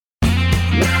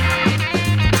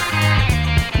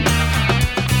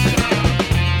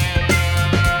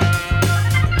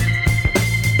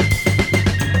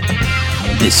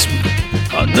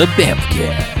the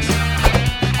Bamfcast.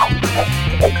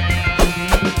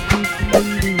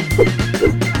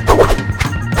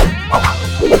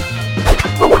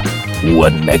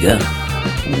 One Mega,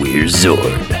 we're Zord.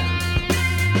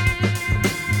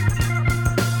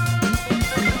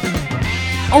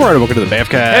 All right, welcome to the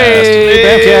Bamfcast. Hey,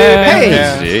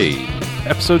 Bamfcast. Hey.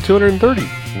 Episode 230.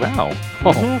 Wow.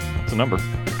 Oh, that's a number.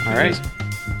 All right.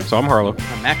 So I'm Harlow.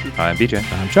 I'm Mackie. I'm BJ.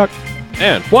 I'm Chuck.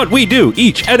 And what we do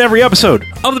each and every episode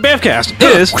of the Bamfcast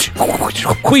is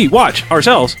we watch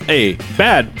ourselves a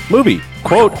bad movie.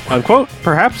 Quote, unquote,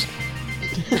 perhaps.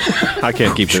 I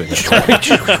can't keep doing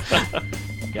that.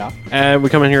 Yeah. And we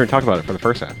come in here and talk about it for the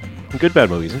first half. Good bad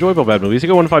movies, enjoyable bad movies. You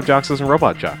go 1 to 5 jocks and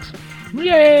robot jocks.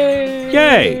 Yay!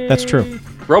 Yay! That's true.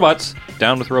 Robots.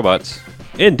 Down with robots.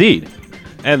 Indeed.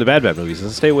 And the bad movies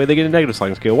is a stay away. They get a negative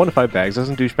sliding scale 1 to 5 bags as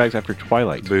in douchebags after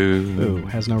Twilight. Boo. Ooh,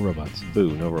 has no robots.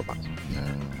 Boo, no robots.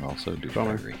 Also do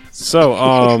agree.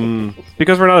 So,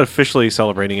 because we're not officially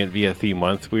celebrating it via Theme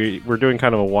Month, we're doing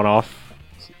kind of a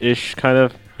one-off-ish kind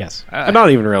of. Yes.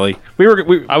 Not even really.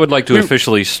 I would like to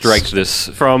officially strike this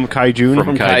from Kaijun.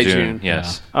 from Kaijun. Kaijun.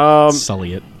 Yes.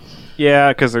 Sully it. Yeah,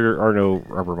 because there are no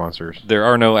rubber monsters. There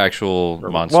are no actual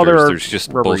monsters. Well, there are There's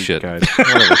just rubbery bullshit. guys.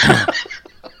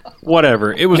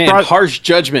 Whatever. It was Man, brought. harsh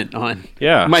judgment on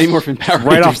Yeah. Mighty Morphin Power Right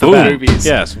Rangers off the the bat. movies.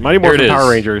 Yes, Mighty Here it Morphin is. Power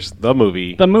Rangers, the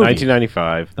movie. The movie.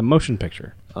 1995. The motion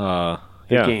picture. The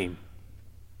Yeah. game.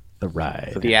 The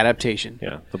ride. The adaptation.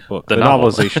 Yeah, the book. The The novel.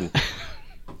 novelization.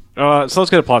 So let's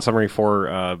get a plot summary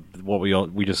for what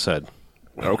we just said.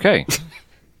 Okay.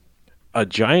 A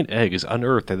giant egg is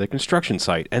unearthed at the construction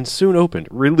site and soon opened,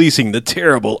 releasing the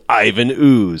terrible Ivan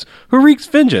Ooze, who wreaks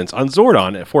vengeance on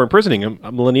Zordon for imprisoning him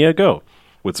a millennia ago.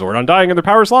 With Zordon dying and their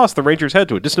powers lost, the Rangers head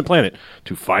to a distant planet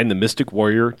to find the mystic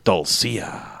warrior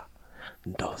Dulcia.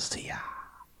 Well,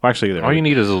 actually, All you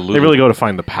need is a little. they really go to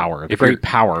find the power, the If great you're-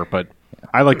 power, but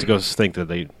I like to go think that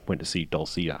they went to see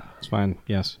Dulcia. It's fine.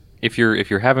 Yes. If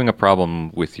you're having a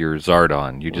problem with your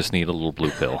Zardon, you just need a little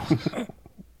blue pill.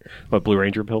 But Blue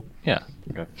Ranger pill? Yeah.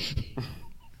 Okay.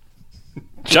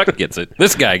 Chuck gets it.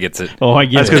 This guy gets it. Oh, I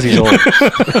get That's because it. he's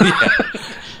old.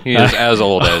 He is as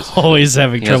old as. Always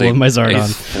having he has trouble with my a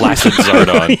Zardon. flaccid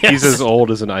Zardon. He's as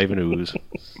old as an Ivan Ooze.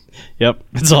 Yep.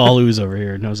 It's all ooze over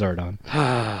here. No Zardon.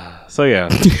 So yeah,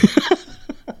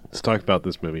 let's talk about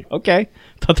this movie. Okay.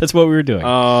 Thought that's what we were doing.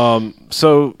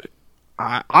 So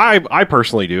I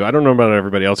personally do. I don't know about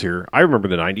everybody else here. I remember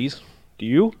the '90s. Do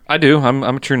you? I do. I'm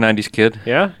a true 90s kid.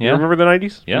 Yeah. You Yeah. remember the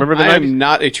 '90s? Yeah. Remember the I '90s? am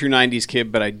not a true 90s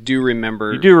kid, but I do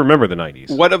remember. You do remember the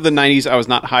 '90s, What of the 90s I was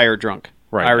not high or drunk?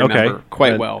 right? I remember okay.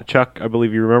 quite And well. Chuck, I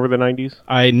believe you remember the '90s.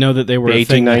 I know that they were The a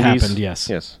thing that 1890s? happened. Yes.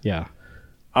 Yes.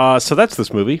 Yeah. So that's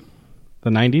this movie,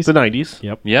 The 90s? the '90s.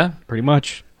 Yep. Yeah. Pretty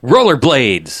much.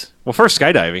 Rollerblades. Well, first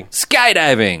skydiving.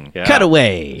 Skydiving. Yeah.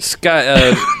 Cutaway.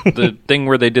 The thing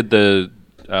where they did the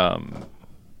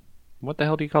what the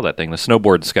hell do you call that thing? The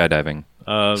snowboard skydiving.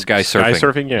 Sky surfing. Sky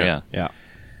surfing. Yeah. Yeah. Yeah.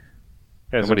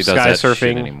 Yeah, Nobody some does sky that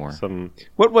shit surfing anymore. Some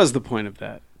What was the point of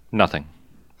that? Nothing.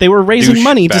 They were raising Douche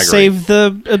money to baggery. save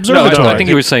the No, observatory. I think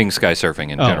he was saying sky surfing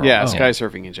in Oh. general. Yeah, sky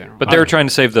surfing in general. But they were trying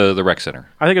to save the rec center.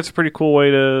 I think it's a pretty cool way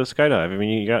to skydive. I mean,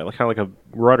 you got kind of like a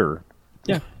rudder.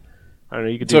 Yeah. I don't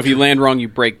know. You could so do if you land wrong, you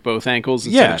break both ankles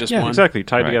instead yeah, of just yeah, one. exactly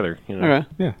tied Right. together. You know? Okay.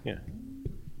 Yeah. Yeah.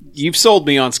 You've sold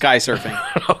me on sky surfing.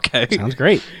 Okay. Sounds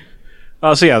great.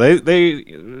 So yeah, they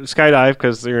skydive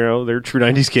because they're true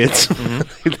 '90s kids.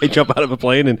 They jump out of a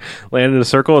plane and land in a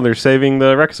circle, and they're saving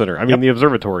the rec center. I mean, the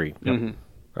observatory. The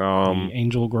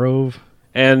Angel Grove.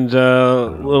 And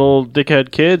little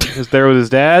dickhead kid is there with his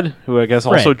dad, who I guess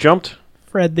also Fred. jumped.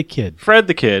 Fred the Kid. Fred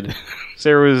the kid, is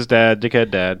there with his dad,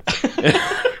 dickhead dad,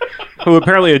 who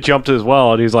apparently had jumped as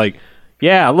well. And he's like,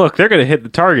 "Yeah, look, they're gonna hit the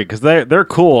target because they're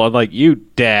cool." I'm like, "You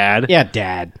dad, Yeah,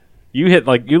 Dad. you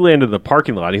landed in the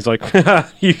parking lot." He's like,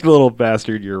 "You little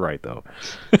bastard, you're right though.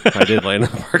 I did land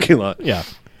in the parking lot." Yeah.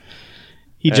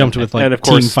 He jumped with like and of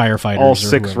team course, firefighters. all or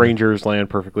 6 whoever. Rangers land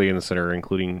perfectly in the center,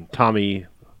 including Tommy,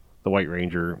 the White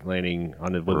Ranger, landing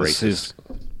on it with his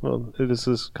it is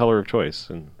his color of choice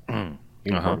and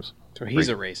uniforms. So he's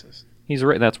a racist. He's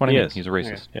a that's what I He mean. is. He's a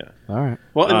racist. Yeah, All right.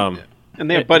 Well, and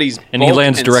they have buddies. And he Bulk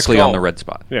lands and directly Skull. on the red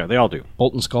spot. yeah, they all do.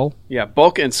 Bolton Skull. Yeah,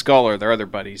 Bulk and Skull are their other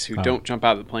buddies who don't jump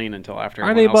out of the plane until after. Are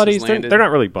everyone they else has buddies? landed. They're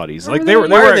not really buddies. Like Why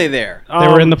are they there? They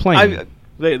were in the plane.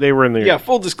 They were in the Yeah,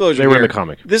 full disclosure. They were in here, the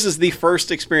comic. This is the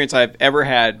first experience I've ever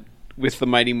had with the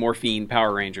Mighty Morphine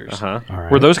Power Rangers. Huh? All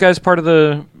right. Were those guys part of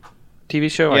the TV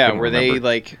show? I Yeah, couldn't were they remember.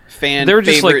 like fan? They were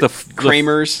just like favorite the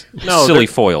Kramers. No, silly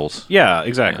they're- foils. Yeah,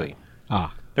 exactly.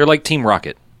 Ah. They're like Team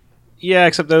Rocket. Yeah,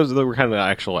 except those were kind of the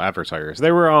actual advertisers.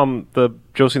 They were the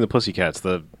Josie and the Pussycats,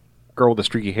 the girl with the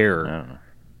streaky hair.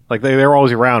 Like they were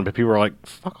always around, but people were like,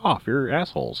 "Fuck off, you're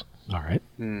assholes." All right.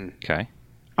 Okay.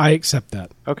 I accept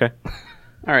that. Okay.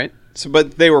 All right. So,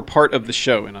 but they were part of the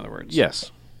show, in other words.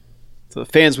 Yes. So the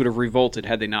fans would have revolted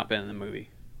had they not been in the movie.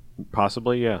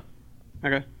 Possibly. Yeah.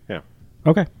 Okay. Yeah.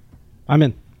 Okay. I'm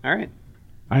in. All right.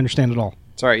 I understand it all.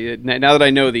 Sorry. Now that I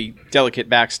know the delicate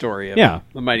backstory of Yeah.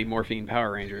 the Mighty Morphine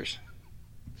Power Rangers.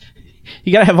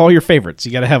 You got to have all your favorites.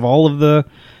 You got to have all of the...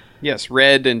 Yes,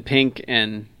 red and pink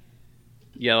and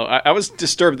yellow. I was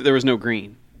disturbed that there was no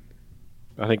green.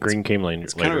 I think green came later.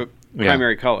 It's kind of a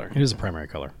primary color. It is a primary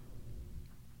color.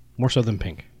 More so than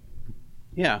pink.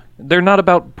 Yeah. They're not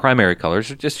about primary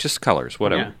colors. It's just colors.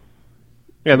 Whatever. Yeah.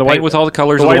 Yeah, the Paint white with all the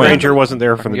colors The of the White wind. Ranger wasn't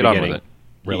there from the Get on beginning. with it.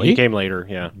 Really? He came later.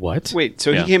 Yeah. What? Wait, so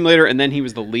Yeah. he came later and then he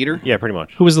was the leader? Yeah, pretty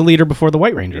much. Who was the leader before the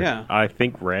White Ranger? Yeah. I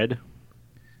think Red.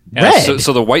 Yeah, Red?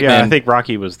 so the white Yeah, man. I think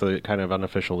Rocky was the kind of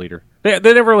unofficial leader. They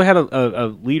never really had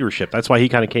a leadership. That's why he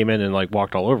kind of came in and like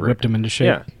walked all over Whipped it. him into shape.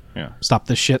 Yeah. Yeah. Stop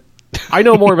this shit. I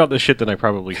know more about this shit than I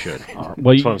probably should. Well,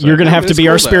 what I'm saying. you're going to have to It's be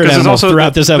cool, our though. spirit 'Cause animals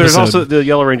throughout this episode. There's also the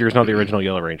Yellow Rangers, not the original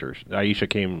Yellow Rangers. Aisha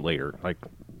came later. Like,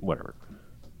 whatever.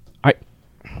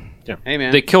 Hey,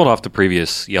 man. They killed off the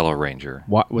previous Yellow Ranger.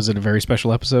 What, was it a very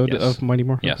special episode Yes. of Mighty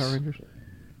Morphin Yes. Power Rangers?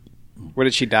 Where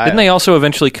did she die? Didn't they also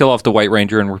eventually kill off the White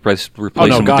Ranger and replace Oh him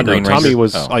no, with God the no! Green Tommy Ranger?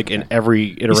 was Oh. like in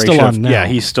every iteration. still on of, now. Yeah,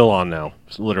 he's still on now.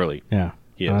 Literally. Yeah.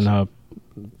 He is. On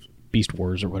Beast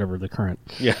Wars or whatever the current.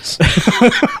 Yes.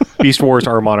 Beast Wars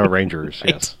are Mono Rangers.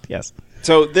 Yes. Yes.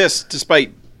 So this,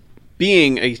 despite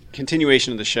being a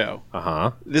continuation of the show,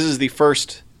 Uh-huh. this is the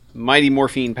first Mighty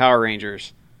Morphine Power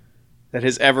Rangers that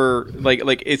has ever like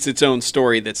it's its own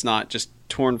story that's not just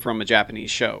torn from a Japanese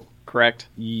show, correct?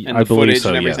 And I the believe footage so,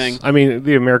 and everything. yes. I mean,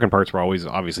 the American parts were always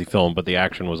obviously filmed, but the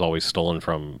action was always stolen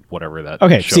from whatever that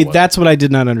Okay, show see, was. that's what I did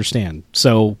not understand.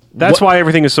 So That's why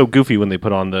everything is so goofy when they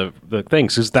put on the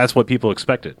things, because that's what people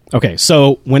expected. Okay,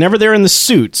 so whenever they're in the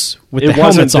suits with It the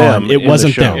wasn't helmets on, them it in the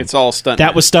wasn't show. them. It's all stunt.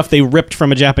 That was stuff they ripped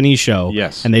from a Japanese show.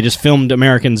 Yes. And they just filmed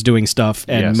Americans doing stuff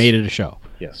and Yes. made it a show.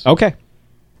 Yes. Okay.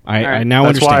 I right. now That's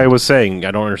understand. why I was saying I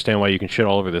don't understand why you can shit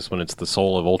all over this when it's the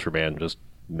soul of Ultraman just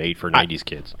made for 90s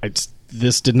kids.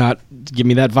 This did not give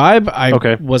me that vibe. I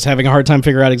Okay. was having a hard time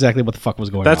figuring out exactly what the fuck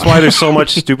was going That's on. why there's so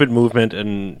much stupid movement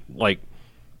and like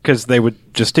because they would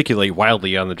gesticulate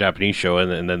wildly on the Japanese show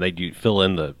and then they'd fill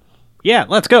in the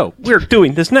let's go, we're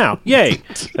doing this now, yay,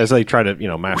 as they try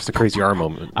to match the crazy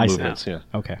arm I see. movements. Yeah,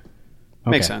 Okay.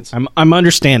 Makes Okay. sense. I'm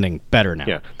understanding better now.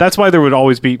 yeah. That's why there would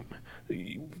always be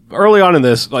early on in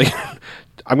this like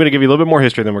I'm going to give you a little bit more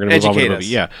history, then we're going to move on with the Educate movie.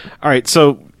 us. Yeah. All right.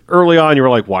 So early on, you were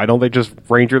like, why don't they just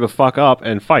Ranger the fuck up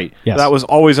and fight? Yes. That was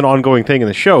always an ongoing thing in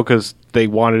the show because they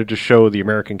wanted to show the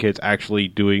American kids actually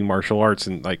doing martial arts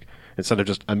and like instead of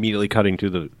just immediately cutting to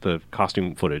the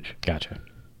costume footage. Gotcha.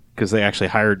 Because they actually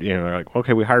hired, they're like,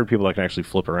 okay, we hired people that can actually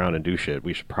flip around and do shit.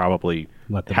 We should probably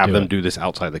Let them have do them it. do this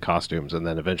outside the costumes, and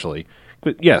then eventually.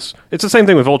 But yes, it's the same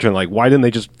thing with Voltron. Like, why didn't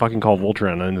they just fucking call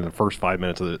Voltron in the first 5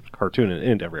 minutes of the cartoon and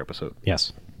end every episode?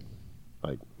 Yes.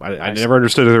 Like, I never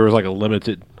understood if there was like a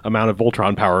limited amount of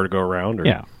Voltron power to go around. Or,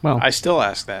 Yeah. Well, I still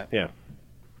ask that yeah.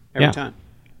 every Yeah. time.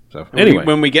 So Anyway,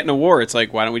 when we get in a war, it's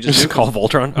like, why don't we just just nuke call 'em?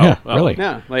 Voltron. Yeah, Oh, really.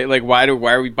 Yeah, like why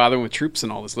are we bothering with troops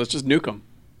and all this? Let's just nuke them.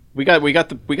 We got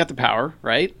the power,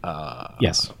 right?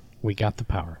 yes. We got the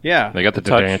power. Yeah. They got the The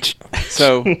touch. dance.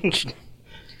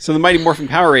 So the Mighty Morphin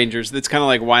Power Rangers. That's kind of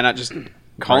like, why not just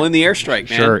call in the airstrike,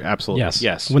 man? Sure, absolutely. Yes.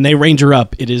 Yes. When they ranger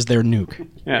up, it is their nuke.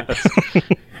 Yeah.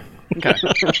 Okay.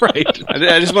 right.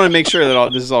 I just want to make sure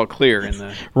that this is all clear in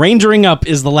the. Rangering up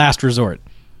is the last resort.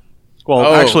 Well,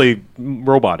 Oh. actually,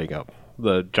 roboting up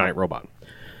the giant robot.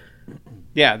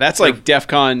 Yeah, that's like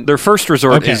DEFCON. Their first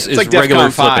resort Okay. is It's like regular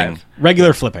DEFCON 5. flipping.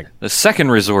 Regular flipping. The second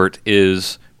resort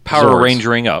is Power Zords.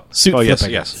 Rangering up. Suit Oh yes,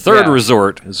 flipping. yes. Third Yeah.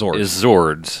 resort Zords. is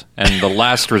Zords, and the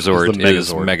last resort the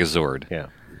is Megazord. Megazord. Yeah.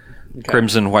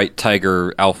 Crimson, White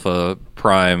Tiger, Alpha,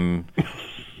 Prime,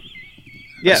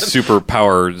 Yeah, Super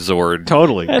Power Zord.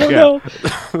 Totally. I don't know.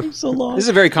 I'm so this lost. is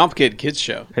a very complicated kids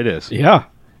show. It is. Yeah.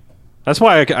 That's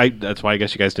why that's why I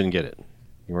guess you guys didn't get it.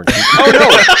 You weren't.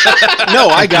 No,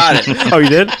 I got it. Oh, you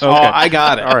did? Okay. Oh, I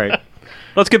got it. All right.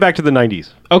 Let's get back to the 90s.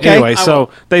 Okay. Anyway, I so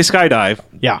will. they skydive.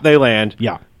 Yeah. They land.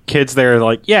 Yeah. Kids there are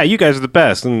like, yeah, you guys are the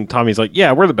best. And Tommy's like,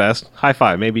 yeah, we're the best. High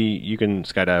five. Maybe you can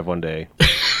skydive one day.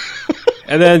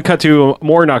 And then cut to a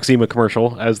more Noxzema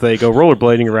commercial as they go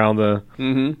rollerblading around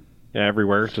the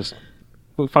everywhere. Just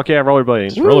fuck yeah,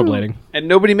 rollerblading. Rollerblading. And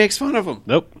nobody makes fun of them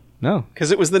Nope. No.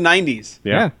 because it was the 90s.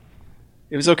 Yeah.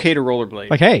 It was okay to rollerblade.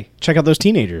 Like, hey, check out those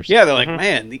teenagers. yeah, they're like,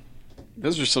 man,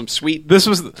 those are some sweet. This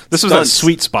was that Stunts.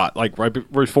 sweet spot, like right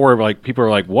before, like people are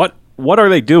like, what are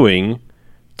they doing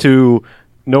to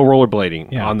no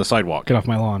rollerblading Yeah. on the sidewalk. Get off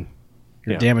my lawn.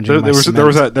 You're Yeah. damaging There, my there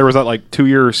was cement. there was that like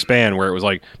 2-year span where it was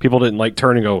like people didn't like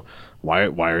turn and go, why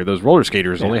are those roller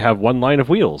skaters only have one line of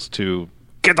wheels to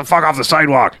get the fuck off the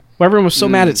sidewalk? Well, everyone was so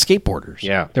mad at skateboarders.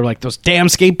 Yeah. They're like, those damn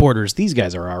skateboarders. These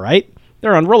guys are all right.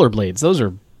 They're on rollerblades. Those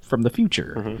are from the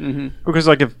future. Because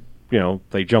like if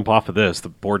they jump off of this, the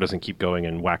board doesn't keep going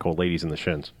and whack old ladies in the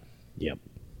shins. Yep.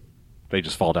 They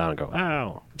just fall down and go,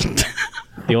 ow.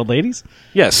 The old ladies?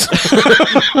 Yes.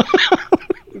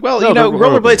 Well, No, they're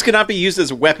rollerblades could not be used as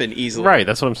a weapon easily. Right,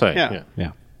 that's what I'm saying. Yeah.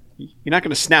 Yeah. You're not going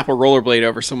to snap a rollerblade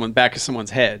over back of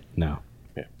someone's head. No.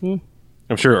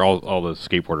 I'm sure all the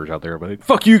skateboarders out there are like,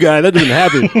 fuck you, guy, that doesn't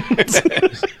happen.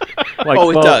 Like,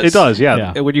 Oh, it well, does. It does,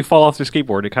 yeah. Yeah. When you fall off the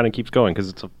skateboard, it kind of keeps going because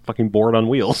it's a fucking board on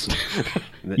wheels.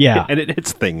 Yeah. And it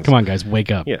hits things. Come on, guys,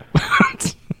 wake up. Yeah.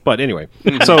 But anyway,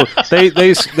 so they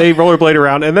rollerblade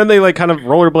around, and then they like kind of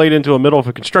rollerblade into a middle of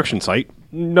a construction site.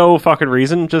 No fucking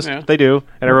reason, just Yeah. they do,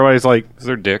 and everybody's like,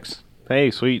 They're dicks. "Hey,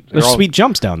 sweet, There's They're all- sweet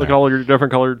jumps down Look there. at all your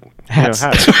different colored Hats.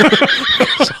 hats."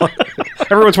 So,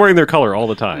 everyone's wearing their color all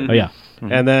the time. Oh, yeah.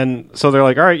 And then so they're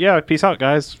like, "All right, yeah, peace out,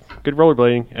 guys. Good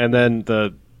rollerblading." And then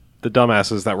the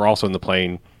dumbasses that were also in the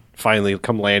plane finally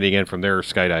come landing in from their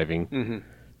skydiving.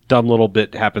 Dumb little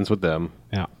bit happens with them.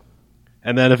 Yeah.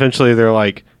 And then eventually they're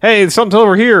like, "Hey, something's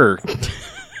over here.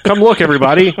 Come look,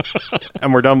 everybody."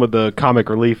 And we're done with the comic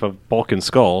relief of Bulk and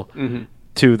Skull.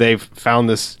 To they've found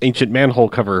this ancient manhole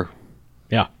cover.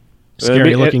 Yeah.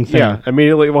 Scary looking thing. Yeah,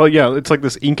 immediately. Well, yeah, it's like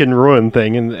this Incan ruin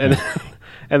thing, and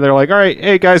and they're like, "All right,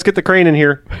 hey guys, get the crane in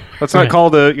here. Let's not Right.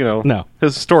 call the No.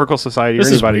 historical society This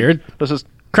or is anybody. weird. Let's just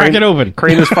Crack it open."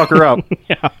 crane this fucker up."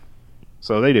 Yeah.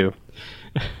 So they do.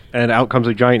 And out comes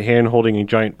a giant hand holding a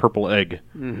giant purple egg.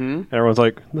 And everyone's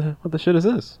like, "What the shit is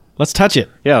this?" Let's touch it.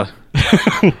 Yeah.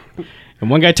 And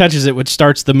one guy touches it, which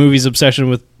starts the movie's obsession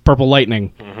with purple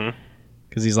lightning.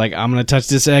 Because he's like, I'm going to touch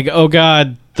this egg. Oh,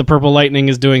 God, the purple lightning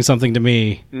is doing something to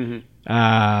me.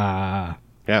 Ah.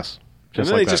 Yes. And Just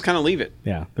then like they just that. kind of leave it.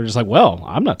 Yeah. They're just like, well,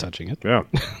 I'm not touching it. Yeah.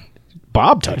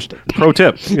 Bob touched it. Pro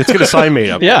tip: let's get a sign made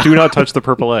up. Yeah. Do not touch the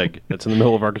purple egg. It's in the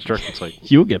middle of our construction site.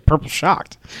 You'll get purple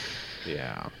shocked.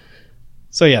 Yeah.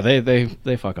 So, yeah,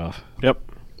 they fuck off. Yep.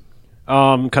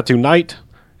 Cut to night,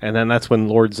 and then that's when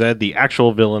Lord Zed, the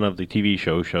actual villain of the TV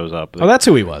show, shows up. Oh, that's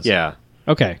who he was. Yeah.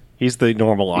 Okay. He's the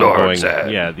normal Lord ongoing,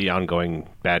 Zed. the ongoing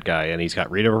bad guy, and he's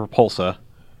got Rita Repulsa,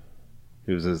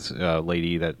 who's this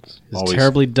lady that's This always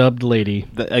terribly dubbed lady.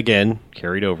 again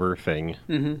carried over thing,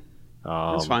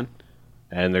 That's fine.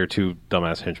 and they're two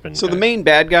dumbass henchmen. So the guys. main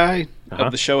bad guy Uh-huh.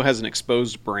 of the show has an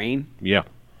exposed brain. yeah,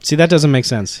 See, that doesn't make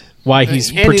sense. Why he's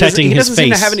And protecting he his doesn't face.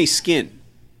 seem to have any skin.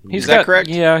 He's Is that got- correct?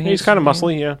 Yeah, he's kind of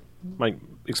muscly. Yeah, like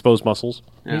exposed muscles.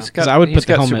 He's 'Cause got. I would he's put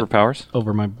the got helmet- superpowers.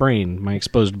 over my brain, my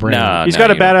exposed brain. Nah. He's no, got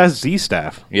a you don't. badass Z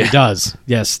staff. Yeah, He does.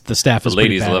 Yes, the staff the is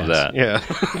pretty ladies love badass. that.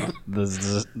 Yeah,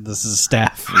 This is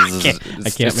staff. I can't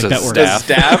It's make a that word. staff.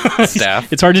 Staff?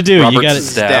 Staff. It's hard to do. Robert's You got it.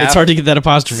 staff. It's hard to get that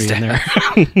apostrophe in there.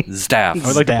 Staff. I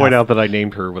would like to Staff. point out that I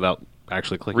named her without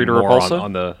actually clicking Rita more Repulsa?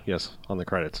 on the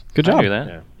credits. Good I job. knew that.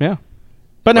 Yeah. Yeah.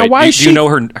 But now, Wait, why do, is do she? you know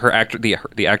her actor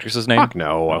the actress's name? Fuck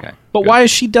no. Okay. But why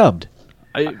is she dubbed?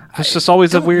 It's just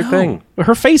always a weird thing.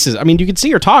 Her face is. I mean, you can see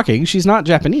her talking. She's not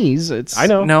Japanese. It's. I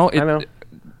know. No, I know.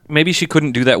 maybe she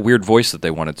couldn't do that weird voice that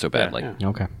they wanted so badly. yeah.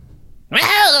 Okay.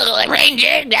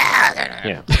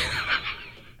 Yeah.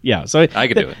 Yeah. So I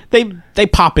could do it. They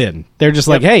pop in. They're just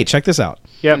like, hey, check this out.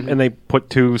 Yep. And they put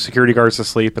two security guards to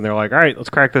sleep, and they're like, "All right, let's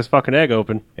crack this fucking egg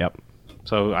open." Yep.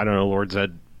 So I don't know. Lord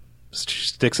Zed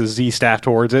sticks his Z staff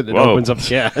towards it. And Whoa. opens up.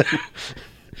 Yeah.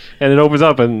 And it opens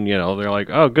up, and they're like,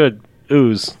 "Oh, good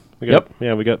ooze." Yep.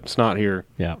 Yeah, we got snot here.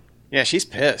 Yeah. Yeah, she's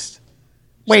pissed.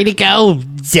 Way to go,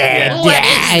 Zed.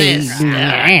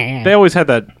 They always had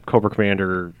that Cobra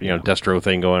Commander, Destro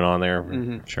thing going on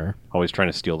there. Sure. Always trying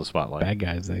to steal the spotlight. Bad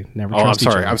guys. They never. Oh, I'm trust each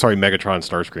sorry. other. I'm sorry. Megatron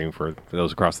Starscream for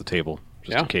those across the table,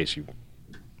 just Yeah. in case you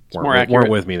more weren't accurate.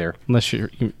 with me there. Unless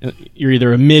you're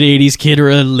either a mid '80s kid or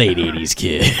a late '80s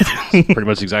kid. Pretty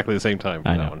much exactly the same time for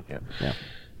I that know. one. Yeah. Yeah.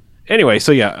 Anyway,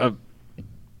 so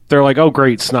they're like, "Oh,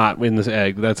 great, snot in this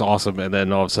egg. That's awesome." And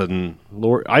then all of a sudden,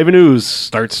 Lord Ivan Ooze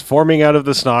starts forming out of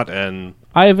the snot, and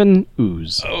Ivan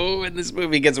Ooze. Oh, and this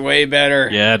movie gets way better.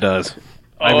 yeah, it does.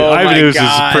 Oh, Ivan my Ooze is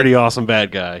God. a pretty awesome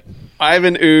bad guy.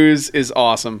 Ivan Ooze is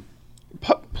awesome.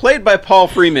 Played by Paul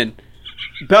Freeman.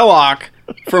 Belloc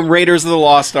from Raiders of the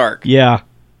Lost Ark. Yeah.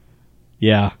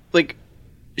 Yeah. Like,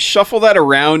 shuffle that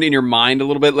around in your mind a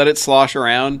little bit. Let it slosh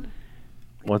around.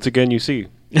 Once again, you see,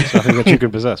 there's nothing that you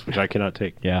can possess, which I cannot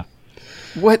take. Yeah.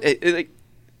 What?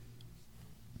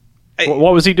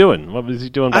 What was he doing? What was he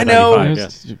doing? By I know.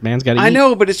 95? Yeah. Man's got to eat. I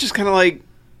know, but it's just kind of like...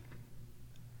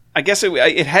 I guess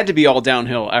it had to be all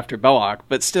downhill after Belloc,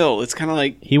 but still, it's kind of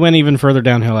like, He went even further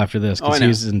downhill after this Oh, I because know. he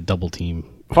was in Double Team.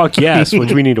 Fuck yes,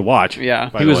 which we need to watch. Yeah.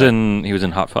 by He the was way.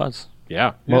 in Hot Fuzz.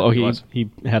 Yeah. Well, yeah, he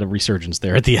had a resurgence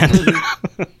there at the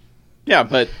end. yeah,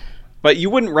 but you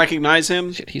wouldn't recognize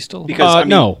him Shit, he's still because I mean,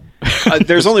 no.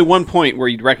 there's only one point where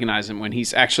you'd recognize him when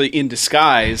he's actually in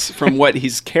disguise from what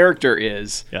his character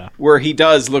is. Yeah. Where he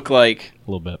does look like,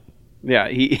 A little bit. yeah,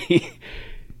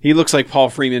 he looks like Paul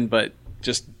Freeman, but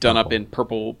just done up in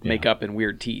purple makeup and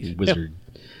weird teeth. Wizard.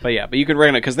 But you can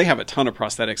recognize because they have a ton of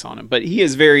prosthetics on him. But he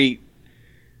is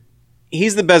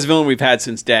he's the best villain we've had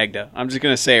since Dagda. I'm just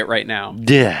gonna say it right now.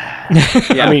 Yeah.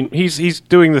 Yeah. I mean, he's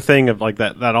doing the thing of like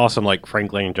that awesome like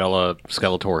Frank Langella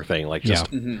Skeletor thing. Like, just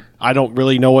I don't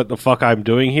really know what the fuck I'm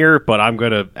doing here, but I'm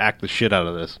gonna act the shit out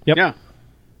of this. Yep. yeah.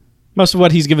 Most of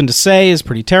what he's given to say is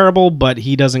pretty terrible, but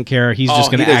he doesn't care. He's just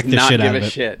going to he does act the not shit give out a of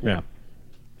it. shit. Yeah.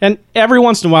 And every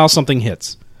once in a while, something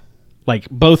hits. Like,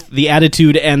 both the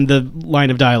attitude and the line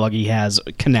of dialogue he has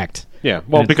connect. Yeah.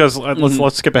 Well, And because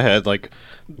let's skip ahead. Like,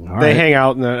 they right. hang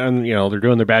out and you know they're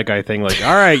doing their bad guy thing. Like,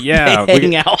 all right, yeah,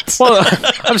 Hang out. Well,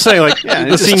 I'm saying like Yeah,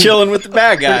 the just scene, chilling with the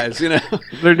bad guys, you know,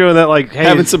 they're doing that. Like, hey,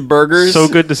 having some burgers. so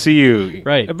good to see you.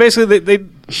 Right. And basically, they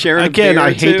Sharing a again. beer or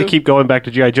I hate to two. keep going back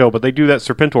to GI Joe, but they do that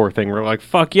Serpentor thing where like,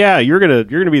 fuck yeah, you're gonna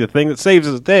be the thing that saves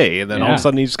the day, and then all of Yeah. a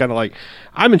sudden he's kind of like,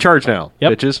 I'm in charge now,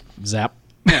 Yep. bitches. Zap.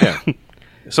 Yeah.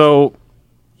 So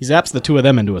He zaps the two of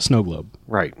them into a snow globe.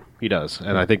 right, he does,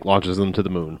 and I think launches them to the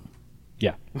moon.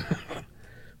 Yeah.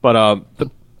 But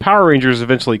the Power Rangers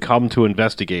eventually come to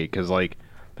investigate because, like,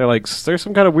 they're like, there's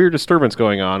some kind of weird disturbance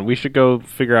going on. We should go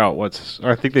figure out what's. Or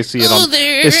I think they see it on.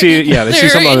 They see it. Yeah, they see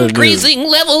something on the news. increasing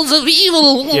levels of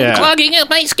evil Yeah. clogging up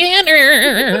my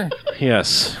scanner.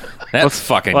 Yes. That's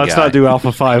fucking Let's guy. not do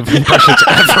Alpha 5 impressions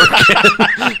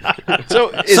ever. So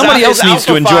is Somebody else is needs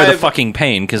to Alpha enjoy the 5 fucking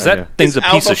pain because that yeah. thing's a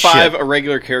piece Alpha of 5 shit. a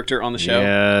regular character on the show?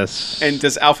 Yes. And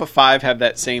does Alpha 5 have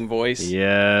that same voice?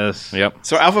 Yes. Yep.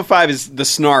 So Alpha 5 is the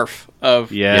snarf of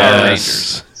Power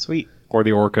Rangers. Yes. Sweet. Or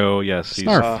the Orko, yes. He's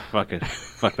Snarf.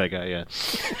 fuck that guy, yeah.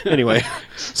 Anyway,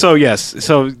 so yes,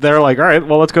 so they're like, all right,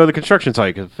 well, let's go to the construction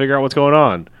site and figure out what's going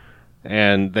on.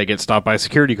 And they get stopped by a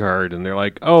security guard, and they're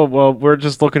like, oh, well, we're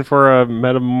just looking for a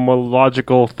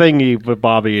metamological thingy with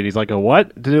Bobby. And he's like, a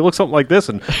what? Did it look something like this?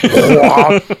 And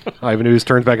Ivan Ooze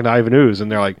turns back into Ivan Ooze,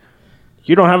 and they're like,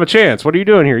 you don't have a chance. What are you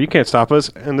doing here? You can't stop us.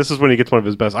 And this is when he gets one of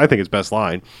his best, I think his best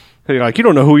line. They're like, you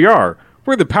don't know who you are.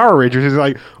 We're the Power Rangers. He's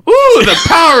like, ooh, the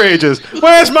Power Rangers.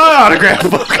 Where's my autograph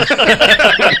book?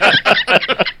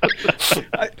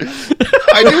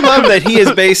 I do love that he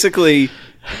is basically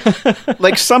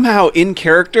like somehow in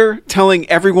character telling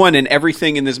everyone and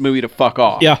everything in this movie to fuck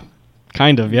off. Yeah.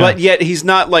 Kind of, yeah. But yet he's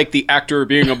not like the actor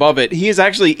being above it. He is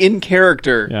actually in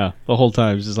character. yeah. The whole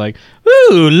time, it's just like,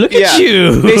 ooh, look Yeah. at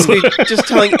you. Basically just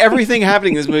telling everything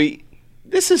happening in this movie.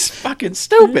 This is fucking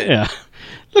stupid. Yeah.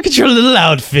 Look at your little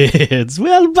outfits.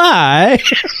 Well, bye.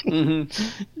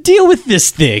 Mm-hmm. Deal with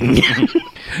this thing.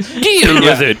 Deal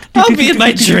with it. I'll be in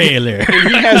my trailer.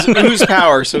 He has ooze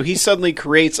power, so he suddenly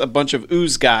creates a bunch of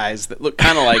ooze guys that look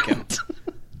kind of like him.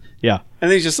 Yeah. And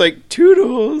then he's just like,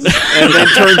 Toodles. And then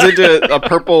turns into a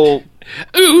purple,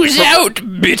 Ooze out,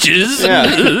 bitches.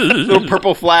 little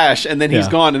purple flash. And then he's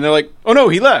Yeah. gone. And they're like, oh no,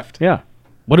 he left. Yeah.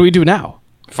 What do we do now?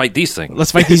 Fight these things.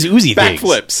 Let's fight these oozy things.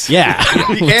 Backflips. Yeah.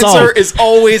 The Let's answer all- is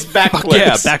always backflips.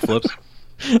 Yeah, backflips.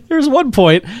 There's one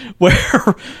point where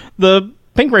the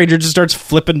Pink Ranger just starts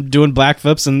flipping, doing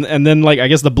backflips, and then, like, I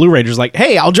guess the Blue Ranger's like,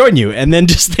 hey, I'll join you. And then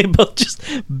they both just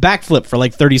backflip for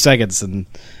like 30 seconds. And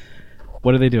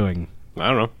what are they doing? I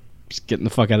don't know. Just getting the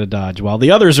fuck out of Dodge. While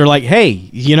the others are like, hey,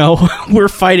 you know, we're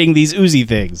fighting these oozy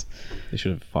things. They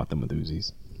should have fought them with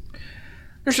Uzis.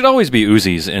 There should always be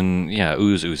Uzis and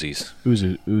Uzis.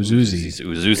 Uzis.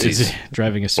 Uzis.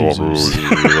 Driving a Suzuki.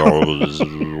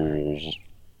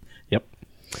 Yep.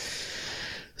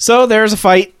 So there's a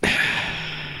fight.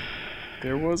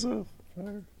 There was An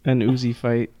Uzi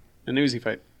fight. an oozy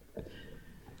fight.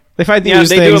 They fight the Yeah, ooze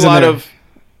they do a things and lot they're- of...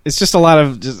 It's just a lot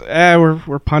of just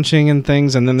we're punching and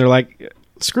things, and then they're like,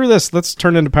 screw this, let's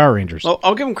turn into Power Rangers. Well,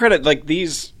 I'll give them credit. Like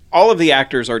all of the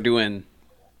actors are doing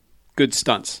good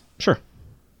stunts. Sure.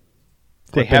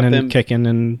 They Flipping have and them... kicking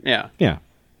and Yeah.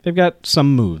 they've got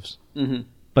some moves. Mm-hmm.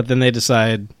 But then they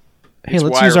decide, hey, It's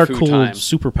let's wire use our fu cool time.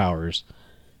 superpowers.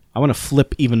 I want to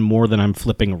flip even more than I'm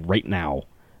flipping right now.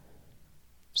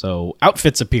 So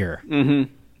outfits appear.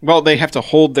 Well, they have to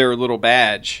hold their little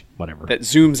badge Whatever. that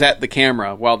zooms at the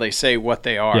camera while they say what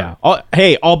they are.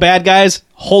 Yeah. All bad guys,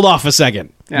 hold off a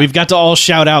second. Yeah. We've got to all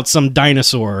shout out some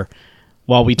dinosaur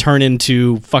while we turn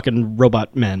into fucking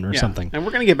robot men or Yeah. something. And we're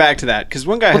going to get back to that because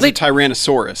one guy has they- a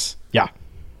Tyrannosaurus. Yeah.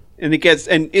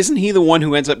 And isn't he the one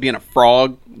who ends up being a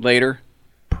frog later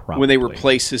Probably. when they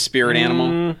replace his spirit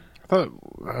animal? I thought,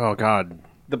 oh god.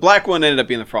 The black one ended up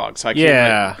being the frog. So I can't.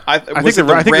 Yeah. I think the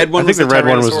red one was the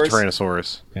Tyrannosaurus?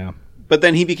 Tyrannosaurus. Yeah. But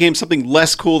then he became something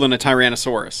less cool than a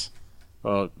Tyrannosaurus.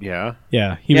 Well, yeah.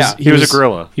 Yeah. He was a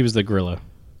gorilla. He was the gorilla.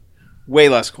 Way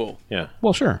less cool. Yeah.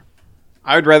 Well, sure.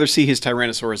 I would rather see his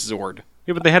Tyrannosaurus Zord.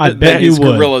 Yeah, but they had I to, bet they, you His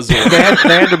would. gorilla Zord.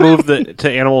 they had to move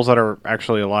to animals that are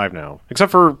actually alive now.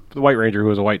 Except for the White Ranger, who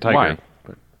was a white tiger.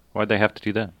 Why? Why'd they have to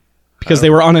do that? Because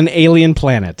they were on an alien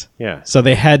planet. Yeah. So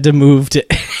they had to move to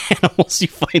animals you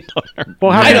find on Earth.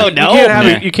 Well, I don't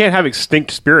know. You can't have extinct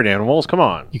spirit animals. Come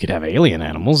on. You could have alien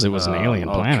animals. It was an alien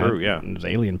planet. true, yeah. It was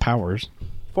alien powers.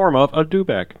 Form of a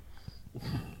Dewback.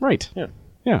 Right. Yeah.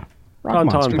 Yeah. Rock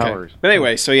Tauntaun monsters. powers. But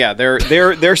anyway, so yeah,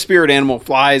 their spirit animal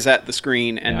flies at the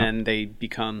screen, and then they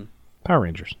become Power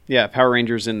Rangers. Power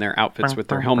Rangers in their outfits with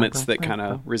their helmets that kind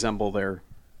of resemble their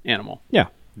animal. Yeah.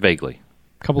 Vaguely.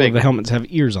 A couple of the helmets have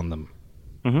ears on them.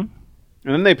 And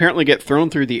then they apparently get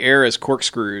thrown through the air as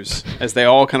corkscrews as they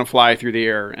all kind of fly through the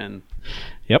air and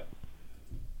Yep.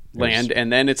 land.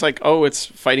 And then it's like, oh, it's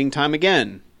fighting time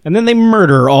again. And then they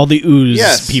murder all the ooze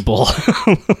Yes. people.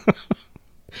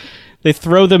 They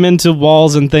throw them into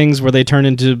walls and things where they turn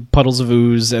into puddles of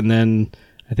ooze, and then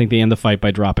I think they end the fight by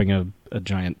dropping a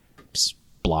giant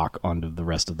block onto the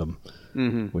rest of them,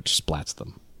 which splats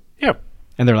them. Yeah.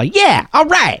 And they're like, yeah, all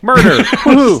right. Murder.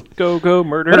 Woohoo. Go,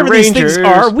 murder Whatever Rangers. these things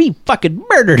are, we fucking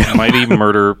murdered them. Mighty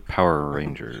Murder Power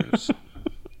Rangers.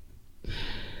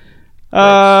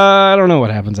 I don't know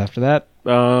what happens after that.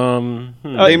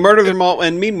 They murder them all,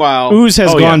 and meanwhile, Ooze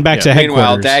has gone back to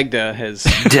meanwhile, headquarters. Dagda has.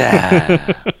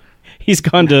 He's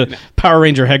gone to Power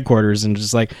Ranger headquarters and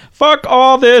just like, fuck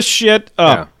all this shit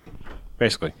up. Yeah.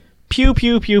 Basically. Pew,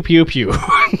 pew, pew, pew, pew.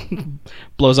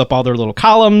 Blows up all their little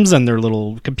columns and their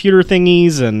little computer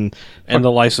thingies and And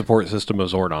the life support system of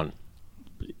Zordon.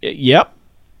 yep.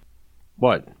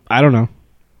 What? I don't know.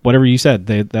 Whatever you said,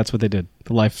 that's what they did.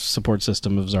 The life support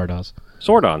system of Zardoz.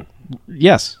 Zordon.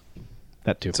 Yes.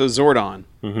 That too. So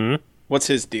Zordon. What's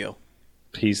his deal?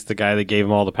 He's the guy that gave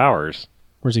him all the powers.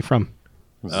 Where's he from?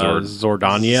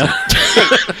 Zordania.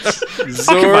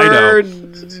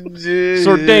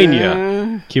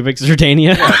 Zordania. Cubic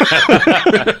Zerdania?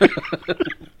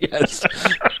 Yes.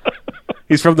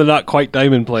 He's from the not quite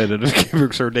diamond planet of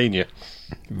Cubic Zordania.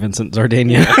 Vincent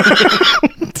Zardania.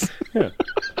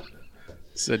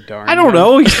 Zardonia. I don't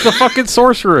know. He's the fucking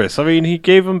sorceress. I mean, he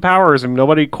gave him powers, and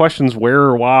nobody questions where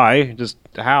or why, just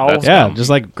how. That's Yeah, just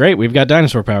like, great, we've got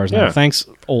dinosaur powers now. Yeah. Thanks,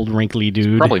 old wrinkly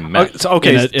dude. Probably met.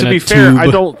 Okay, in to a be fair, tube.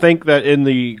 I don't think that in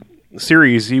the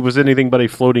series he was anything but a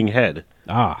floating head.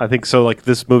 I think so. Like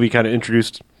this movie kind of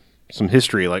introduced some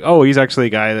history. Like, oh, he's actually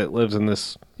a guy that lives in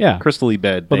this crystally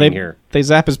bed Well, thing here. they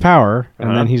zap his power,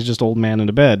 and then he's just old man in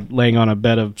a bed, laying on a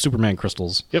bed of Superman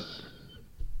crystals. Yep.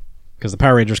 Because the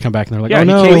Power Rangers come back and they're like, Yeah, oh he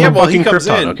no. came Yeah, from well, he fucking comes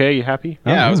Krypton. in. Okay, you happy?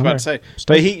 Yeah, I was about to say.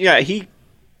 But he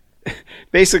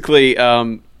basically,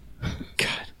 God,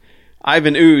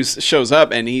 Ivan Ooze shows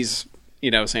up and he's,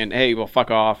 saying, hey, well,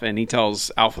 fuck off. And he tells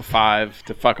Alpha 5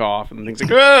 to fuck off. And things like,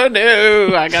 oh,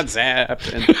 no, I got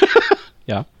zapped.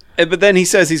 Yeah. But then he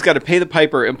says he's got to pay the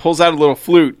piper and pulls out a little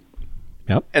flute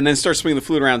Yep. and then starts swinging the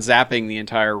flute around, zapping the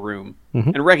entire room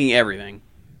and wrecking everything.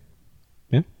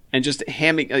 Yeah. And just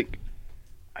hamming, like,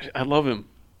 I love him.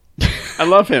 I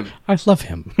love him. I love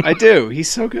him. I do. He's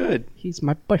so good. He's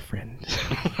my boyfriend.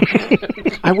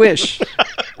 I wish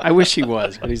he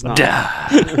was, but he's not.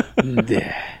 Dagda's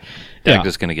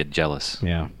going to get jealous.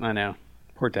 Yeah. I know.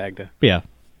 Poor Dagda. But yeah.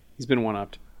 He's been one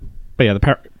upped. But yeah,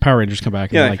 the Power Rangers come back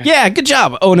and Yeah, they're like, yeah, good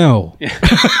job. Oh no.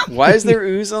 Why is there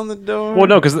ooze on the door? Well,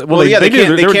 no, because they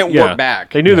can't warp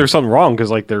back. They knew there's something wrong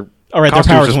because like their All right, their costumes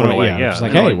powers just went went away. away. Yeah. It's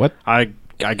like, They're hey, what? I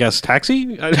guess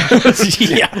taxi.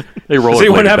 Yeah. They roll. Does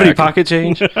anyone have any pocket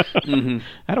change?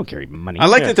 I don't carry money. I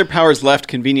like that their powers left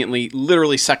conveniently,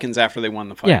 literally seconds after they won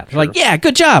the fight. Yeah. They're like, yeah,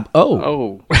 good job.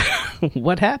 Oh. Oh,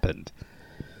 What happened?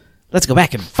 Let's go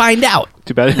back and find out.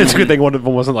 Too bad. It's a good thing one of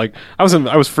them wasn't like I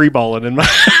was free balling in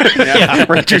my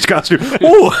Ranger's costume.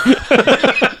 Ooh,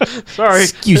 sorry,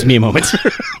 Excuse me a moment.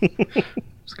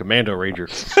 it's Commando Ranger.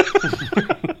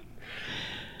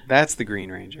 that's the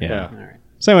Green Ranger. Yeah. All right.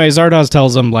 So anyway, Zardoz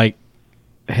tells them, like,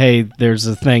 hey, there's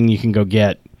a thing you can go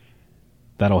get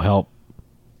that'll help.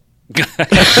 Yes,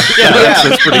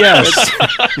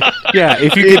 yeah.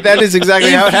 If you could, That is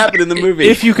exactly how it happened in the movie.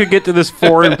 if you could get to this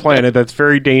foreign planet that's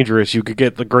very dangerous, you could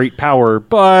get the great power,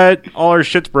 but all our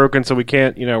shit's broken, so we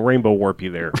can't, rainbow warp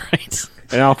you there. Right.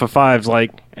 And Alpha 5's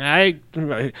like, I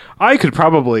could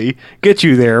probably get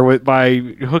you there by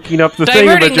hooking up the thing.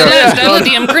 Diverting the last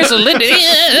lithium crystal.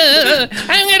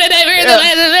 I'm gonna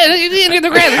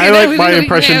I like my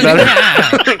impression better.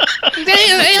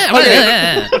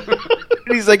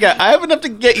 And he's like, I have enough to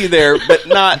get you there, but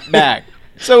not back.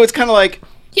 So it's kind of like,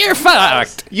 You're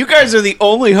fucked. you guys are the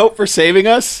only hope for saving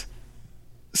us.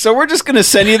 So we're just going to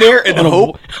send you there and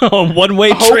hope. A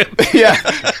one-way trip. Yeah.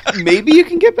 Maybe you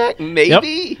can get back.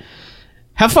 Maybe.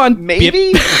 Have fun.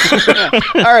 Maybe. Yeah.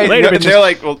 All right. Later, And bitches. they're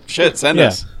like, well, shit, send Yeah.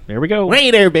 us. There we go.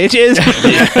 Later, bitches.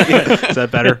 Is that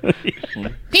better?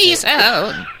 Peace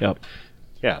out. Yep.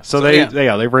 Yeah. So yeah.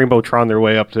 they Rainbow-tron their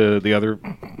way up to the other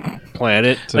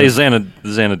planet. They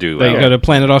Xanadu. They go to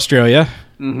planet Australia.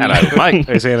 Hello, Mike.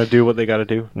 They say to do what they got to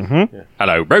do.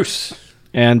 Hello, Bruce.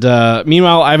 And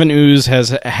meanwhile, Ivan Ooze has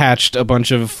hatched a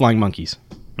bunch of flying monkeys.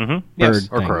 Yes, Bird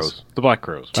or things. crows. The black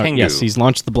crows. Tengu. Yes, he's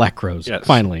launched the Black Crows, Yes.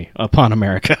 finally, upon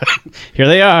America. Here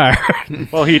they are.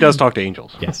 Well, he does talk to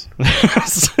angels. Yes.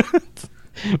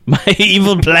 My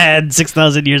evil plan,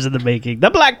 6,000 years in the making.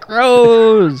 The Black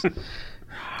Crows!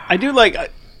 I do like.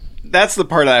 That's the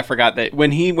part that I forgot. That when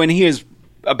he is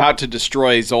about to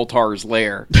destroy Zoltar's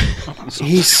lair,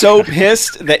 he's so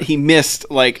pissed that he missed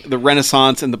like the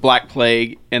Renaissance and the Black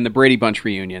Plague and the Brady Bunch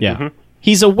reunion. Yeah.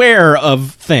 He's aware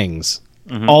of things.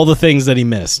 All the things that he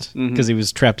missed, because he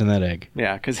was trapped in that egg.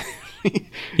 Yeah, because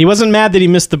He wasn't mad that he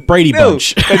missed the Brady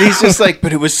Bunch. but he's just like,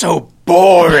 but it was so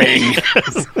boring.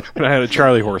 And I had a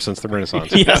Charlie horse since the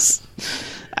Renaissance. Yes.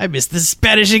 I missed the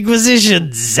Spanish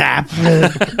Inquisition, zap.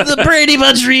 The Brady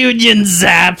Bunch reunion,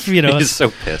 zap. You know. He's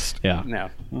so pissed. Yeah. No,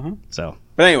 So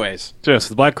but anyways, So yes,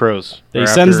 the Black Crows. he They're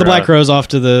sends the after, Black Crows off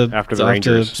to the after the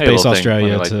Rangers. Space Hey, little thing.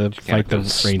 Australia Like, to fight the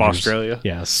Canada. Rangers. Australia?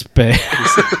 Yeah, space.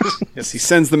 yes, he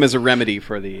sends them as a remedy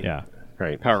for the Yeah.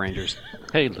 Right. Power Rangers.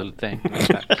 Hey, little thing. It's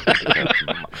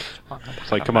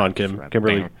like, come on,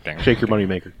 Kimberly, shake your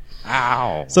moneymaker.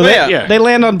 Ow. So But they, yeah. they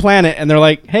land on planet and they're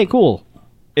like, "Hey, cool.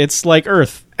 It's like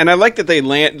Earth." And I like that they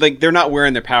land like they're not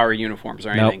wearing their power uniforms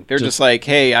or Nope, anything. They're just- just like,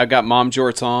 hey, I've got mom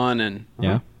jorts on, and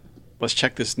Yeah. let's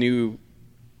check this new,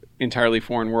 entirely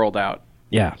foreign world out.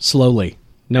 Yeah, slowly.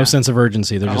 No sense of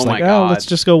urgency. They're just Oh like, my "Oh, God. let's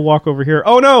just go walk over here."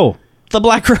 Oh no, the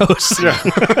Black Crows. Yeah.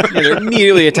 Yeah, they're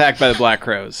immediately attacked by the Black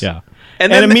Crows. And,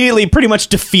 And then immediately pretty much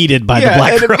defeated by the yeah,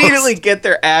 Black and Crows. immediately get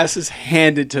their asses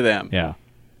handed to them. Yeah.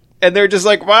 And they're just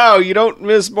like, wow, you don't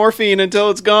miss morphine until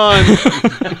it's gone.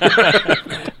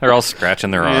 They're all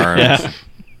scratching their arms. Yeah.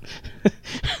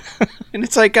 And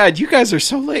it's like, God, you guys are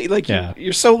so lazy. Like, Yeah.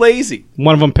 you're so lazy.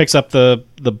 One of them picks up the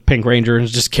Pink Ranger and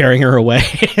is just carrying her away.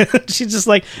 She's just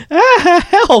like,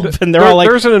 help! And they're all like,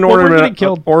 there's an "Well, we're getting inordinate,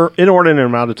 killed." or inordinate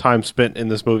amount of time spent in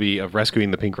this movie of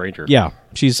rescuing the Pink Ranger. Yeah,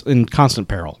 she's in constant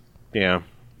peril. Yeah,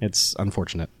 It's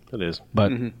unfortunate, it is.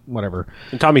 but whatever.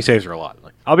 And Tommy saves her a lot.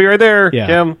 Like, I'll be right there, Yeah.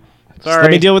 Kim. Sorry.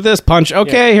 Let me deal with this punch.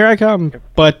 Okay, here I come.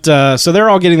 But so they're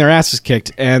all getting their asses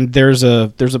kicked, and there's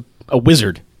a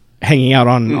wizard hanging out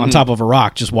on top of a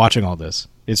rock, just watching all this.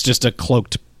 It's just a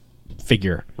cloaked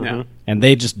figure, Yeah. and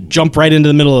they just jump right into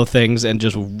the middle of things and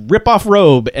just rip off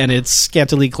robe, and it's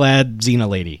scantily clad Xena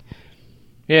lady,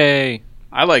 Yay.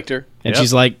 I liked her. and Yep.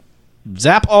 she's like,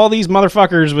 "Zap all these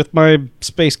motherfuckers with my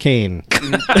space cane."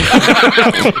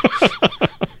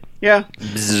 Yeah.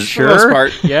 For the most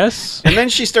part. Yes. And then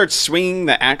she starts swinging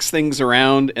the axe things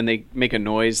around, and they make a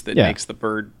noise that Yeah. makes the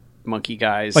bird monkey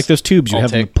guys. Like those tubes you all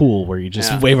have in the tick. pool where you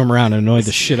just Yeah. wave them around and annoy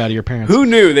the shit out of your parents. Who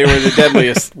knew they were the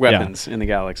deadliest weapons in the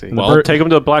galaxy? Well, take them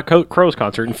to the Black Crows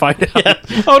concert and find out.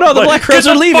 Oh no, the Black Crows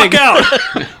are leaving. Fuck out.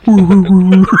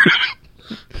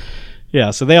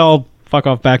 Yeah, so they all fuck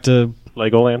off back to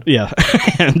Legoland. yeah,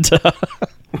 and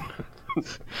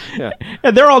Yeah.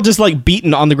 and they're all just like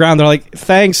beaten on the ground. They're like,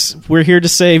 "Thanks, we're here to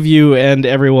save you and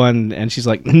everyone." And she's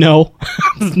like, "No,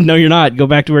 no, you're not. Go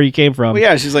back to where you came from." Well,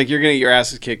 yeah, she's like, you're going to get your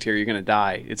asses kicked here. You're going to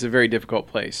die. It's a very difficult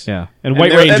place. Yeah. And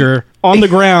White they're- Ranger on the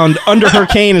ground under her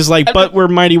cane is like, "But we're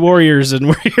mighty warriors and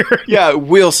we're here." Yeah,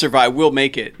 we'll survive. We'll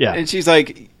make it. Yeah. And she's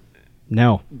like,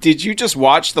 No, did you just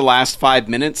watch the last 5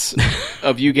 minutes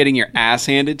of you getting your ass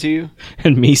handed to you?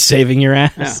 and me saving your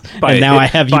ass, By and a now hip- I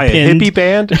have you by pinned. a hippie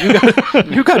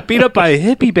band. You got beat up by a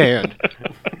hippie band.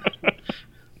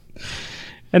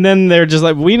 And then they're just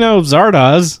like, "We know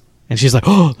Zardoz," and she's like,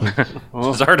 "Oh,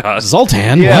 Zardoz.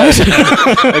 Zoltan, Yeah.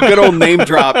 what? A good old name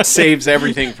drop saves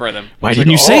everything for them. Why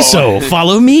didn't you say so?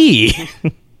 Follow me."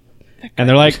 And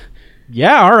they're like,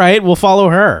 "Yeah, all right, we'll follow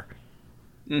her."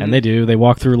 And they do. They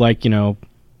walk through, like, you know,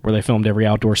 where they filmed every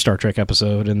outdoor Star Trek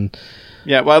episode. And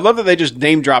Yeah, well, I love that they just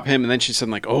name drop him, and then she said,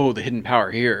 like, oh, the hidden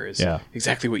power here is Yeah.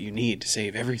 exactly what you need to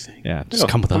save everything. yeah, just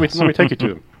come with Let us. me take you to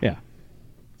him. Yeah.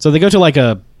 So they go to like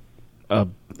a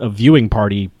viewing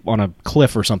party on a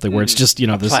cliff or something where it's just, you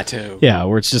know, this plateau. Yeah,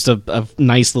 where it's just a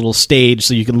nice little stage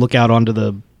so you can look out onto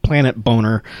the planet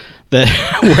Boner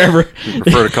that wherever.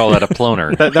 Prefer to call that a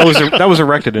ploner. That was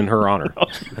erected in her honor.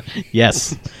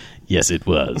 Yes, it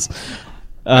was.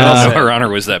 I don't know her honor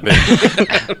was that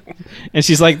big. And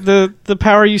she's like, the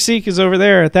power you seek is over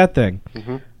there at that thing.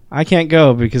 Mm-hmm. I can't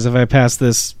go because if I pass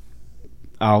this,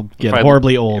 I'll get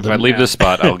horribly old. If I leave this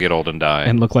spot, I'll get old and die.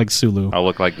 and look like Sulu. I'll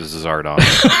look like this is Zardon.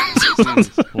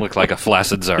 Look like a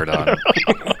flaccid Zardon.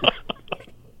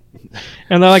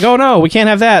 And they're like, "Oh no, we can't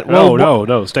have that." Well,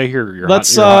 No, stay here. You're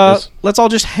let's hot, let's all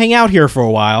just hang out here for a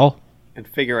while. And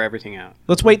figure everything out.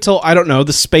 Let's wait till I don't know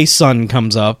the space sun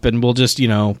comes up, and we'll just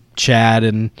chat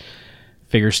and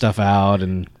figure stuff out.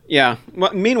 And Yeah.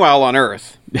 Well, meanwhile, on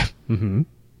Earth.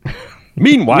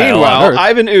 Meanwhile, on Earth-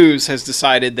 Ivan Ooze has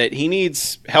decided that he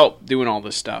needs help doing all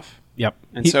this stuff. yep,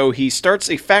 And so he starts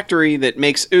a factory that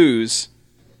makes ooze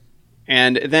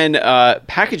and then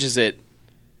packages it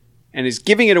and is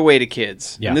giving it away to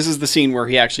kids. Yeah. And this is the scene where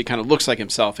he actually kind of looks like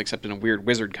himself, except in a weird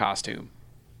wizard costume.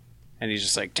 And he's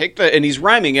just like, and he's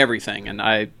rhyming everything. And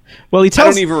I well, he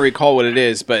tells don't even recall what it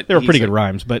is, but they were he's pretty good like-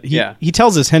 rhymes, but he Yeah. he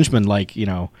tells his henchmen like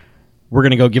we're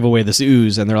gonna go give away this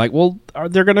ooze, and they're like, well,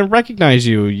 they're gonna recognize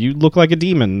you. You look like a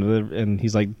demon, and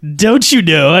he's like, don't you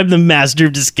know I'm the master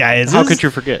of disguises? How could you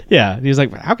forget? Yeah, and he's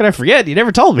like, how could I forget? You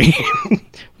never told me.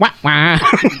 Wah, wah.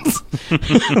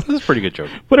 That's a pretty good joke.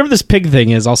 Whatever this pig thing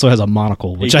is also has a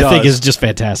monocle, which He I think does. is just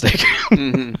fantastic.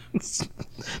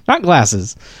 Not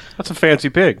glasses. That's a fancy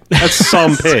pig. That's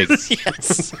some pig.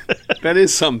 Yes. That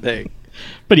is some pig.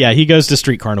 But yeah, he goes to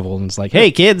Street Carnival and it's like,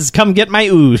 hey kids, come get my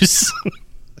ooze.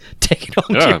 Take it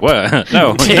home. Oh, what?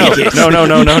 No. Take it. No.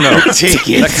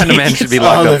 That kind of man should be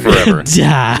locked up forever.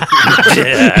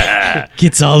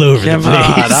 Gets all over the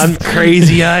place. I'm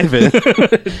crazy Ivan.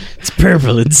 It's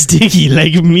purple and sticky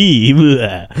like me.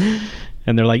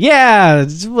 And they're like, yeah,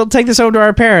 we'll take this home to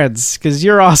our parents because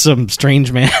you're awesome,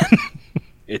 strange man.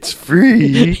 It's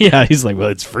free. Yeah, he's like, well,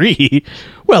 it's free.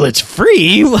 Well, it's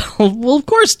free. Well, of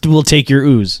course we'll take your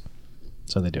ooze.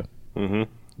 So they do.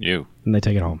 You. And they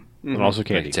take it home. And also You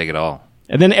candy. take it all.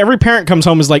 And then every parent comes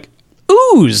home and is like,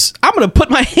 ooze, I'm going to put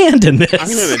my hand in this. I'm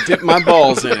going to dip my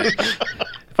balls in it.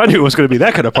 If I knew it was going to be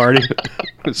that kind of party,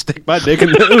 I'd stick my dick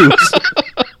in the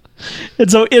ooze. And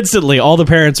so instantly, all the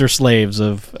parents are slaves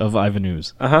of Ivan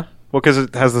Ooze. Well, because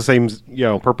it has the same,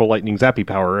 purple lightning zappy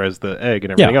power as the egg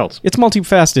and everything else. It's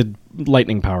multifaceted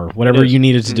lightning power. Whatever It is. you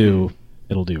need it to do,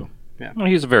 it'll do. Well,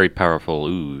 he's a very powerful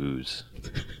ooze.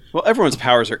 Well, everyone's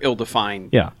powers are ill-defined.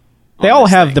 Yeah. They all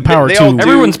this have thing. the power They to... all do-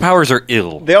 Everyone's powers are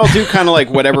ill. They all do kind of like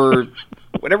whatever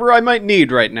I might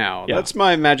need right now. Yeah. That's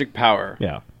my magic power.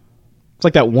 Yeah. It's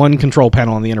like that one control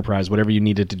panel on the Enterprise. Whatever you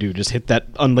need it to do, just hit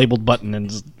that unlabeled button and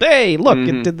just, hey, look,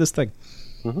 it did this thing.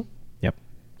 Yep.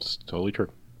 It's totally true.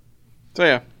 So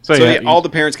yeah. So, So, yeah, all the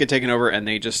parents get taken over, and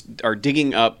they just are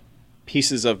digging up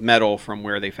pieces of metal from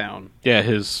where they found. Yeah,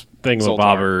 his thing with Zoltar.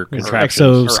 bobber His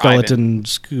contraptions. Exoskeleton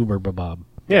scuba bob.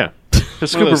 Yeah. The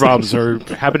scuba those bobs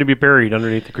happen to be buried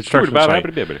underneath the construction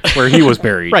site where he was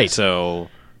buried. Right. So,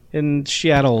 In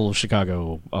Seattle,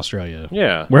 Chicago, Australia.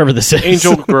 yeah. Wherever this is.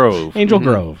 Angel Grove. Angel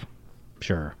Grove.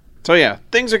 Sure. So yeah,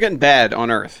 things are getting bad on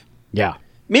Earth. Yeah.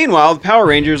 Meanwhile, the Power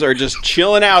Rangers are just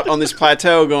chilling out on this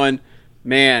plateau, going,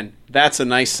 "Man, that's a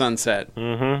nice sunset.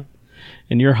 And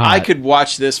you're hot. I could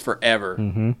watch this forever."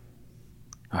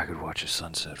 I could watch a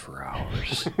sunset for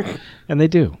hours. And they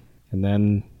do. And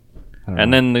then...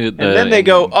 And then And then they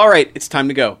go, "All right, it's time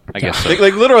to go." I guess so.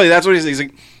 Like literally, that's what he's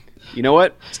like. You know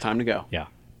what? It's time to go. Yeah.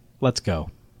 Let's go.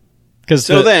 Because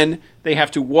So then they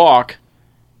have to walk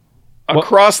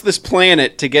across this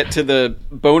planet to get to the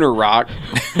boner rock.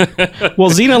 Well,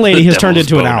 Xena Lady has turned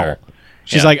devil's into an boner. owl.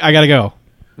 She's like, I gotta go.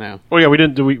 No. Oh, yeah, we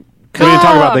didn't talk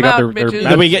about they got their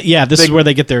Then we get, this is where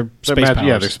they get their space powers.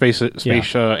 yeah, their space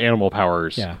animal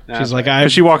powers. Yeah. That's She's like,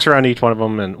 And she walks around each one of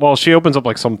them, and she opens up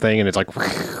like something, and it's like,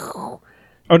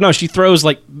 oh no, she throws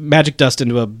like magic dust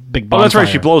into a big bonfire. oh, that's right,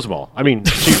 she blows them all. I mean,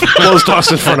 she blows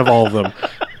dust in front of all of them,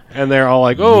 and they're all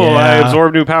like, oh, Yeah. I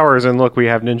absorb new powers, and look, we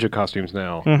have ninja costumes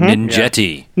now.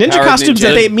 Ninjetti. Ninja Power costumes ninja.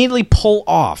 that they immediately pull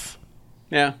off.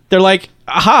 Yeah. They're like,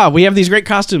 aha, we have these great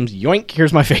costumes. Yoink,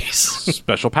 here's my face.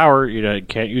 Special power, you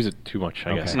can't use it too much,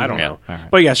 I guess. I don't Yeah. know. All right.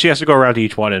 But yeah, she has to go around to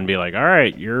each one and be like, all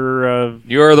right, you're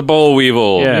You're the boll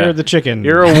weevil. Yeah. You're the chicken.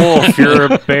 you're a wolf, you're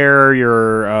a bear,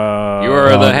 you're You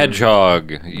are the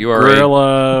hedgehog. You are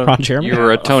gorilla, Ron Jeremy. you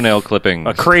are a toenail clipping.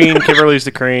 a crane. Kimberly's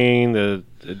the crane.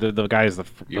 The guy is the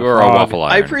You are a frog. waffle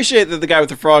I iron. appreciate that the guy with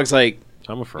the frog's like,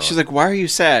 I'm a frog. She's like, "Why are you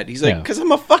sad?" He's like, Yeah. "Because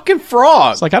I'm a fucking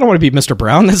frog." It's like, I don't want to be Mr.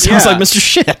 Brown. That sounds Yeah. like Mr.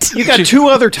 Shit. You got 2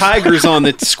 other tigers on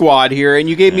the squad here, and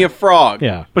you gave me a frog.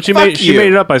 Yeah. but she Fuck made you.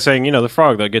 it up by saying, the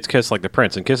frog that gets kissed like the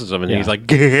prince and kisses him, and he's like,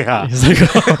 yeah. He's like,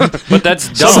 But that's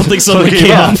dumb. something suddenly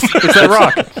came up. It's that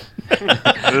rock.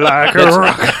 Like a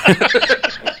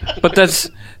rock. But that's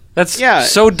Yeah.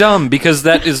 so dumb because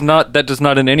that does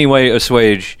not in any way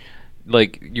assuage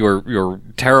like your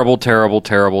terrible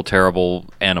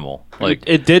animal. Like,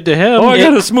 It did to him. oh, I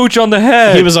got a smooch on the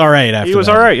head. He was all right after He was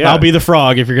that. all right, yeah. I'll be the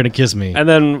frog if you're going to kiss me. And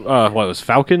then, what was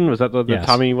Falcon? Was that the Yes.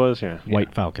 Tommy was? Yeah.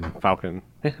 White Falcon. Falcon.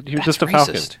 He was just a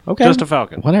Falcon. racist. Okay. Just a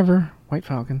Falcon. Whatever. White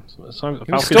Falcon.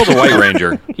 Falcon. Still the White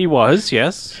Ranger. He was,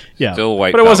 yes. Yeah. Still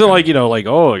white. But it wasn't Falcon. like,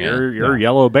 oh, you're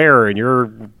yellow bear and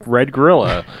you're red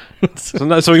gorilla.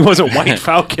 So he wasn't White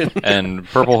Falcon. and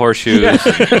purple horseshoes.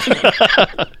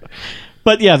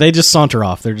 But yeah, they just saunter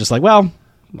off. They're just like, well,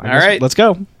 I guess right. let's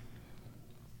go.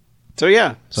 So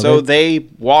yeah. So they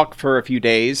walk for a few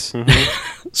days.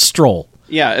 Stroll.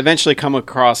 Yeah. Eventually come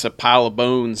across a pile of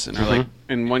bones, and are like,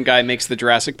 and one guy makes the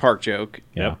Jurassic Park joke.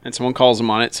 Yep. And someone calls him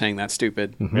on it, saying that's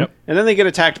stupid. Yep. And then they get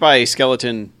attacked by a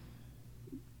skeleton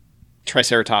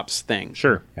Triceratops thing.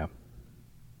 Sure. Yeah.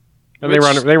 And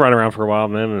Which- they run around for a while,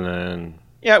 and then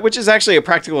Yeah, which is actually a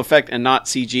practical effect and not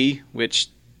CG. Which,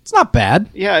 It's not bad.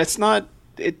 yeah, it's not.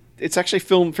 It's actually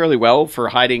filmed fairly well for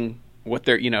hiding what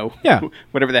they're, Yeah.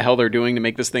 whatever the hell they're doing to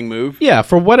make this thing move. Yeah,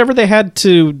 for whatever they had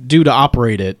to do to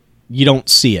operate it, you don't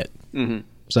see it. Mm-hmm.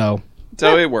 So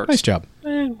It works. nice job.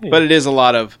 But it is a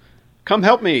lot of, come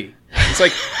help me. It's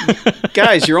like,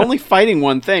 guys, you're only fighting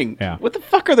one thing. Yeah. What the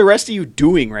fuck are the rest of you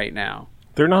doing right now?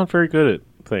 they're not very good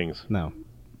at things. No.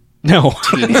 No.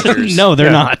 Teenagers. No,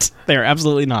 they're not. They're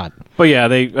absolutely not. But yeah,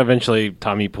 they eventually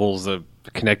Tommy pulls the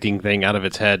connecting thing out of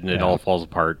its head, and it all falls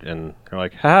apart. And they're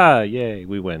like, "Ha! Yay,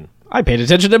 we win!" I paid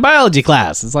attention to biology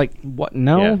class. It's like, what?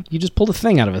 No, Yeah. you just pulled a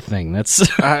thing out of a thing. That's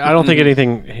I don't think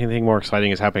anything more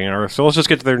exciting is happening on Earth. So let's just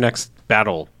get to their next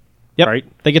battle. yep. Right?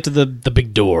 They get to the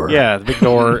big door. Yeah, the big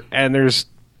door, and there's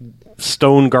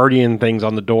stone guardian things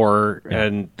on the door,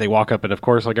 and they walk up, and of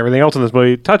course, like everything else in this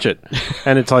movie, touch it,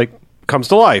 and it's like comes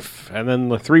to life, and then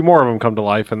the 3 more of them come to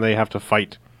life, and they have to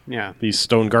fight Yeah. these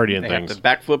stone guardian They things. have to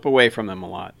backflip away from them a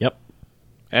lot. Yep.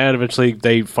 And eventually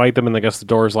they fight them, and I guess the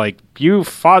door's like, "You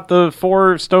fought the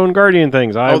 4 stone guardian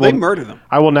things. They murder them.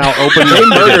 I will now open." They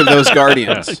murder those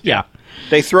guardians. Yeah.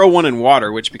 They throw one in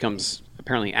water, which becomes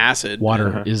apparently acid.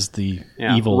 Water is the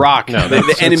Yeah. evil Rock. No, the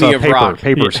it's enemy of paper. rock.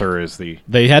 Paper, sir, is the.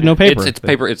 They had no paper. It's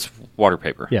paper. It's water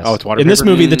paper. Yes. Oh, it's water In this paper?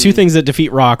 movie, the 2 things that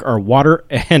defeat rock are water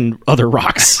and other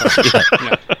rocks.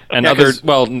 And Yeah, other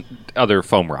 'cause- other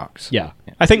foam rocks. Yeah.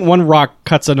 I think one rock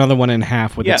cuts another one in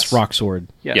half with Yes. its rock sword.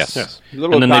 Yes. Yes.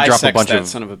 Little And then they drop a bisects bunch that of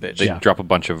son of a bitch. They Yeah. drop a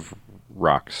bunch of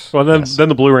rocks. Well, then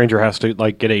the Blue Ranger has to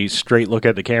like get a straight look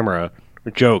at the camera.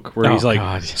 Joke where Oh, he's like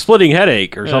God. splitting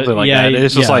headache or something like yeah, that.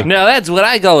 It's just yeah. like Now that's what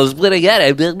I call a splitting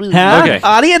head. Huh? Okay.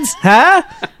 Audience? Huh?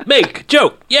 Make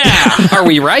joke. Yeah. Are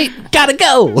we right? Gotta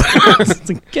go. It's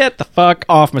like, get the fuck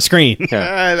off my screen.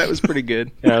 That was pretty good.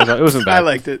 yeah, it wasn't bad. I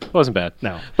liked it. It wasn't bad.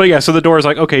 No. But yeah, so the door is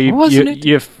like, okay, Wasn't it?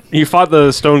 you fought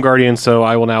the Stone Guardian, so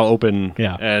I will now open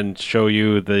Yeah. and show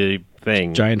you the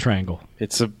thing. Giant triangle.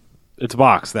 It's a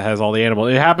box that has all the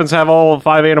animals. It happens to have all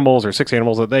 5 animals or 6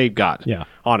 animals that they got Yeah.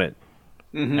 on it.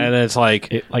 And it's like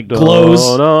It, like, glows.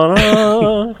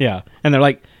 da-da-da. Yeah. And they're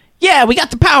like, yeah, we got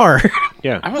the power.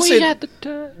 Yeah. I will say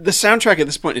the soundtrack at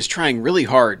this point is trying really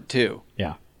hard too.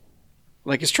 Yeah.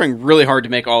 Like it's trying really hard to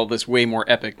make all of this way more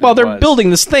epic. Than Well, it they're was. building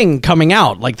this thing coming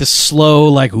out, like this slow,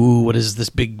 like, ooh, what is this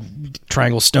big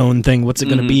triangle stone thing? What's it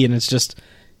going to be? And it's just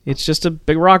a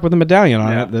big rock with a medallion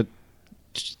on Yeah. it that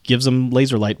just gives them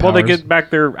laser light Well, powers. they get back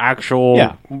their actual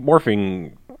Yeah.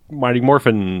 Mighty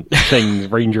Morphin thing,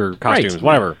 Ranger costumes, Right.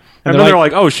 whatever. And they're then they're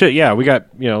like, oh shit, yeah, we got,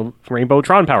 Rainbow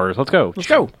Tron powers. Let's go. Let's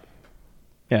go.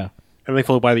 Yeah. And they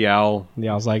float by the owl. And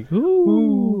I was like,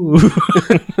 ooh,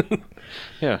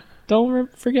 Yeah.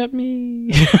 don't forget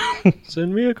me.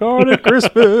 Send me a card at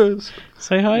Christmas.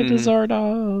 Say hi to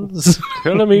Zardoz.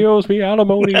 Tell him he owes me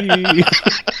alimony.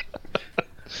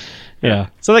 Yeah.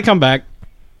 So they come back.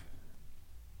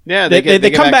 Yeah, They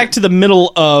get come back to the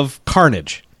middle of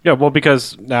Carnage. Yeah, well,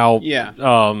 because now Yeah.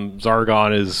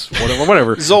 Zargon is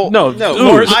whatever. No,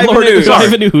 Ooze. Ivan Ooze. Sorry.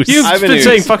 Ivan Ooze. You've Ivan been Ooze.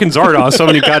 saying fucking Zardoz so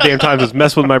many goddamn times it's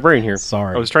messed with my brain here.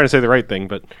 Sorry. I was trying to say the right thing,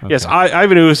 but yes,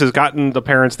 Ivan Ooze has gotten the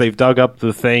parents. They've dug up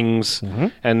the things,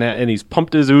 and he's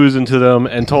pumped his ooze into them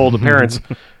and told the parents,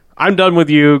 "I'm done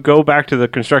with you. Go back to the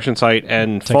construction site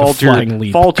and Take a fall flying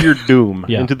leap." to your doom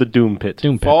Yeah. into the doom pit."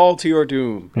 Doom Pit. Fall to your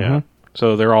doom. Yeah.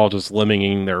 So they're all just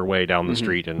lemminging their way down the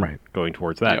street and Right. going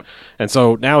towards that. Yep. And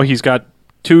so now he's got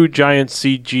 2 giant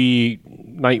CG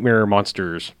nightmare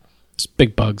monsters. It's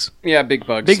big bugs. Yeah, big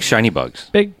bugs. Big shiny bugs.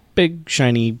 Big,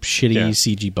 shiny, shitty Yeah.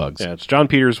 CG bugs. Yeah, it's John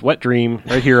Peters' wet dream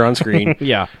right here on screen.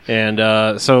 Yeah.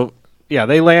 And so, yeah,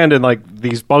 they land and like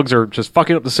these bugs are just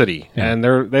fucking up the city. Yeah. And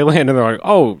they land and they're like,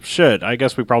 oh shit, I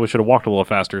guess we probably should have walked a little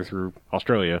faster through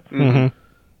Australia. Mm-hmm.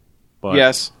 But,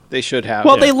 Yes, they should have.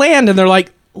 Well, they land and they're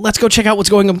like, let's go check out what's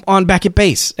going on back at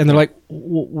base. And they're like,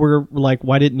 we're like,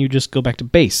 why didn't you just go back to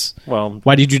base? Well,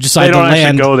 Why did you decide they to don't land?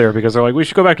 actually go there because they're like, we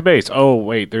should go back to base. Oh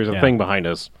wait, there's a Yeah. thing behind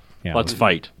us. Yeah. Let's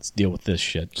fight. Let's deal with this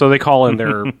shit. So they call in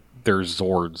their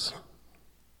Zords,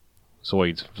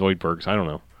 Zoidbergs. I don't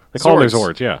know. They call them their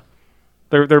Zords. Zords. Yeah,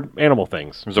 they're animal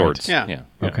things. Zords. Yeah.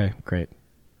 Okay, great.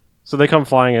 So they come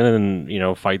flying in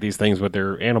and fight these things with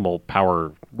their animal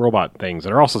power robot things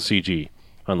that are also CG,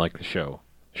 unlike the show.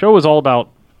 Show is all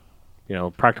about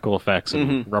practical effects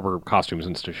and rubber costumes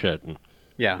and shit. And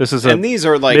Yeah. this is and these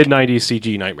are like mid '90s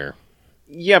CG nightmare.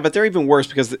 Yeah, but they're even worse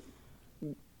because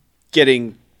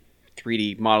getting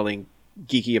 3D modeling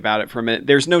geeky about it for a minute.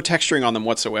 There's no texturing on them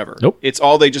whatsoever. Nope. It's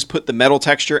all they just put the metal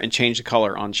texture and change the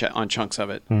color on chunks of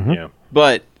it. Yeah,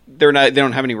 But they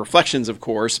don't have any reflections, of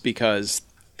course, because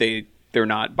they're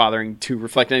not bothering to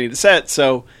reflect any of the set.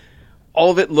 So all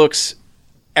of it looks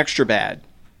extra bad,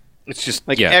 It's just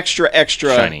like yeah, extra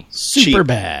shiny. Super cheap.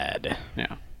 bad.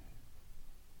 Yeah.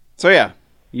 So yeah,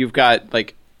 you've got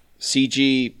like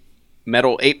CG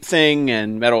metal ape thing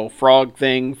and metal frog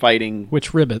thing fighting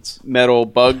Which ribbits? metal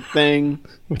bug thing.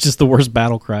 Which is the worst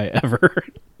battle cry ever.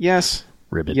 Yes.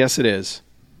 Ribbit. Yes, it is.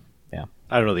 Yeah.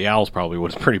 I don't know. The owls probably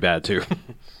was pretty bad too.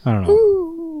 I don't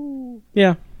know.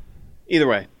 Yeah. Either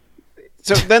way.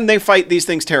 So then they fight these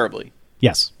things terribly.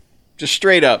 Yes. Just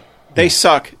straight up. They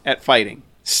suck at fighting.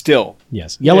 Still.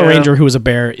 Yes. Yellow Yeah. Ranger, who is a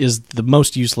bear, is the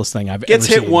most useless thing I've Gets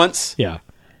ever hit seen. once Yeah.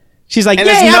 She's like, And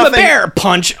 "Yay, has I'm a nothing- bear!"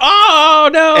 Punch. Oh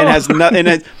no! and has nothing.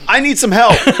 I need some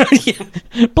help.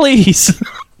 Please,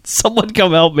 someone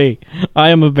come help me. I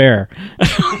am a bear.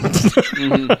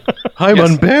 I'm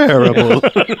unbearable.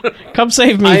 Come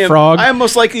save me, I am, frog. I am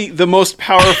most likely the most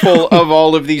powerful of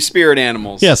all of these spirit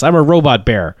animals. Yes, I'm a robot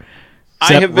bear.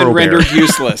 I have been Robear. rendered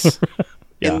useless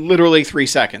Yeah. in literally 3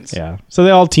 seconds. Yeah. So they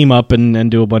all team up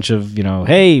and do a bunch of,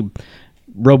 hey,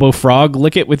 Robo Frog,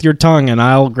 lick it with your tongue and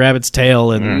I'll grab its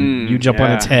tail and you jump on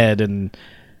yeah. its head and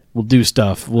we'll do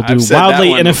stuff. We'll do I've said that wildly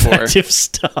one before. ineffective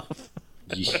stuff.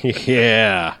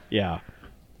 Yeah. Yeah.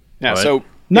 Yeah, What? so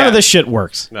None yeah. of this shit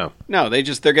works. No. No, they're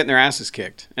getting their asses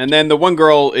kicked. And then the one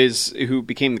girl who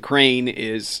became the crane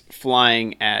is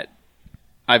flying at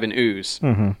Ivan Ooze.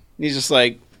 Mm-hmm. He's just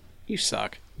like, you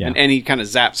suck. Yeah. And he kind of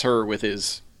zaps her with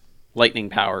his lightning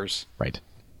powers. Right.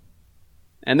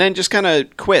 And then just kind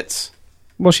of quits.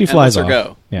 Well, she And flies lets off. her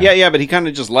go. Yeah. Yeah, but he kind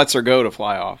of just lets her go to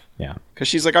fly off. Yeah. Because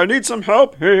she's like, I need some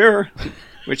help here.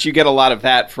 Which you get a lot of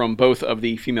that from both of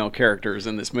the female characters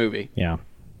in this movie. Yeah.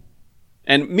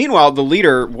 And meanwhile, the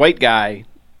leader, white guy,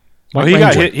 Oh, he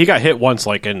got hit. He got hit once,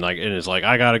 and is like,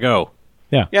 I gotta go.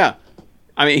 yeah.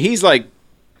 I mean, he's like,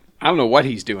 I don't know what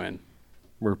he's doing.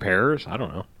 Repairs? I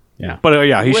don't know. Yeah. But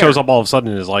yeah, he Where? shows up all of a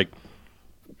sudden and is like,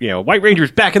 White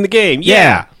Ranger's back in the game.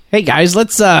 Yeah. Hey guys,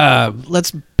 let's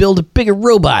build a bigger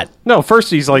robot. No, first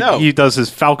he's like No. he does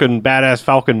his badass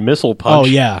Falcon missile punch. Oh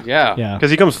yeah. Yeah. Yeah. Because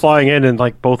he comes flying in and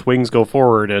like both wings go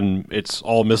forward and it's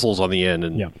all missiles on the end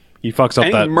and Yeah. he fucks up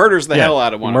And that he murders the hell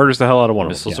out of one. He murders the hell out of one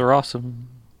of Missiles them. are awesome.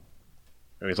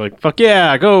 And he's like, "Fuck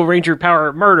yeah, go Ranger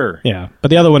power murder!" Yeah. But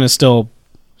the other one is still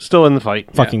Still in the fight.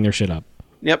 fucking their shit up.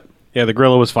 Yep. Yeah, the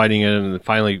gorilla was fighting it, and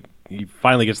he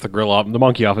finally gets the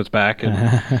monkey off its back,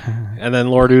 and then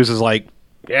Lord Ooze is like,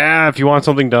 "Yeah, if you want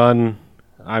something done,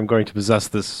 I'm going to possess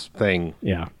this thing."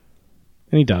 Yeah.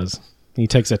 And he does. He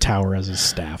takes a tower as his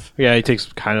staff. Yeah, he takes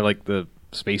kind of like the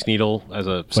Space Needle as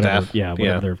a Whatever, staff.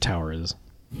 whatever their tower is.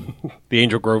 The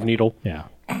Angel Grove Needle. Yeah.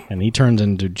 And he turns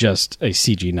into just a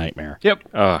CG nightmare. Yep.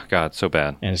 Oh god, so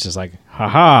bad. And it's just like,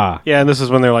 haha. Yeah, and this is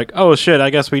when they're like, "Oh shit, I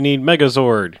guess we need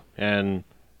Megazord," and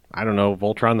I don't know,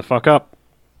 Voltron the fuck up.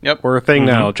 Yep. We're a thing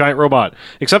now, giant robot.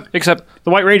 Except the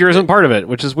White Ranger isn't part of it,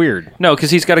 which is weird. No,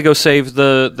 because he's got to go save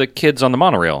the kids on the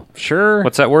monorail. Sure.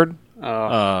 What's that word?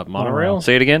 monorail?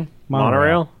 Say it again.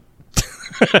 Monorail?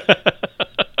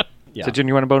 It's a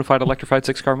genuine bona fide electrified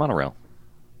 6-car monorail.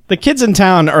 The kids in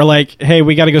town are like, hey,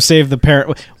 we got to go save the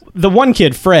parent. The one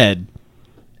kid, Fred,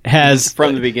 has...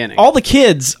 From the beginning. All the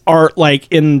kids are like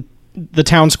in the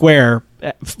town square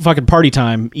at fucking party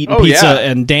time, eating Oh, pizza yeah.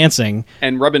 and dancing.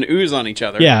 And rubbing ooze on each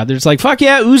other. Yeah, there's like, fuck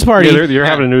yeah, ooze party. Yeah, they're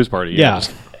having a news party. Yeah.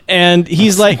 And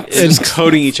he's like... Just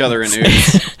coating each other in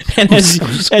ooze. and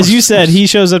as you said, he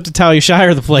shows up to Talia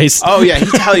Shire the place. Oh, yeah. He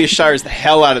Talia Shires the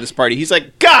hell out of this party. He's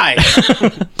like, guy!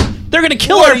 They're going to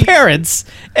kill our parents,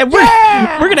 and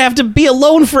we're going to have to be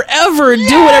alone forever and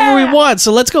do whatever we want.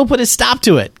 So let's go put a stop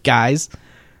to it, guys.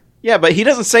 Yeah, but he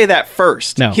doesn't say that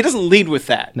first. No. He doesn't lead with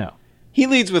that. No. He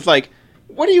leads with, like,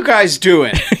 what are you guys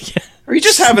doing? Are you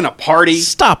just having a party?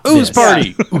 Stop Ooze this.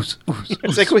 party.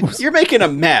 It's like, you're making a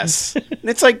mess. And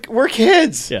it's like, we're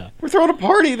kids. Yeah. We're throwing a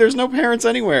party. There's no parents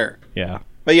anywhere. Yeah.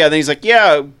 But yeah, then he's like,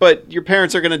 yeah, but your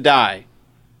parents are going to die.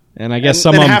 And I guess And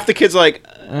some then of them... half the kids are like,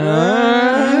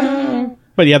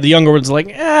 But yeah, the younger one's like,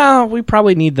 we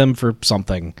probably need them for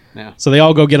something. Yeah. So they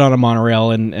all go get on a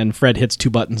monorail, and Fred hits 2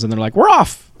 buttons, and they're like, we're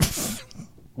off.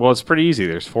 Well, it's pretty easy.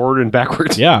 There's forward and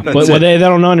backwards. Yeah, but they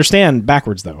don't understand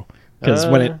backwards, though.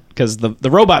 Because the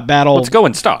robot battle Let's go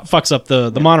and stop. fucks up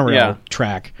the monorail Yeah.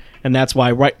 track, and that's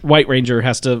why White Ranger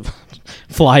has to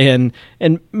fly in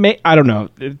and I don't know,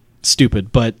 it's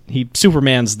stupid, but he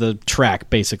Supermans the track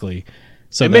basically.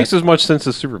 So It makes as much sense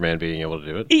as Superman being able to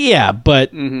do it. yeah,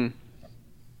 but and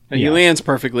he lands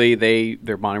perfectly.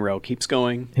 Their monorail keeps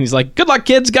going. and he's like, "Good luck,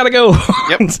 kids. Gotta go.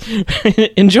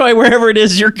 Enjoy wherever it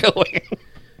is you're going."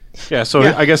 Yeah, so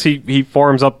Yeah. I guess he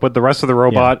forms up with the rest of the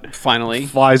robot, Finally.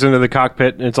 flies into the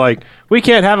cockpit, and it's like, we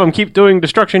can't have him keep doing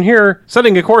destruction here,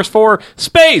 setting a course for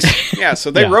space! Yeah,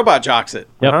 so they Yeah. robot jocks it.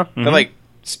 Yep. Uh-huh. They're like,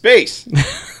 space.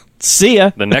 See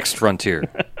ya. The next frontier.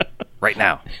 Right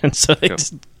now. And so they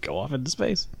just go off into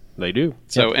space. They do.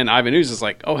 So, and Ivan Ooze is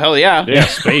like, oh, hell yeah. Yeah,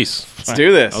 space. Let's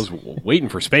do this. I was waiting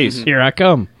for space. Here I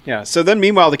come. Yeah. So then,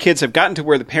 meanwhile, the kids have gotten to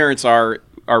where the parents are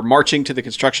marching to the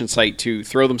construction site to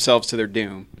throw themselves to their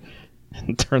doom.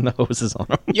 And turn the hoses on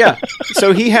them. Yeah.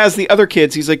 So he has the other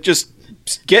kids. He's like, just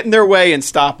get in their way and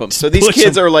stop them. So these push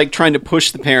kids them. are like trying to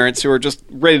push the parents who are just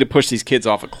ready to push these kids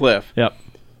off a cliff. Yep.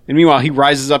 And meanwhile, he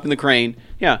rises up in the crane.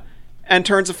 Yeah. And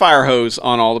turns a fire hose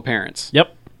on all the parents.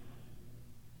 Yep.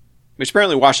 Which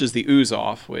apparently washes the ooze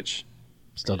off, which...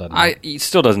 Still doesn't. He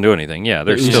still doesn't do anything. Yeah,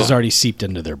 they're Ooze still has already seeped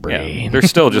into their yeah, brain. they're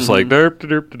still just like derp,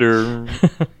 derp, derp,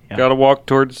 derp. Gotta walk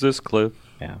towards this cliff.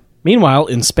 Yeah. Meanwhile,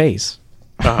 in space.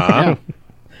 Uh-huh.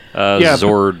 Yeah.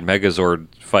 Megazord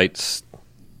fights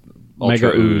Ultra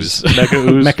Mega Ooze. Mega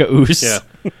ooze. Mecha Ooze.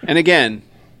 Yeah, And again,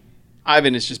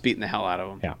 Ivan is just beating the hell out of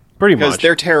them. Yeah. pretty Because much.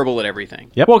 they're terrible at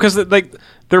everything. Yep. Well, because like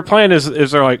their plan is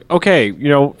they're like, okay,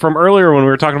 from earlier when we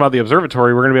were talking about the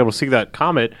observatory, we're going to be able to see that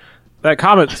comet. That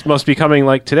comet must be coming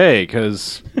like today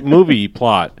because movie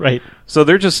plot. Right. So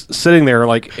they're just sitting there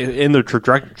like in the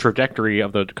trajectory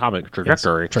of the comet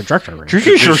trajectory.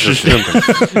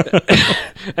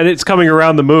 And it's coming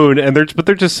around the moon, and they're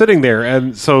just sitting there,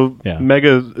 and so Yeah.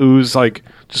 Mega Ooze like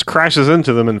just crashes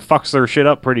into them and fucks their shit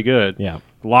up pretty good. Yeah.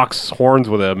 Locks horns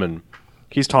with them, and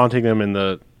he's taunting them in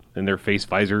their face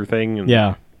visor thing. And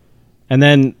Yeah. And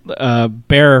then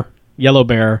Yellow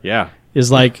Bear, yeah,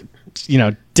 is like,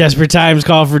 desperate times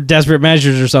call for desperate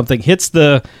measures or something. Hits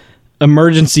the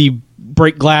emergency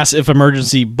break glass if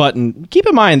emergency button. Keep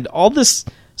in mind, all this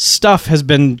stuff has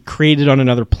been created on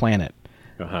another planet.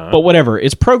 But whatever.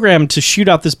 It's programmed to shoot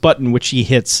out this button, which he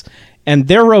hits, and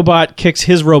their robot kicks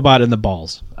his robot in the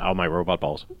balls. Ow, my robot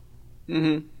balls.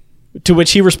 To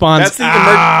which he responds,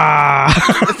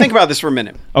 That's the think about this for a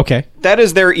minute. okay, That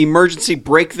is their emergency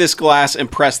break this glass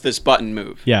and press this button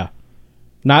move. yeah.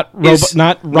 Not Is-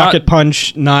 rocket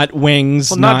punch, not wings,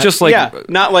 Well, not just like yeah,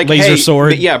 not like laser hey,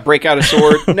 sword. Yeah, break out a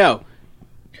sword. No,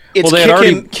 it's Well,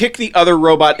 they had kick the other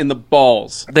robot in the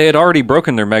balls. they had already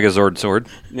broken their Megazord sword.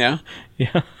 Yeah,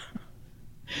 Yeah.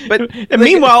 but And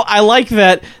meanwhile, I like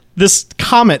that this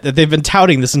comet that they've been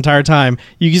touting this entire time,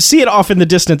 you can see it off in the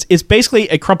distance. It's basically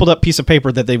a crumpled up piece of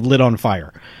paper that they've lit on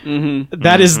fire. Mm-hmm.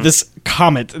 That is this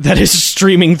comet that is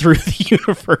streaming through the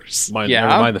universe. Yeah.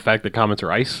 Never mind the fact that comets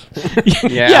are ice.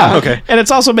 yeah, Okay. And it's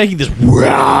also making this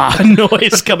rah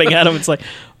noise coming out of it. It's like,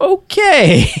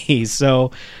 okay.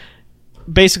 So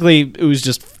basically, Ooze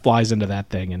just flies into that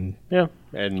thing and Yeah,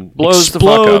 and Blows the fuck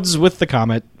up. explodes with the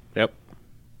comet. Yep.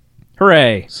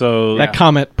 Hooray. So That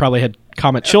comet probably had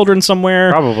comet children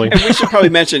somewhere. probably. And we should probably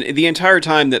mention the entire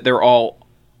time that they're all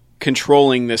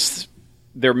controlling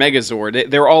their Megazord.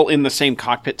 They're all in the same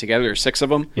cockpit together. There's 6 of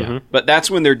them. Yeah. But that's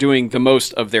when they're doing the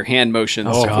most of their hand motions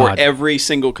Oh, for God. every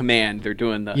single command. They're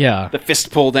doing the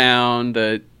fist pull down,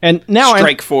 the And now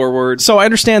strike forward. So I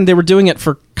understand they were doing it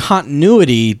for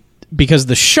continuity because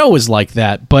the show is like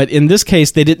that, but in this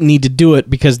case they didn't need to do it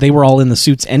because they were all in the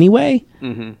suits anyway.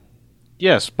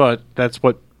 Yes, but that's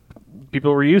what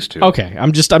people were used to. Okay,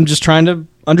 I'm just trying to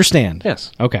understand.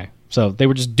 Yes. Okay. So they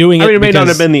were just doing it. I mean, it may not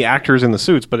because- have been the actors in the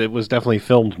suits, but it was definitely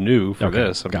filmed new for Okay,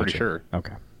 this. I'm pretty gotcha. sure.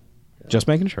 Okay. Just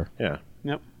making sure. Yeah.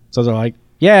 Yep. So they're like,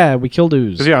 yeah, we killed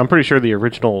Ooze. Because, yeah, I'm pretty sure the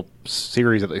original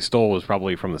series that they stole was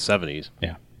probably from the 70s.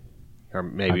 Yeah. or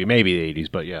maybe the 80s,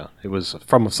 but yeah, it was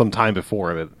from some time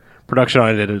before that. Production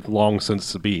on it had long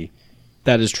since to be.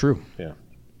 That is true. Yeah.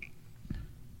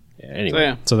 So, Anyway,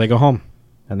 yeah. So they go home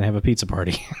and they have a pizza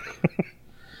party.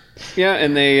 Yeah,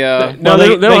 and they no, they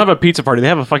don't have a pizza party. They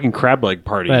have a fucking crab leg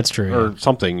party. That's true, or yeah.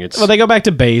 something. It's Well, they go back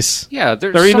to base. Yeah,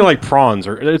 they're eating like prawns,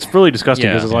 or it's really disgusting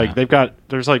Yeah. because it's like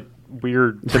there's like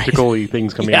weird tentacle-y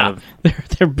things coming out Yeah,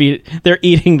 of. they're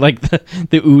eating like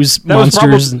the ooze That was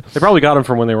monsters. they probably got them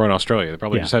from when they were in Australia. They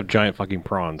probably Yeah. just have giant fucking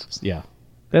prawns. Yeah,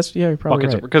 you're probably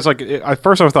Buckets right. because like at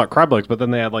first I thought crab legs, but then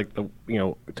they had like the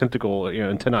tentacle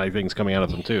antennae things coming out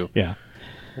of them too. Yeah,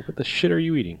 What the shit are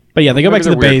you eating? but yeah, they go Maybe back to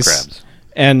they're the weird base, crabs.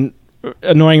 and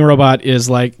annoying robot is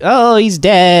like, "Oh, he's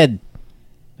dead,"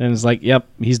 and it's like, "Yep,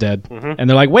 he's dead." And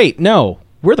they're like, "Wait, no,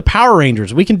 we're the Power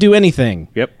Rangers. We can do anything."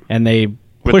 Yep. And they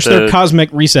push their the- cosmic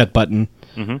reset button,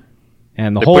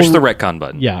 and the They whole push the retcon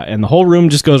button. Yeah, and the whole room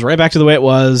just goes right back to the way it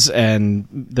was, and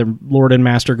the Lord and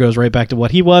Master goes right back to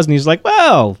what he was, and he's like,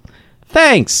 "Well,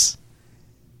 thanks,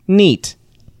 neat."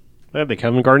 Yeah, they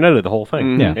come and Garnetted the whole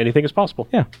thing. Yeah. Anything is possible.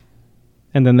 Yeah,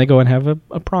 and then they go and have a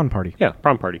prawn party, Yeah,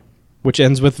 prom party. which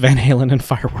ends with Van Halen and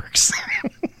fireworks.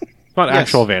 Not Yes.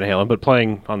 actual Van Halen, but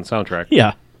playing on the soundtrack.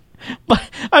 Yeah, but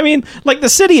I mean, like the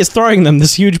city is throwing them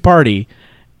this huge party,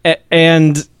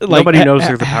 and like Nobody knows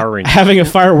they're the Power Rangers. having a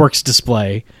fireworks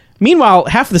display. Meanwhile,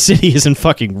 half the city is in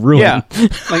fucking ruin. Yeah.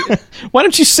 Like, Why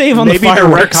don't you save on Maybe the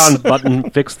fireworks? retcon button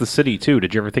fixed the city too.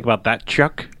 Did you ever think about that,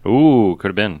 Chuck? Ooh, could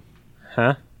have been.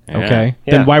 Huh? Okay,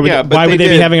 Yeah. then why would Yeah, but why they would they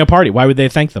be did. having a party? Why would they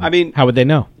thank them? I mean- how would they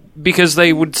know? Because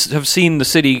they would have seen the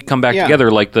city come back Yeah. together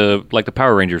like the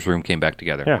Power Rangers room came back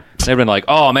together. Yeah. They've been like,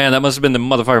 oh man, that must have been the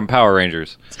motherfucking Power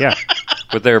Rangers Yeah.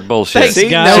 with their bullshit. Thanks, see,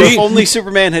 guys. now if only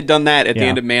Superman had done that at the Yeah.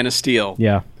 end of Man of Steel,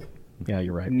 Yeah,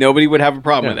 you're right. nobody would have a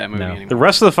problem with that movie no. anymore. The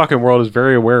rest of the fucking world is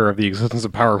very aware of the existence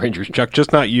of Power Rangers, Chuck.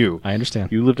 Just not you. I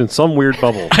understand. You lived in some weird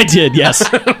bubble. I did. Yes,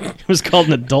 it was called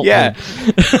an adult. Yeah.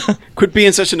 Quit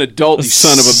being such an adult, you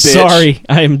son of a bitch. Sorry,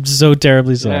 I am so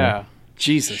terribly sorry. Yeah.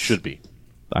 Jesus. Should be.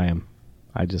 I am.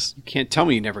 I just Can't tell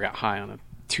me you never got high on a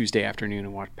Tuesday afternoon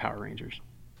and watched Power Rangers.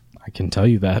 I can tell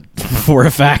you that for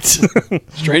a fact.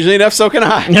 Strangely enough, so can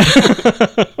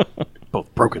I.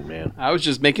 Both broken, man. I was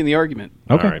just making the argument.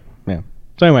 Okay. All right. Yeah.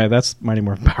 So anyway, that's Mighty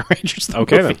Morphin Power Rangers. the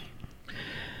Okay, movie. then.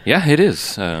 Yeah, it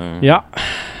is. Yeah.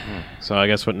 So I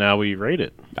guess now we rate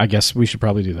it. I guess we should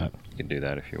probably do that. You can do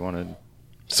that if you wanted.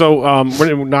 So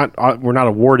we're not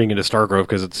awarding it to Stargrove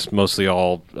because it's mostly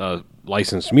all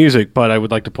licensed music. But I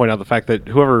would like to point out the fact that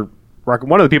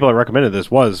one of the people that recommended this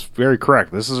was very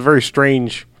correct. This is a very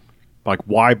strange. Like,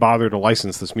 why bother to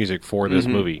license this music for this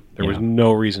movie? There was Yeah.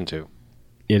 no reason to.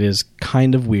 It is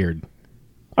kind of weird.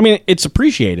 I mean, it's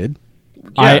appreciated.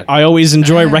 Yeah. I always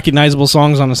enjoy recognizable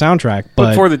songs on a soundtrack, But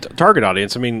but for the target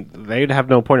audience, I mean, they'd have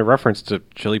no point of reference to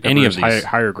Chili Peppers, Any of these.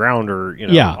 Higher Ground, or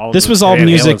Yeah, all this the was all Van Halen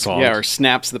music. songs. Yeah, or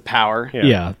Snaps the Power.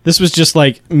 Yeah. this was just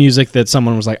like music that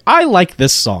someone was like, I like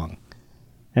this song.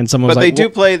 And someone was But like, they do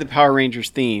 "Well, play the Power Rangers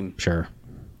theme sure.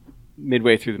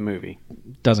 midway through the movie.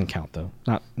 Doesn't count, though.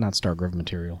 Not Stargrove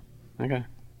material. Okay.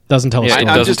 Doesn't tell a Yeah, story. it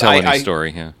I'm doesn't just- tell I- any I-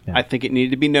 story. Yeah. Yeah. I think it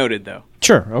needed to be noted, though.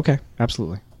 Sure, okay.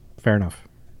 Absolutely. Fair enough.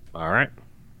 All right.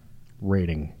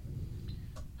 Rating.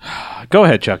 Go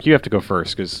ahead, Chuck. You have to go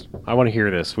first because I want to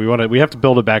hear this. We have to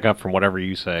build it back up from whatever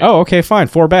you say. Oh, okay, fine.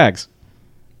 4 bags.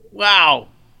 Wow.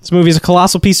 This movie is a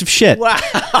colossal piece of shit. Wow.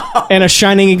 And a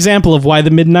shining example of why the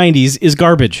mid-90s is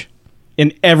garbage.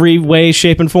 In every way,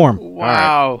 shape, and form.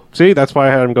 Wow. See, that's why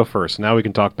I had him go first. Now we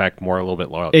can talk back more a little bit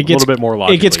more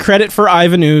logically. It gets credit for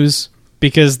Ivan Ooze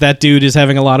because that dude is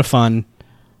having a lot of fun.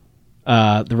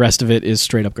 The rest of it is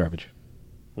straight up garbage.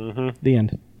 Mm-hmm. The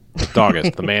end.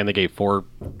 Doggist, the man that gave four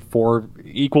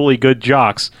equally good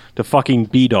jocks to fucking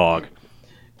B-Dog.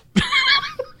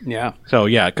 Yeah. So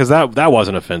yeah, because that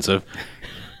wasn't offensive.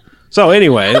 So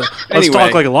anyway, let's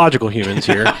talk like logical humans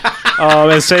here,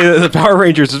 and say that the Power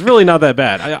Rangers is really not that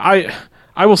bad.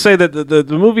 I will say that the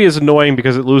movie is annoying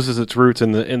because it loses its roots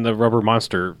in the rubber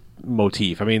monster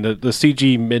motif. I mean, the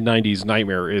CG mid-90s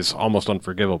nightmare is almost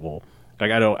unforgivable.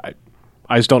 Like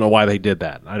I just don't know why they did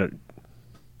that. I don't.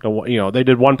 They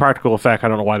did one practical effect. I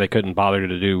don't know why they couldn't bother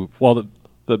to do. Well,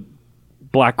 the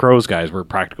Black Crowes guys were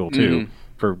practical too,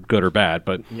 for good or bad.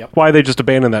 But why they just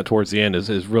abandoned that towards the end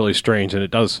is really strange, and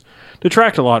it does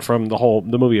detract a lot from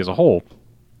the movie as a whole.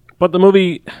 But the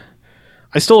movie,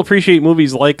 I still appreciate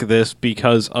movies like this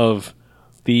because of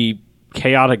the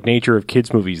chaotic nature of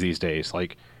kids' movies these days.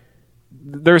 Like,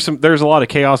 there's a lot of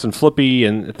chaos and flippy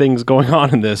and things going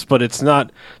on in this, but it's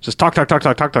not just talk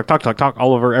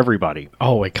all over everybody.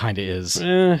 Oh, it kind of is.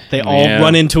 They all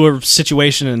run into a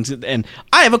situation and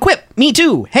I have a quip. Me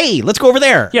too. Hey, let's go over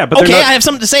there. Yeah, but okay, I have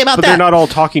something to say about but that. they're not all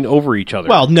talking over each other.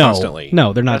 Well, no, constantly.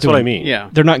 no, they're not. That's what I mean. Yeah.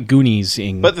 They're not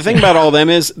Goonies-ing. But the thing about all of them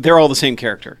is they're all the same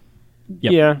character.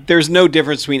 Yep. Yeah, There's no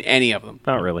difference between any of them.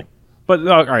 not really. But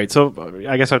all right, so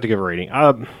I guess I have to give a rating.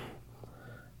 I'm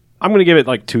going to give it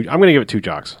like 2. I'm going to give it 2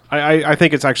 jocks. I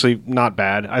think it's actually not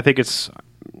bad. I think it's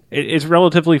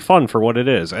relatively fun for what it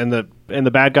is, and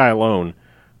the bad guy alone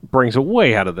brings it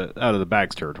way out of the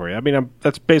Bags territory. I mean,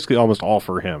 that's basically almost all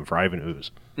for him, for Ivan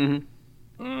Ooze.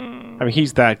 Mm-hmm. I mean,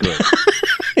 he's that good.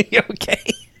 You okay?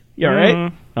 You all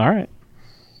right? All right.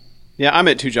 Yeah, I'm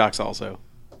at 2 jocks also.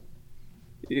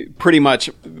 Pretty much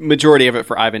majority of it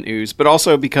for Ivan Ooze, but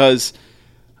also because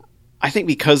I think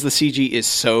because the CG is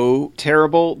so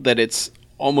terrible that it's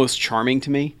almost charming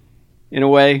to me in a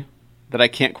way that I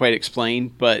can't quite explain,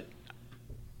 but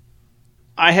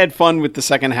I had fun with the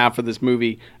second half of this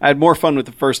movie. I had more fun with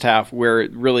the first half where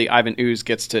really Ivan Ooze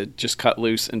gets to just cut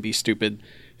loose and be stupid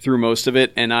through most of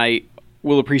it, and I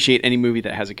will appreciate any movie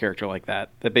that has a character like that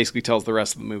basically tells the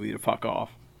rest of the movie to fuck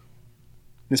off.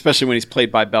 Especially when he's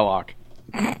played by Belloc.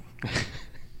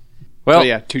 Well, So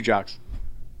yeah, 2 jocks.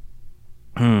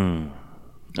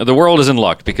 the world is in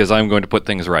luck because I'm going to put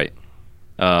things right.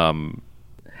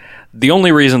 The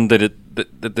only reason that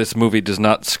that this movie does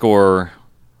not score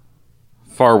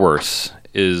far worse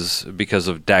is because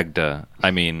of Dagda.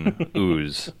 I mean,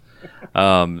 Ooze.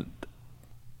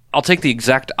 I'll take the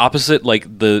exact opposite. Like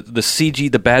the CG,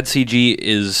 the bad CG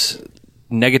is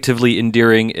negatively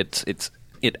endearing. It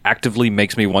actively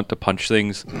makes me want to punch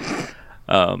things.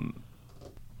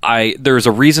 There's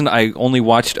a reason I only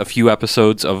watched a few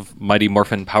episodes of Mighty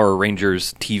Morphin Power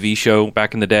Rangers TV show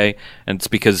back in the day, and it's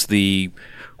because the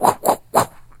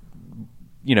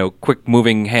quick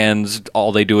moving hands,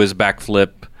 all they do is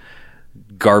backflip,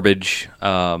 garbage,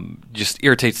 just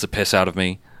irritates the piss out of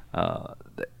me.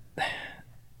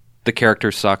 The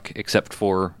characters suck except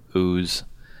for Ooze.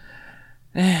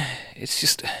 It's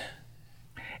just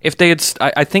if they had,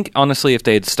 I think honestly, if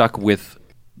they had stuck with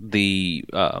the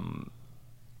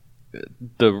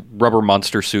rubber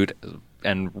monster suit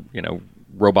and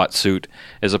robot suit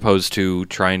as opposed to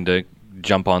trying to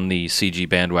jump on the CG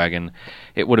bandwagon,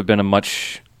 it would have been a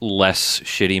much less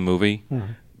shitty movie.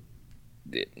 Mm-hmm.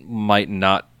 It might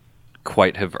not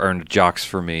quite have earned jocks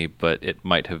for me, but it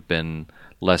might have been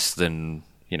less than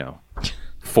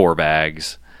 4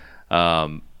 bags.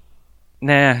 Thinking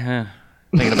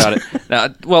about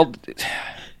it. Well,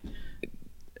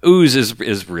 Ooze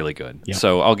is really good,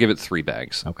 so I'll give it 3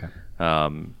 bags. Okay.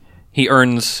 He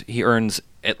earns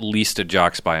at least a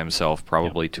jocks by himself,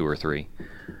 probably 2 or 3,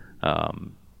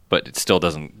 but it still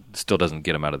doesn't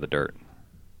get him out of the dirt.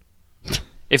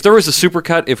 If there was a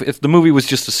supercut, if the movie was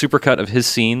just a supercut of his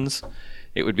scenes,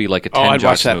 it would be like a 10 I'd jocks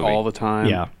watch that movie. all the time.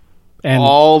 Yeah. And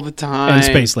all the time. And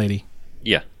Space Lady.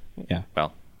 Yeah. Yeah.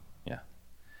 Well, yeah.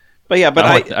 But yeah,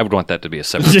 but I would want that to be a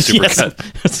separate supercut.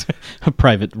 Yes. A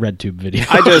private RedTube video.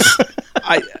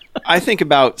 I think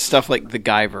about stuff like The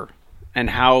Guyver and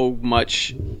how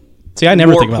much See, I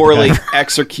never more think about poorly the guy.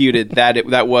 executed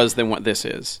that was than what this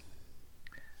is.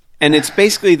 And it's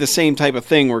basically the same type of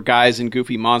thing where guys in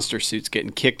goofy monster suits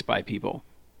getting kicked by people.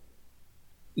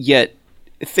 Yet,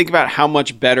 think about how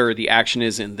much better the action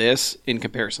is in this in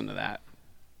comparison to that.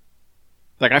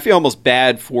 Like, I feel almost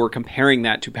bad for comparing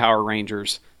that to Power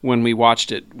Rangers when we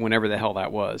watched it, whenever the hell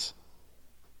that was.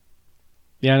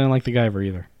 Yeah, I didn't like the Guyver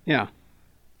either. Yeah.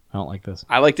 I don't like this.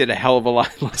 I liked it a hell of a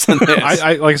lot less than this.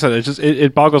 I like I said,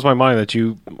 it boggles my mind that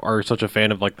you are such a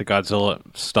fan of like the Godzilla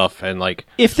stuff and like.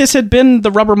 If this had been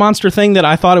the rubber monster thing that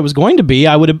I thought it was going to be,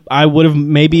 I would have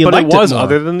maybe But liked it was more.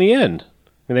 other than the end.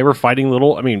 And they were fighting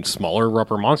smaller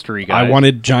rubber monster-y guys. I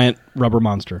wanted giant rubber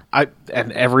monster.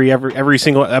 And every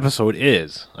single episode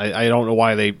is. I don't know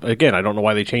why they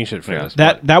changed it for this.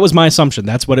 That was my assumption.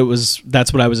 That's what it was.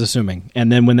 That's what I was assuming. And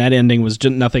then when that ending was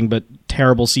just nothing but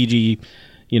terrible CG,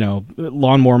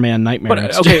 Lawnmower Man nightmare.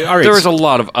 But okay, all right. There was a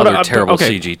lot of other terrible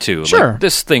CG too. Sure. Like,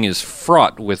 this thing is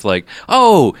fraught with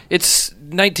it's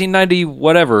 1990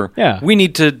 whatever. Yeah. We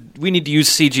need to use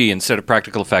CG instead of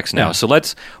practical effects now. Yeah. So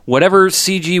let's whatever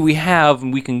CG we have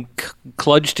and we can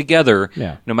kludge together.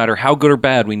 Yeah. No matter how good or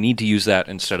bad, we need to use that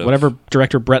instead of whatever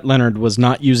director Brett Leonard was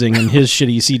not using in his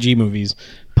shitty CG movies.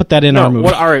 Put that in our movie.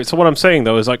 All right. So what I'm saying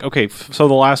though is like, okay, so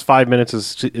the last 5 minutes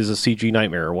is a CG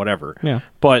nightmare or whatever. Yeah.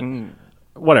 But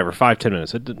whatever, 5-10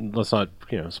 minutes. Let's not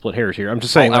split hairs here. I'm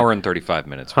just saying. An hour and 35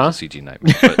 minutes was a CG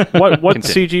nightmare. But what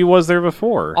continue. CG was there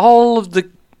before? All of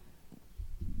the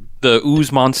The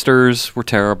ooze monsters were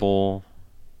terrible.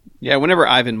 Yeah, whenever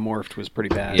Ivan morphed was pretty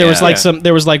bad. There was Yeah. like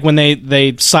there was like when they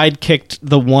sidekicked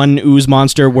the one ooze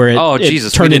monster where it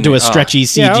Jesus, turned we into a didn't- stretchy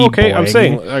CG Yeah, okay. boy. I'm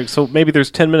saying so. Maybe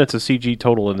there's 10 minutes of CG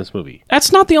total in this movie.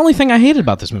 That's not the only thing I hated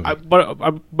about this movie.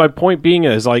 But my point being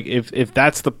is like if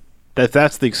that's the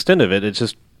extent of it, it's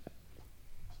just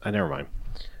never mind.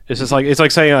 It's just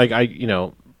like saying like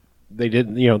they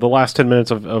didn't the last 10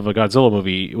 minutes of a Godzilla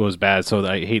movie was bad, so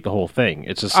I hate the whole thing.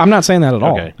 It's just I'm not saying that at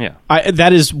all. Okay. Yeah. I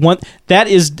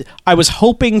was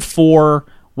hoping for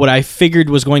what I figured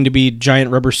was going to be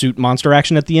giant rubber suit monster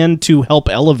action at the end to help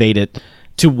elevate it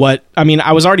to what I mean.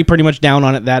 I was already pretty much down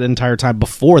on it that entire time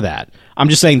before that. I'm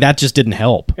just saying that just didn't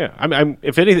help. yeah. I'm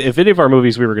if any of our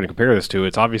movies we were going to compare this to,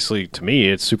 it's obviously to me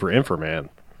it's Super Inframan.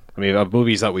 I mean, of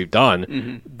movies that we've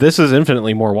done, this is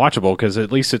infinitely more watchable because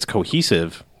at least it's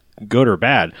cohesive. Good or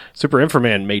bad, Super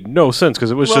Inframan made no sense because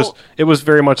it was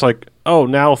very much like, oh,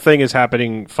 now thing is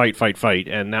happening, fight,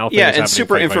 and now thing is happening,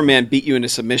 Super fight, Inframan beat you into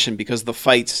submission because the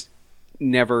fights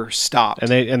never stopped.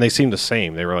 and they seemed the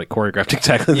same. They were like choreographed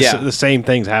exactly Yeah. the same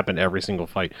things happened every single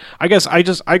fight. I guess I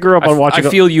grew up on watching. I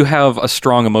feel you have a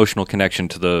strong emotional connection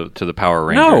to the Power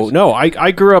Rangers. No,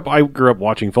 I grew up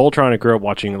watching Voltron. I grew up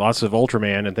watching lots of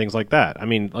Ultraman and things like that. I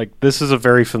mean, like this is a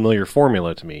very familiar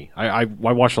formula to me. I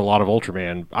watched a lot of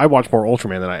Ultraman. I watched more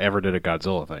Ultraman than I ever did a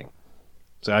Godzilla thing.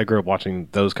 So I grew up watching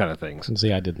those kind of things.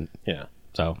 See, I didn't. Yeah.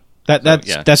 So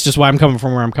that's just why I'm coming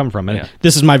from where I'm coming from. And Yeah.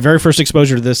 this is my very first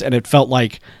exposure to this, and it felt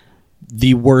like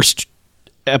the worst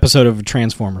episode of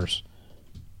Transformers,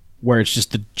 where it's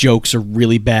just the jokes are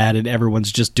really bad and everyone's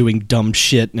just doing dumb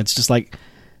shit, and it's just like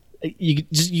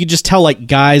you just tell like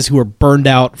guys who are burned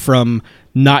out from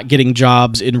not getting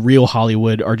jobs in real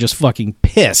Hollywood are just fucking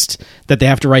pissed that they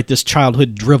have to write this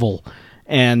childhood drivel,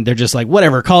 and they're just like,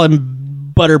 whatever, call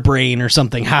him Butterbrain or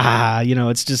something, ha ha ha.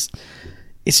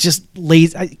 It's just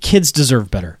lazy. Kids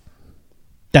deserve better.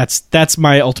 That's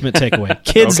my ultimate takeaway.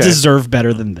 Kids Okay. deserve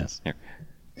better than this.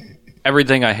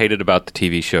 Everything I hated about the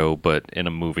TV show, but in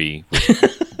a movie,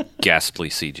 was ghastly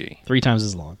CG. 3 times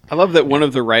as long. I love that one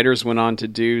of the writers went on to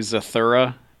do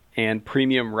Zathura and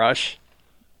Premium Rush.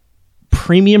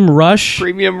 Premium Rush?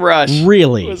 Premium Rush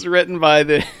Really? was written by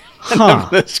one Huh. of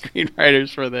the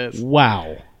screenwriters for this.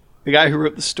 Wow. The guy who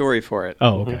wrote the story for it.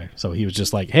 Oh, okay. So he was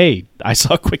just like, hey, I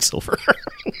saw Quicksilver.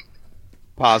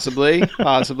 Possibly.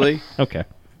 Okay.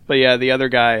 But yeah, the other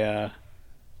guy,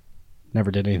 Never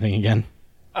did anything again.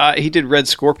 he did Red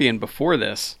Scorpion before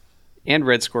this, and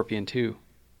Red Scorpion 2.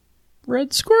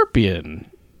 Red Scorpion.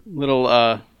 Little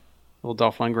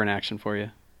Dolph Lundgren action for you.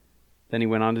 Then he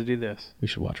went on to do this. We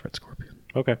should watch Red Scorpion.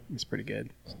 Okay. It's pretty good.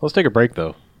 Let's take a break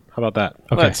though. How about that?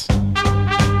 Okay. Let's.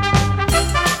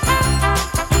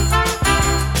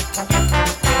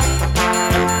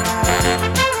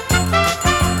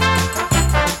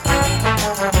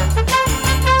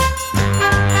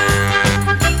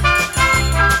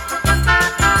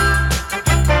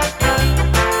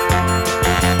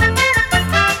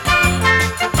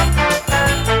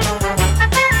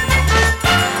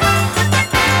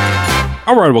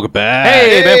 All right, welcome back.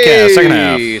 Hey, Bamcast, second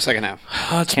half. Second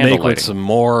half. Let's Candle make with lighting. some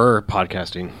more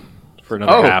podcasting for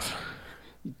another Oh. half.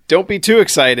 Don't be too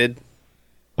excited.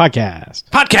 Podcast.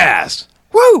 Podcast.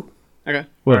 Woo! Okay.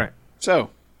 Well, All right. So,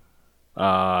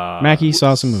 Mackie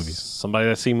saw some movies. Somebody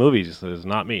that see movies is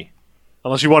not me.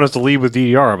 Unless you want us to lead with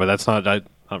DDR, but that's not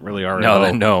really our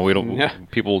MO. No, we don't. Yeah.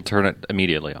 People will turn it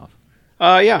immediately off.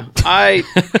 yeah,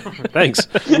 Thanks.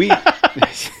 we.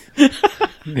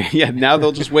 Yeah, now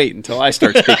they'll just wait until I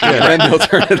start speaking, and then they'll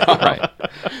turn it off. Right.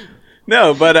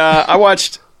 No, but I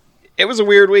watched. It was a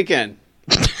weird weekend.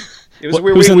 It was a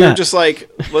weird who's weekend. in We were that? just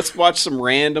like, let's watch some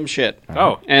random shit.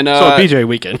 Oh, And, so a BJ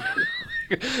weekend.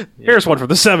 Here's one from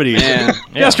the 70s, Yeah.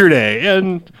 yesterday,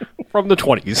 and from the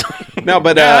 20s. No,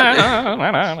 but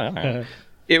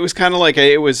it was kind of like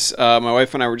my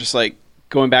wife and I were just like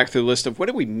going back through the list of what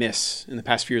did we miss in the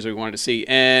past few years that we wanted to see,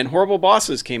 and Horrible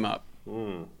Bosses came up,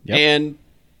 Yep. and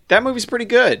that movie's pretty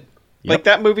good. Like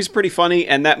that movie's pretty funny,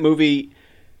 and that movie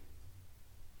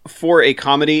for a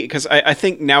comedy, because I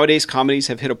think nowadays comedies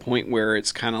have hit a point where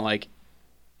it's kind of like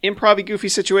improv-y, goofy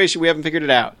situation. We haven't figured it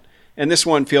out. And this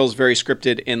one feels very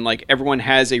scripted, and like everyone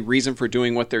has a reason for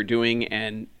doing what they're doing,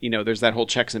 and there's that whole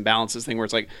checks and balances thing where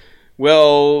it's like,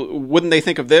 well, wouldn't they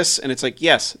think of this? And it's like,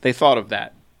 yes, they thought of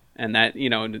that, and that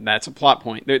that's a plot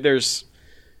point.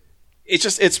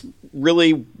 It's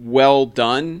really well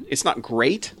done. It's not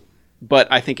great, but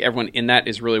I think everyone in that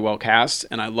is really well cast,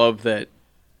 and I love that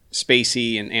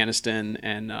Spacey and Aniston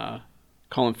and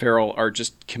Colin Farrell are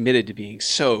just committed to being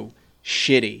so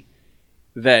shitty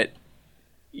that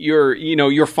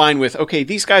you're fine with, okay,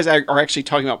 these guys are actually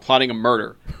talking about plotting a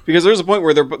murder, because there's a point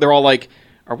where they're all like,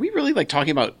 are we really like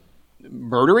talking about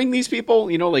murdering these people?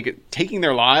 Like taking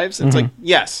their lives? And it's like,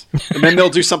 yes. And then they'll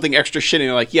do something extra shitty and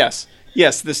they're like, yes,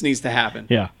 this needs to happen.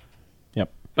 Yeah.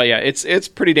 Yep. But yeah, it's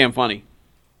pretty damn funny.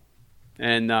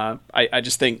 And I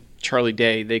just think Charlie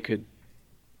Day, they could,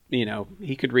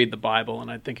 he could read the Bible,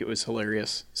 and I think it was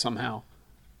hilarious somehow.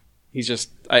 He's just,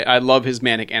 I love his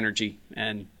manic energy,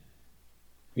 and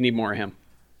we need more of him.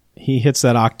 He hits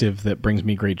that octave that brings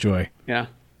me great joy. Yeah.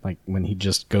 Like when he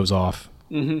just goes off.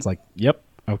 It's like, yep,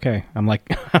 okay. I'm like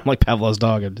Pavlov's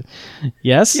dog.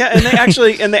 Yes. Yeah,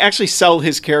 and they actually sell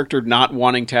his character not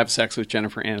wanting to have sex with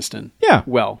Jennifer Aniston. Yeah.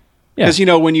 Well, Yeah.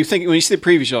 because when you see the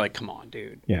previews, you're like, come on,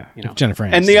 dude. Yeah. Jennifer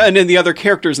Aniston. And then the other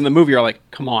characters in the movie are like,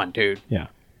 come on, dude. Yeah.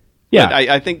 Yeah. But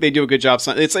I think they do a good job.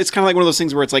 It's kind of like one of those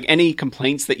things where it's like any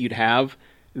complaints that you'd have,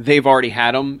 they've already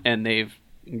had them and they've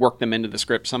worked them into the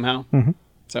script somehow. Mm-hmm.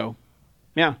 So,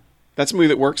 yeah, that's a movie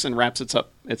that works and wraps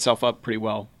itself up pretty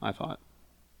well, I thought.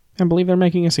 I believe they're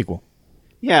making a sequel.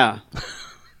 Yeah.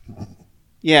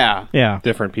 Yeah. Yeah.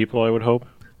 Different people, I would hope.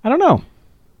 I don't know.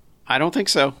 I don't think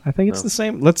so. I think it's the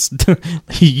same.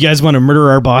 You guys want to murder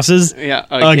our bosses? Yeah.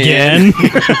 Again?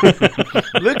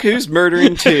 Look who's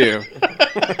murdering too.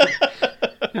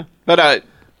 Yeah. But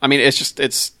I mean,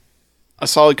 it's a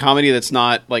solid comedy that's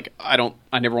not like I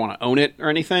never want to own it or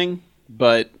anything,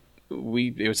 but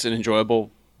it was an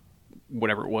enjoyable,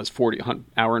 whatever it was,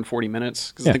 hour and 40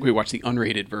 minutes, because I think we watched the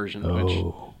unrated version, which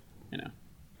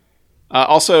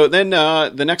also then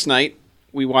the next night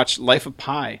we watched Life of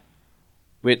Pi,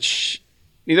 which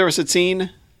neither of us had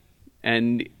seen,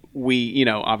 and we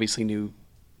obviously knew,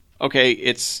 okay,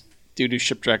 it's dude who's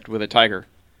shipwrecked with a tiger.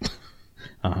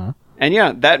 And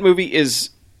yeah, that movie is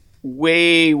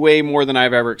way, way more than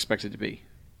I've ever expected to be.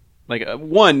 Like,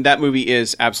 that movie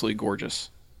is absolutely gorgeous.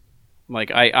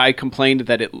 Like, I complained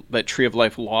that Tree of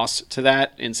Life lost to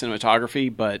that in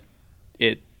cinematography, but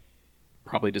it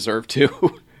probably deserved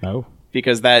to. No.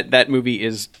 Because that movie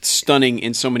is stunning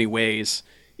in so many ways.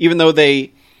 Even though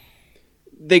they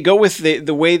go with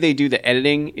the way they do the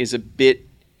editing is a bit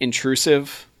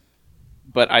intrusive,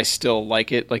 but I still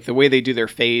like it. Like, the way they do their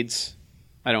fades,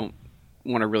 I don't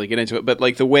want to really get into it, but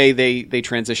like the way they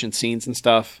transition scenes and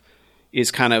stuff is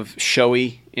kind of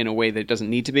showy in a way that it doesn't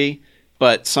need to be.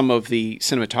 But some of the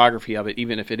cinematography of it,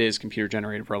 even if it is computer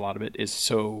generated for a lot of it, is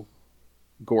so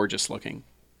gorgeous looking.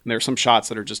 And there are some shots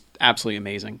that are just absolutely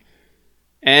amazing.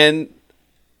 And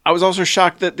I was also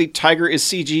shocked that the tiger is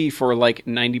CG for like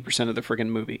 90% of the friggin'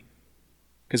 movie.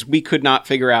 Because we could not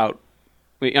figure out...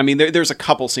 I mean, there's a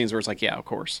couple scenes where it's like, yeah, of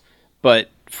course.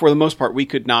 But for the most part, we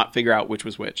could not figure out which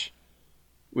was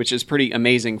which is pretty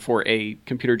amazing for a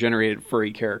computer-generated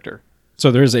furry character.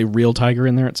 So there is a real tiger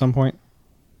in there at some point?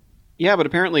 Yeah, but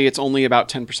apparently it's only about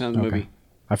 10% of the movie.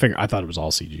 I thought it was all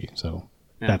CG, so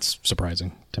that's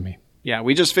surprising to me. Yeah,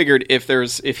 we just figured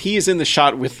if he is in the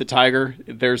shot with the tiger,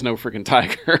 there's no freaking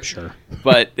tiger. Sure.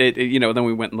 But then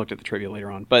we went and looked at the trivia later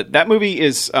on. But that movie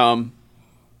is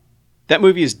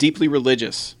deeply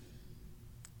religious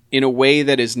in a way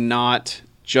that is not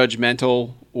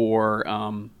judgmental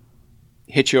or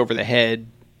hit you over the head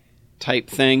type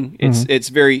thing.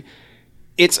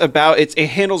 It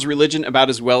handles religion about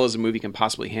as well as a movie can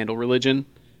possibly handle religion.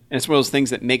 And it's one of those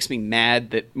things that makes me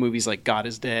mad that movies like God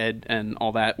is Dead and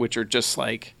all that, which are just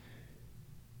like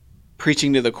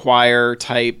preaching to the choir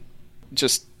type,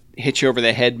 just hit you over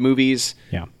the head movies,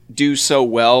 do so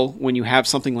well when you have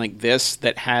something like this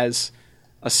that has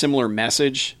a similar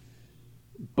message,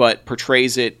 but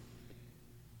portrays it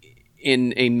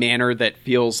in a manner that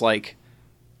feels like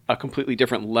a completely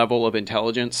different level of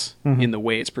intelligence in the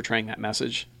way it's portraying that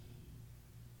message.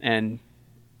 And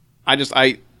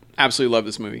I absolutely love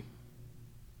this movie.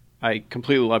 I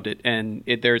completely loved it. And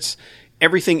there's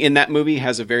everything in that movie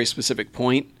has a very specific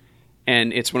point,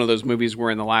 and it's one of those movies where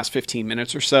in the last 15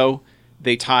 minutes or so,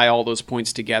 they tie all those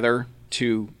points together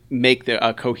to make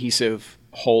a cohesive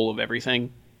whole of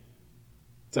everything.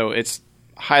 So it's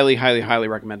highly, highly, highly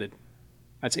recommended.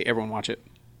 I'd say everyone watch it.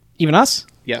 Even us?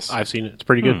 Yes. I've seen it. It's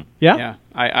pretty good. Yeah? Yeah.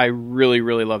 I really,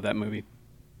 really love that movie.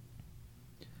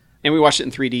 And we watched it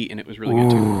in 3D, and it was really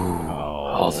good, too.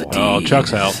 Oh,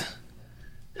 Chuck's out.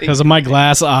 Because of my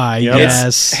glass eye,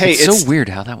 yes. It's so weird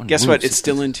how that one Guess moves. what? It's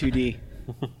still in 2D.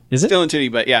 Is it? Still in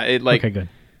 2D, but yeah, it like... Okay, good.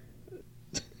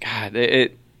 God,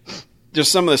 it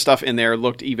just some of the stuff in there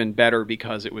looked even better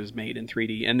because it was made in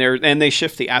 3D. And they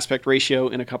shift the aspect ratio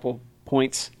in a couple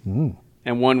points.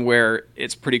 And one where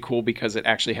it's pretty cool because it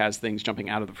actually has things jumping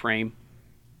out of the frame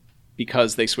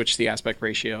because they switched the aspect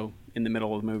ratio in the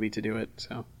middle of the movie to do it.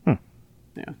 So,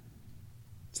 yeah.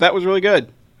 So that was really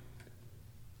good.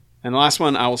 And the last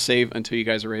one I will save until you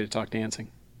guys are ready to talk dancing.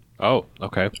 Oh,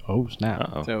 okay. Oh, snap.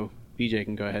 Oh. So BJ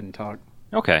can go ahead and talk.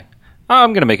 Okay.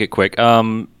 I'm going to make it quick.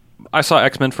 I saw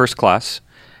X-Men First Class,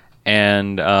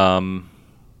 and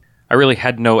I really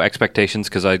had no expectations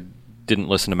because I didn't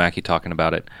listen to Mackie talking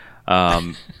about it.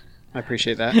 I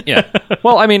appreciate that. Yeah.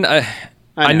 Well, I mean,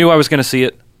 I knew I was going to see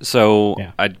it, so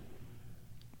Yeah.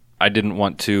 I didn't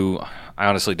want to. I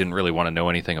honestly didn't really want to know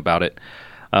anything about it.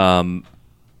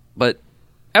 But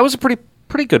it was a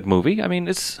pretty good movie. I mean,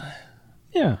 it's.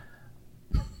 Yeah.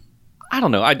 I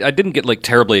don't know. I didn't get like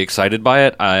terribly excited by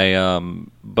it.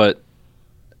 But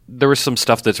there was some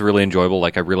stuff that's really enjoyable.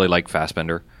 Like I really like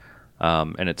Fassbender,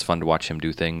 and it's fun to watch him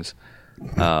do things.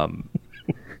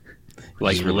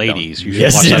 Like He's really ladies, you should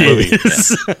Yes, watch it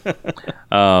that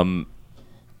movie. is.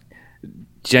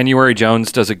 January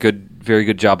Jones does a very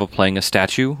good job of playing a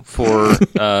statue for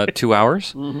 2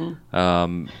 hours.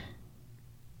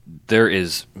 There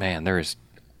is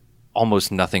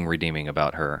almost nothing redeeming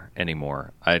about her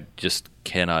anymore. I just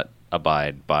cannot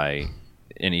abide by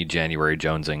any January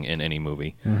Jonesing in any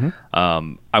movie.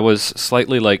 I was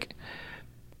slightly like,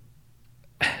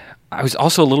 I was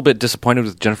also a little bit disappointed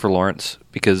with Jennifer Lawrence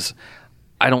because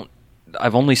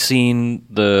I've only seen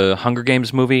the Hunger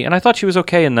Games movie, and I thought she was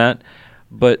okay in that,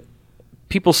 but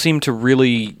people seem to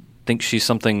really think she's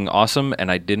something awesome,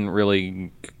 and I didn't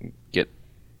really get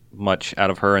much out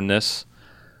of her in this.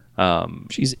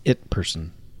 She's it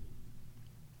person.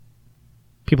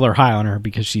 People are high on her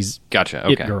because she's Gotcha.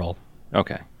 it Okay. girl.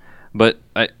 Okay. But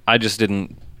I just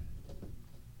didn't.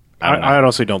 I don't know. I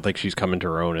honestly don't think she's come into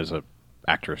her own as a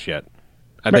actress yet.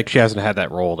 I think she hasn't had that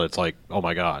role that's like, oh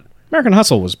my god. American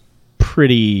Hustle was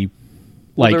pretty,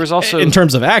 like, there was also- in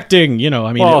terms of acting,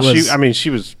 I mean, Well, it was, she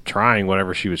was trying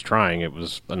whatever she was trying. It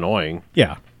was annoying.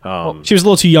 yeah. She was a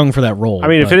little too young for that role. I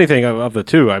mean, if but- anything, of the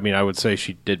two, I mean, I would say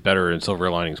she did better in Silver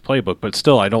Linings Playbook, but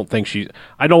still, I don't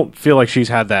feel like she's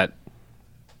had that,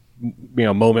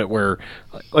 moment where,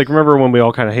 like, remember when we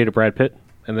all kind of hated Brad Pitt,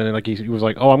 and then like he was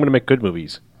like, oh, I'm going to make good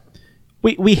movies.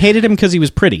 we hated him because he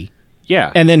was pretty,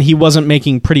 Yeah, and then he wasn't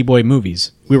making pretty boy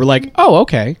movies. We were like, oh,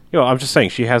 okay. I'm just saying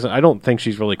she hasn't. I don't think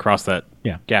she's really crossed that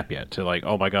Yeah. gap yet to like,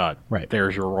 oh my god, Right.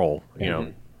 there's your role.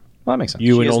 Well, that makes sense.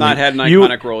 You She and has only, not had an you-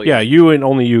 iconic role yet. Yeah, you and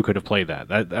only you could have played that.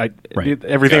 Right.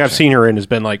 Everything I've Gotcha. seen her in has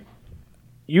been like,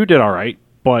 you did all right,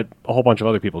 but a whole bunch of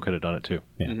other people could have done it too.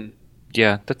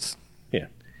 Yeah, that's Yeah.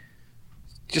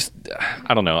 just.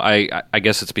 I don't know. I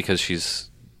guess it's because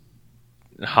she's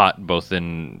hot both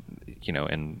in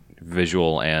in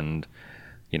visual and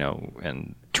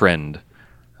and trend,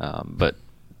 but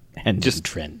and just-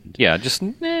 trend. yeah, just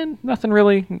nothing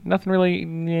really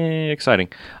exciting.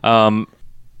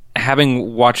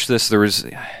 Having watched this,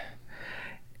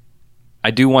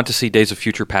 I do want to see Days of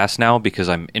Future Past now because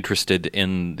I'm interested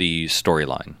in the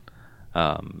storyline.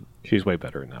 She's way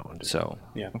better in that one. Too. So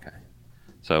Yeah. okay.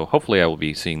 So hopefully I will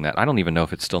be seeing that. I don't even know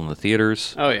if it's still in the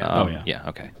theaters. Oh, yeah. Oh, yeah. Yeah.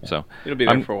 Okay. So It'll be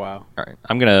there I'm- for a while. All right.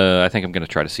 I think I'm gonna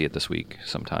try to see it this week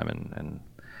sometime, and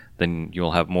then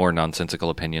you'll have more nonsensical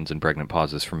opinions and pregnant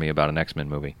pauses from me about an X-Men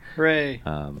movie. Hooray.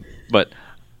 But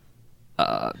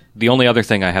the only other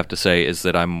thing I have to say is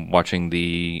that I'm watching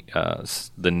the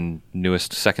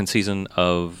newest second season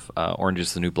of Orange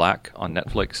Is the New Black on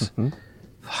Netflix.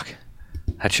 Fuck,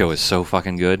 that show is so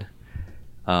fucking good.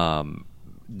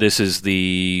 This is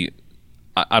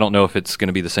I don't know if it's going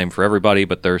to be the same for everybody,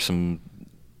 but there's some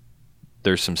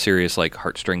serious like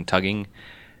heartstring tugging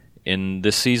in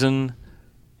this season,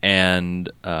 and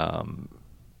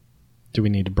Do we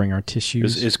need to bring our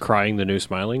tissues? Is crying the new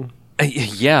smiling?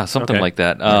 yeah, something Okay. like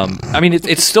that. I mean,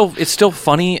 it's still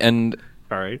funny, and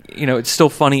All right. it's still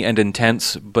funny and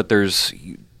intense, but there's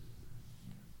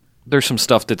some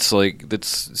stuff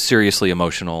that's seriously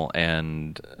emotional,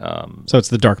 and So it's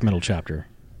the dark middle chapter.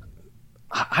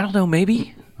 I don't know,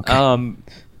 maybe.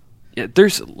 Yeah,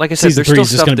 there's like I said, Season there's 3 still is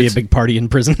just stuff going to be a that's- big party in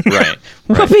prison. right.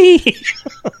 Whoopee!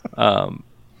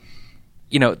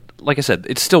 Like I said,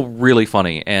 it's still really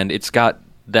funny, and it's got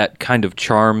that kind of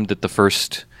charm that the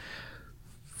first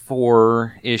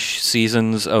 4-ish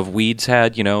seasons of Weeds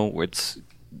had. It's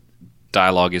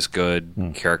dialogue is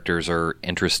good, characters are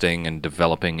interesting and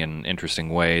developing in interesting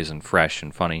ways, and fresh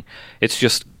and funny. It's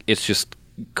just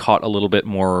caught a little bit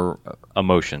more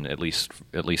emotion, at least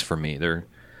for me. There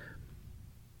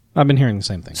I've been hearing the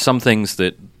same thing. some things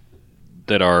that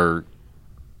are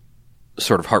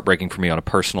sort of heartbreaking for me on a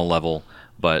personal level,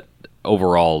 but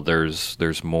overall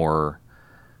there's more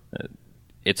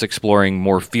it's exploring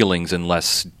more feelings and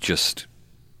less just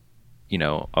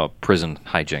a prison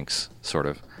hijinks sort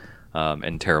of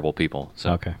and terrible people.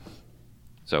 So Okay.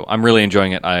 I'm really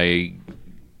enjoying it.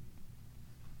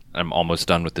 I'm almost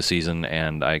done with the season,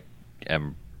 and I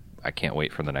can't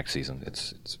wait for the next season.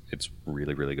 It's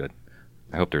really, really good.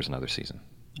 I hope there's another season.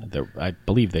 I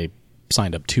believe they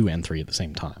signed up 2 and 3 at the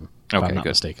same time. If Okay, I'm not good.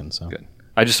 mistaken. So Good.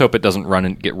 I just hope it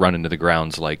doesn't get run into the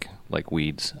grounds like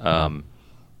Weeds. I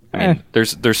mean,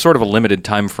 there's sort of a limited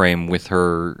time frame with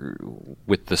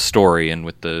the story and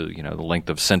with the the length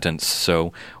of sentence.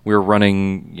 So we're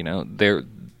running.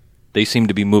 They seem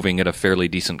to be moving at a fairly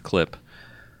decent clip,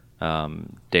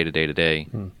 day to day.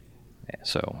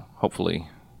 So hopefully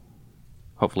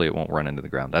it won't run into the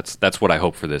ground. That's what I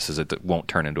hope for this, is it won't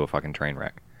turn into a fucking train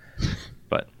wreck.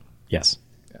 But yes,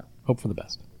 hope for the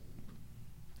best.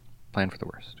 plan for the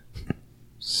worst.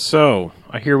 So,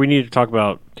 I hear we need to talk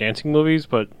about dancing movies,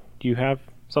 but do you have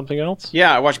something else?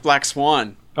 Yeah, I watched Black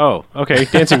Swan. Oh, okay,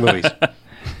 dancing movies.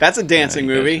 That's a dancing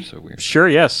You guys movie. are so weird. Sure,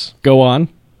 yes. Go on.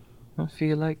 I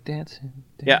feel like dancing.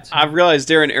 Yeah, I've realized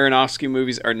Darren Aronofsky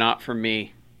movies are not for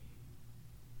me.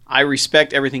 I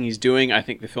respect everything he's doing. I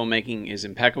think the filmmaking is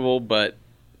impeccable, but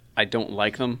I don't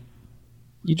like them.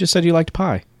 You just said you liked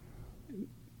Pie.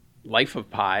 Life of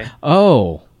Pi.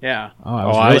 Oh. Yeah,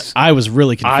 I was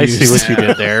really I confused. see what you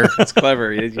did there. that's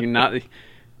clever. You're not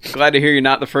glad to hear you're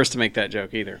not the first to make that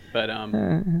joke either. But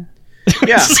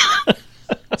yeah.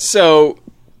 So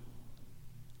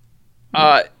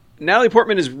Natalie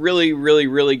Portman is really, really,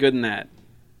 really good in that.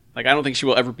 Like, I don't think she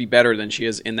will ever be better than she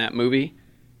is in that movie.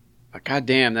 But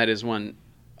goddamn, that is one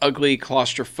ugly,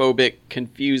 claustrophobic,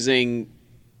 confusing,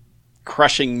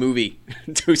 crushing movie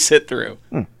to sit through.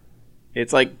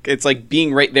 It's like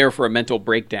being right there for a mental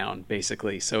breakdown,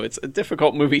 basically. So it's a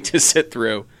difficult movie to sit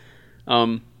through.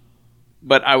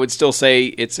 But I would still say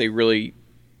it's a really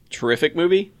terrific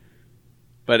movie.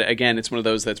 But again, it's one of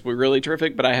those that's really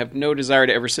terrific, but I have no desire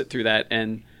to ever sit through that.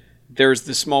 And there's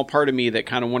this small part of me that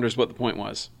kind of wonders what the point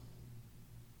was.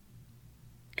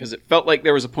 Because it felt like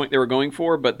there was a point they were going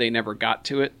for, but they never got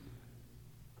to it.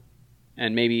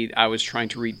 And maybe I was trying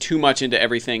to read too much into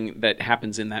everything that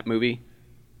happens in that movie.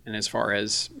 And as far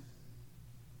as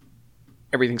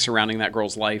everything surrounding that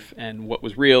girl's life and what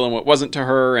was real and what wasn't to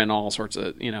her and all sorts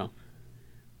of,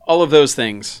 all of those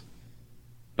things.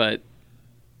 But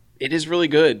it is really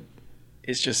good.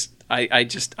 It's just, I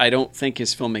don't think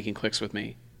his filmmaking clicks with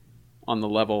me on the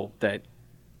level that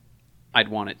I'd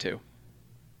want it to.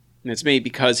 And it's maybe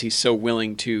because he's so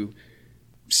willing to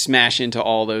smash into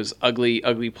all those ugly,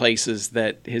 ugly places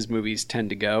that his movies tend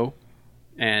to go.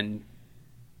 And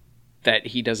that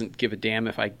he doesn't give a damn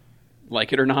if I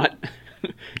like it or not.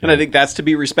 And I think that's to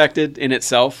be respected in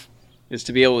itself, is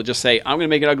to be able to just say, I'm going to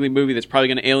make an ugly movie that's probably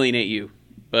going to alienate you,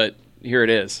 but here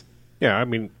it is. Yeah, I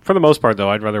mean, for the most part,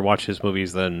 though, I'd rather watch his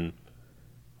movies than,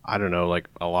 I don't know, like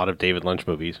a lot of David Lynch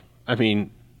movies. I mean,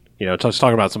 just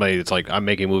talking about somebody that's like, I'm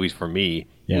making movies for me.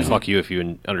 Yeah. Fuck you if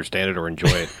you understand it or enjoy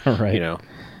it. Right.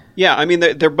 Yeah, I mean,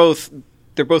 they're both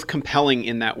compelling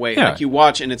in that way. Yeah. Like, you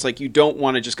watch and it's like you don't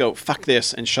want to just go, fuck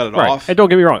this, and shut it Right. off. And don't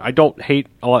get me wrong, I don't hate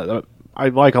a lot. I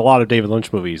like a lot of David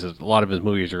Lynch movies. A lot of his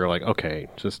movies are like, okay,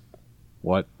 just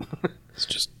what? It's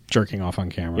just jerking off on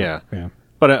camera. Yeah.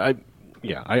 But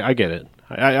I get it.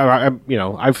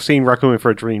 I've seen Requiem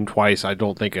for a Dream twice. I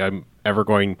don't think I'm ever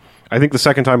going. I think the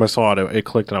second time I saw it, it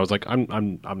clicked, and I was like,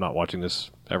 I'm not watching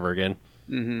this ever again.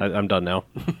 Mm-hmm. I'm done now.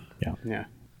 Yeah.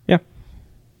 Yeah.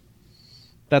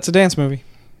 That's a dance movie.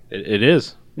 It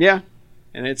is. Yeah.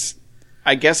 And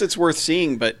I guess it's worth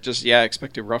seeing, but just,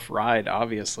 expect a rough ride,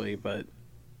 obviously, but...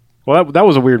 Well, that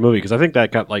was a weird movie, because I think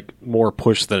that got, like, more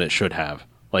push than it should have.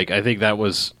 Like, I think that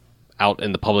was out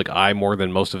in the public eye more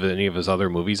than most of any of his other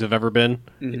movies have ever been.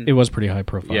 Mm-hmm. It was pretty high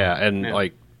profile. Yeah, and,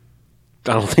 like,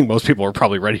 I don't think most people are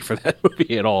probably ready for that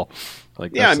movie at all.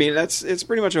 Like, Yeah, I mean, it's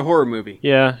pretty much a horror movie.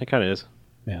 Yeah, it kind of is.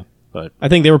 Yeah. But I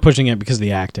think they were pushing it because of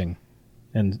the acting.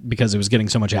 And because it was getting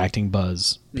so much acting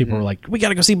buzz. People were like, we got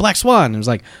to go see Black Swan. And it was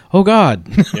like, oh, God.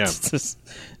 Yeah. this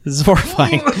is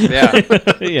horrifying.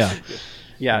 Yeah.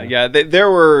 Yeah. Yeah. There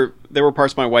were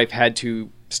parts my wife had to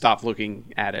stop looking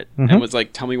at it and was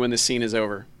like, tell me when this scene is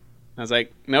over. I was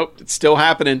like, nope, it's still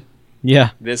happening. Yeah.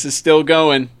 This is still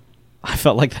going. I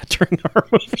felt like that during our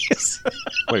movies.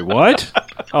 wait, what?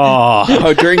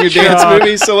 Oh, During your dance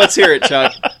movies? So let's hear it,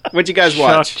 Chuck. What'd you guys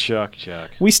watch? Chuck.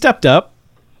 We stepped up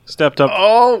Stepped up.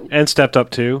 Oh! And stepped up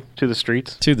to the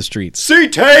streets. to the streets.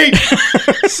 C-Tate!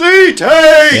 C-Tate!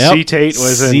 Yep. C-Tate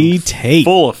was in C-Tate.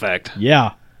 full effect.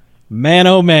 Yeah. Man,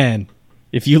 oh man.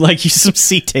 If you like you some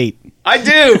C-Tate I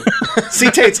do!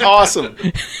 C-Tate's awesome.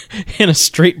 in a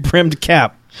straight brimmed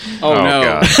cap. Oh, no.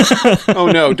 God. Oh,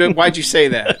 no. Why'd you say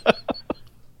that?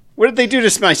 What did they do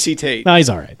to my C-Tate? No, he's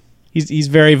all right. He's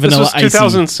very This vanilla was icy.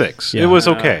 2006. Yeah. It was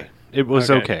okay. It was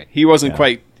okay. He wasn't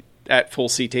quite at full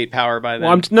cetate power by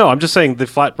then. Well, I'm just saying the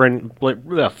flat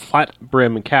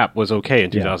brim cap was okay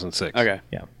in 2006. Okay.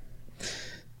 Yeah.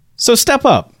 So Step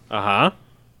Up,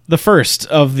 the first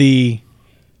of the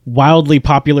wildly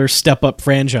popular Step Up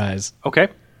franchise, Okay.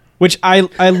 which I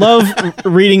love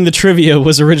reading the trivia,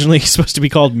 was originally supposed to be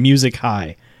called Music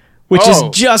High, which is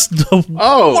just the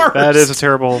worst. That is a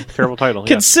terrible title. Yeah.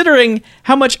 Considering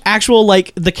how much actual,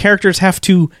 like, the characters have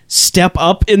to step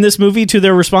up in this movie to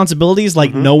their responsibilities,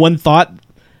 like, no one thought,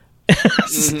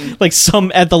 like,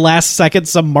 at the last second,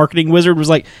 some marketing wizard was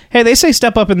like, hey, they say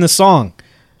step up in this song.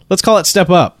 Let's call it Step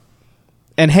Up.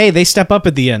 And hey, they step up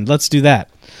at the end. Let's do that.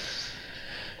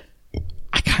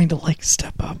 I kind of like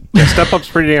Step Up. Yeah, Step Up's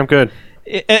pretty damn good.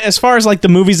 As far as, like, the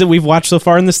movies that we've watched so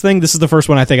far in this thing, this is the first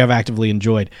one I think I've actively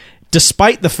enjoyed.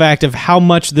 Despite the fact of how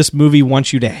much this movie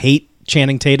wants you to hate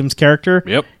Channing Tatum's character,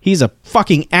 Yep. he's a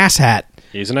fucking asshat.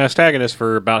 He's an antagonist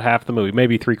for about half the movie,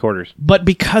 maybe 3/4. But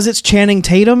because it's Channing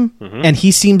Tatum, and he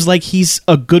seems like he's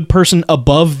a good person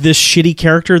above this shitty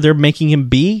character they're making him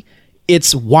be,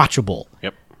 it's watchable.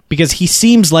 Yep. Because he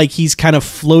seems like he's kind of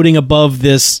floating above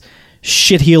this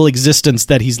shitheel existence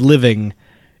that he's living,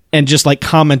 and just, like,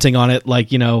 commenting on it,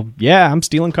 like, you know, yeah, I'm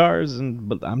stealing cars,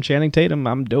 but I'm Channing Tatum,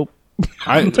 I'm dope.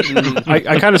 I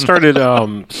kind of started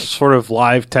sort of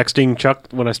live texting Chuck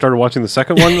when I started watching the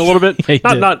second one a little bit. Yeah, you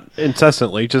did. Not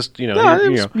incessantly, just No,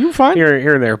 you were fine.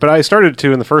 here and there. But I started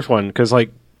to in the first one because,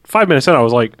 like, 5 minutes in, I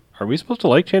was like, "Are we supposed to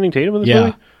like Channing Tatum in this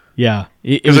movie?" Yeah.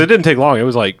 Because it didn't take long. It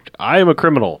was like, I am a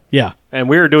criminal. Yeah. And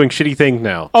we are doing shitty things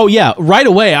now. Oh, yeah. Right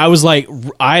away, I was like,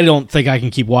 I don't think I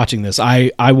can keep watching this. I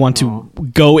want to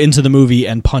go into the movie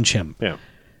and punch him. Yeah.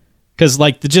 Because,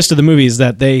 like, the gist of the movie is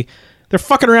that they're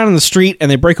fucking around in the street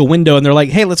and they break a window and they're like,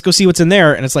 hey, let's go see what's in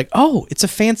there. And it's like, oh, it's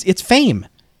Fame.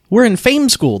 We're in Fame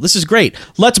school. This is great.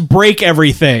 Let's break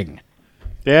everything.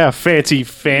 Yeah, fancy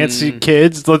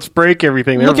kids. Let's break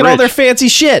everything. They're Look at all their rich. fancy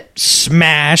shit.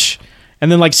 Smash.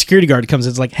 And then, like, security guard comes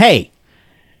in. It's like, hey.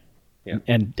 Yeah.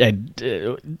 And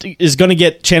is going to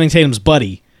get Channing Tatum's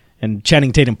buddy. And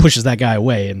Channing Tatum pushes that guy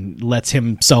away and lets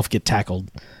himself get tackled.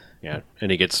 Yeah,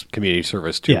 and he gets community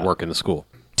service to Yeah. work in the school.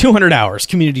 200 hours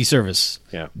community service.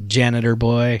 Yeah. Janitor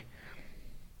boy.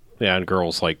 Yeah, and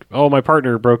girls like, oh, my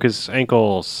partner broke his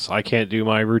ankles. I can't do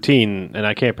my routine, and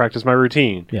I can't practice my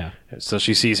routine. Yeah. So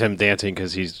she sees him dancing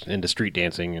because he's into street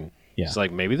dancing, and Yeah. she's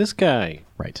like, maybe this guy.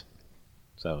 Right.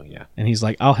 So, yeah. And he's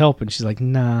like, I'll help. And she's like,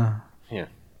 nah. Yeah.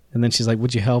 And then she's like,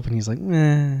 would you help? And he's like,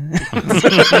 nah.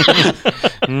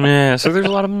 Meh. So there's a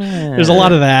lot of meh. There's a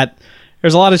lot of that.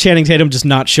 There's a lot of Channing Tatum just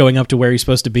not showing up to where he's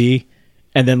supposed to be.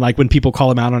 And then, like, when people call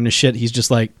him out on his shit, he's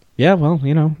just like, yeah, well,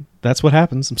 you know, that's what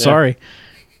happens. I'm sorry.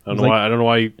 I don't know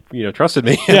why you trusted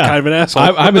me. I'm Yeah. kind of an asshole.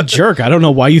 I'm a jerk. I don't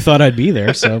know why you thought I'd be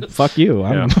there. So fuck you.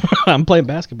 I'm playing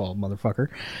basketball, motherfucker.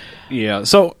 Yeah.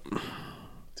 So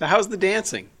So how's the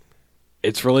dancing?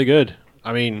 it's really good.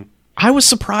 I mean, I was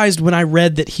surprised when I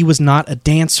read that he was not a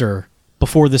dancer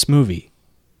before this movie.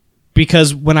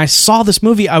 Because when I saw this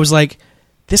movie, I was like,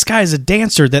 this guy is a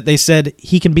dancer that they said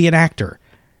he can be an actor.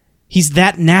 He's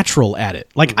that natural at it.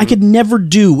 Like, I could never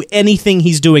do anything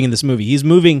he's doing in this movie. He's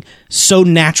moving so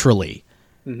naturally.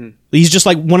 He's just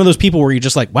like one of those people where you're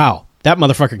just like, wow, that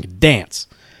motherfucker can dance.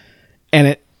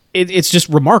 And it's just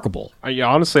remarkable.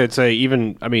 honestly, I'd say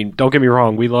don't get me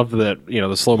wrong. We love that,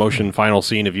 the slow motion final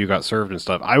scene of You Got Served and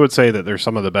stuff. I would say that there's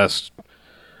some of the best,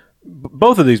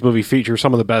 both of these movies feature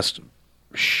some of the best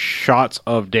shots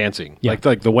of dancing, Yeah.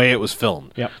 like the way it was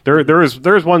filmed. Yep. There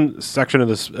is one section of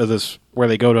this where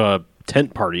they go to a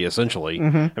tent party essentially. I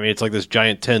mean, it's like this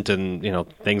giant tent, and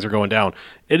things are going down.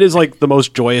 It is like the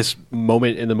most joyous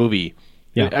moment in the movie.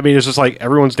 Yeah. I mean, it's just like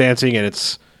everyone's dancing, and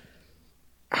it's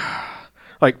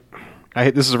like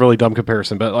this is a really dumb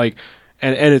comparison, but like.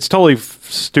 And it's totally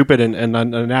stupid and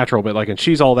unnatural, but like, and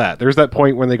she's all that. There's that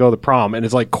point when they go to the prom, and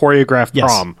it's like choreographed Yes.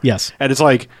 prom. Yes. And it's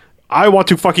like, I want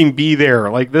to fucking be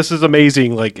there. Like, this is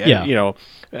amazing. Like, Yeah.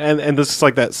 and this is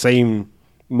like that same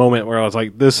moment where I was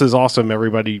like, this is awesome.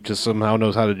 Everybody just somehow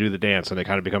knows how to do the dance, and it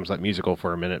kind of becomes like musical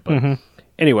for a minute. But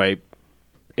anyway,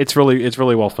 it's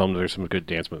really well filmed. There's some good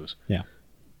dance moves. Yeah.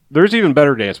 There's even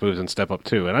better dance moves in Step Up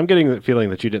 2, and I'm getting the feeling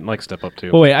that you didn't like Step Up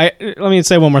 2. Well, wait, let me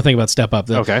say one more thing about Step Up.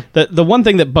 Okay. The one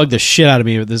thing that bugged the shit out of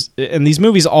me with this, and these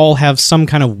movies all have some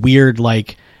kind of weird,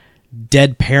 like,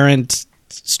 dead parent,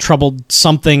 troubled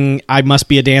something, I must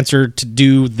be a dancer to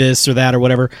do this or that or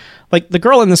whatever. Like, the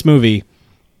girl in this movie,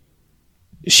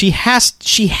 she has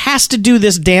to do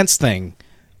this dance thing.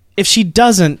 If she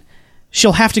doesn't,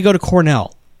 she'll have to go to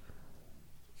Cornell.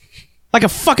 Like a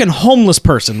fucking homeless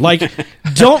person. Like,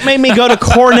 don't make me go to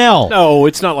Cornell. No,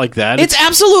 it's not like that. It's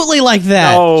absolutely like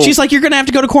that. No. She's like, you're going to have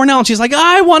to go to Cornell. And she's like,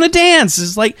 I want to dance.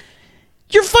 It's like,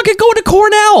 You're fucking going to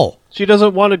Cornell. She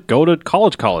doesn't want to go to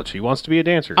college. She wants to be a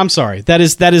dancer. I'm sorry. That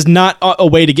is not a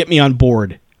way to get me on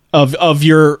board of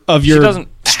your She doesn't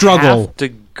struggle. have to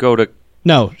go to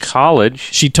No, college.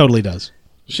 she totally does.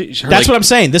 That's That's what I'm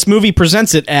saying. This movie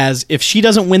presents it as if she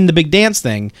doesn't win the big dance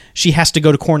thing, she has to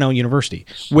go to Cornell University,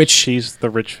 which she's the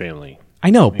rich family. I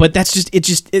know, but that's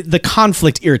the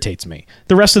conflict irritates me.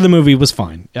 The rest of the movie was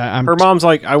fine. Her mom's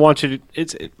like, I want you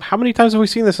to. How many times have we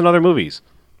seen this in other movies?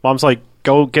 Mom's like,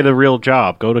 go get a real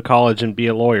job, go to college and be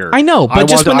a lawyer. I know,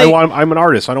 but I'm an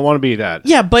artist. I don't want to be that.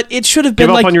 Yeah, but it should have been Give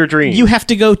up like on your dream. You have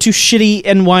to go to shitty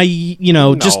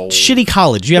just shitty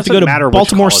college. You have to go Doesn't matter to which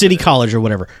Baltimore college City it is. College or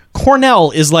whatever. Cornell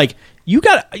is like you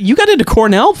got into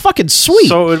Cornell? Fucking sweet.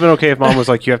 So it would have been okay if mom was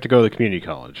like, you have to go to the community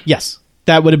college. yes.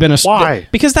 That would have been Why?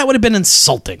 Because that would have been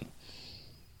insulting.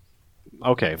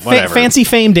 Okay, whatever. Fancy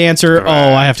fame dancer. Oh,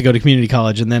 I have to go to community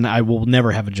college and then I will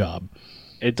never have a job.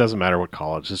 It doesn't matter what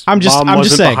college. I'm just wasn't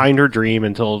saying. behind her dream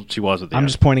until she was at the I'm end.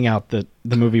 just pointing out that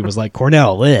the movie was like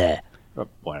Cornell. bleh.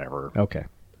 Whatever. Okay.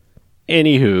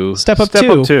 Anywho, Step Up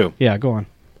 2. Yeah, go on.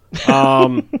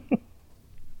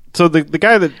 So the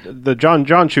guy the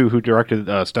John Chu who directed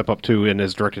Step Up 2 and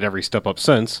has directed every Step Up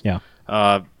since, Yeah.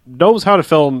 knows how to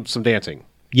film some dancing.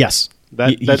 Yes.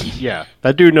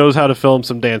 That dude knows how to film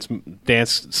some dance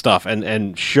stuff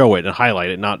and show it and highlight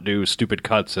it, not do stupid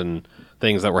cuts and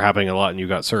things that were happening a lot and you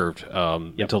got served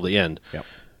until the end. Yep.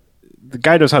 The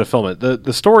guy knows how to film it.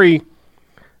 The story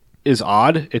is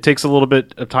odd. It takes a little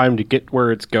bit of time to get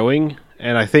where it's going,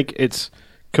 and I think it's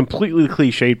completely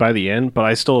cliched by the end, but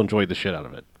I still enjoyed the shit out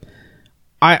of it.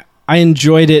 I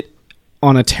enjoyed it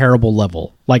on a terrible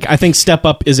level. Like, I think Step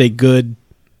Up is a good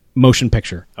motion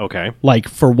picture. Okay. Like,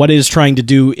 for what it is trying to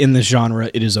do in this genre,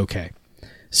 it is okay.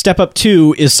 Step Up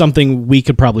 2 is something we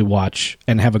could probably watch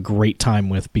and have a great time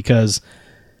with because,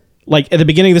 like, at the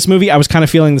beginning of this movie, I was kind of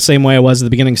feeling the same way I was at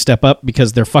the beginning of Step Up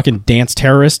because they're fucking dance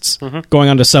terrorists going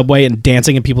onto Subway and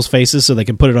dancing in people's faces so they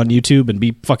can put it on YouTube and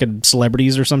be fucking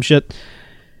celebrities or some shit.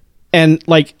 And,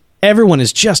 like, everyone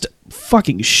is just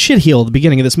fucking shitheel at the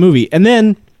beginning of this movie. And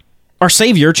then our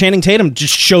savior, Channing Tatum,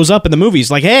 just shows up in the movie. He's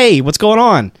like, hey, what's going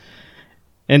on?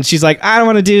 And she's like, I don't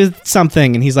want to do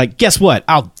something. And he's like, guess what?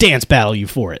 I'll dance battle you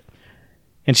for it.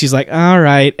 And she's like, all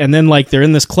right. And then, like, they're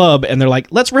in this club, and they're like,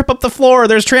 let's rip up the floor.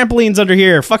 There's trampolines under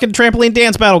here. Fucking trampoline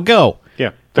dance battle, go.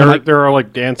 Yeah. There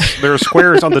are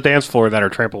squares on the dance floor that are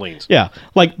trampolines. Yeah.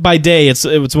 Like, by day, it's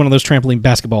one of those trampoline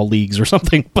basketball leagues or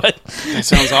something. But That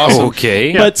sounds awesome.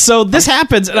 Okay. but so this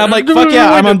happens, and I'm like, fuck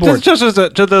yeah, I'm on board. This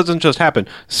just doesn't just happen.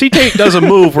 C-Tate does a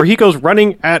move where he goes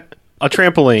running at a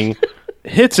trampoline,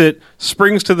 hits it,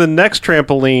 springs to the next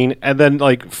trampoline, and then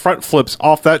like front flips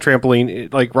off that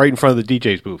trampoline, like right in front of the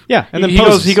DJ's booth. Yeah, and then he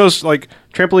poses. goes like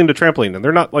trampoline to trampoline, and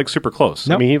they're not like super close.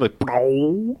 Nope. I mean, he like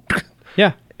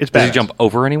Yeah. it's Does bad. he jump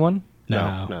over anyone?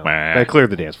 No. Bah. They cleared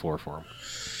the dance floor for him.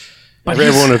 But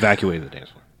Everyone evacuated the dance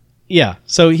floor. Yeah.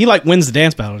 So he, like, wins the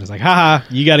dance battle. And he's like, haha,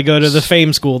 you got to go to the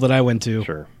fame school that I went to.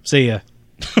 Sure. See ya.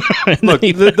 Look,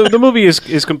 the movie is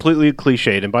completely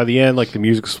cliched, and by the end, like the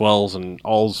music swells and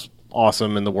all's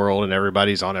awesome in the world, and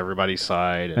everybody's on everybody's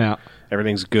side, and Yeah.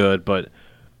 everything's good. But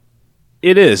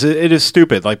it is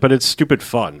stupid, like, but it's stupid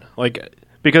fun, like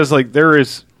because like there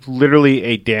is literally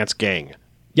a dance gang,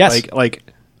 Yes. like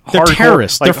They're hardcore-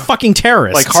 terrorists. like, They're fucking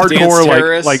terrorists. like Dance hardcore,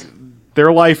 terrorists. like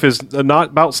their life is not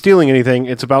about stealing anything;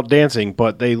 it's about dancing.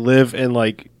 But they live in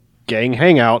like gang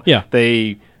hangout. Yeah.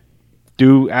 They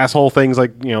do asshole things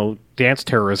like dance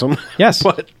terrorism. Yes.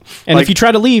 but and like, if you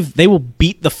try to leave, they will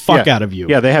beat the fuck yeah, out of you.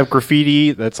 Yeah, they have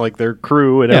graffiti that's like their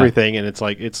crew and Yeah. everything, and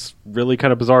it's really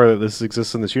kind of bizarre that this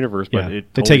exists in this universe. But Yeah.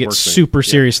 it They totally take it works for me. super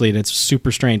Yeah. seriously, and it's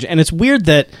super strange. And it's weird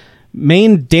that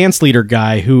main dance leader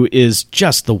guy, who is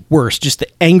just the worst, just the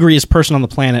angriest person on the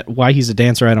planet. Why he's a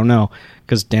dancer, I don't know,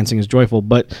 because dancing is joyful.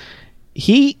 But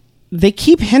they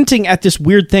keep hinting at this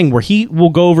weird thing where he will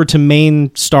go over to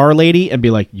main star lady and be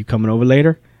like, "You coming over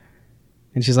later?"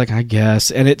 And she's like, "I guess."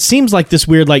 And it seems like this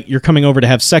weird, like, "You're coming over to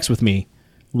have sex with me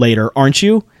later, aren't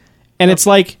you?" And it's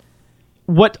like,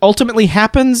 what ultimately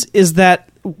happens is that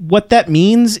what that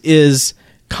means is,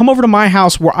 come over to my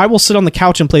house where I will sit on the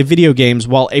couch and play video games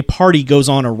while a party goes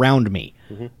on around me.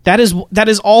 Mm-hmm. That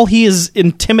is all he is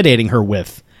intimidating her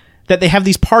with. That they have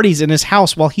these parties in his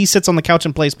house while he sits on the couch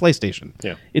and plays PlayStation.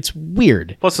 Yeah. It's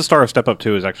weird. Plus, the star of Step Up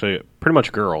 2 is actually pretty much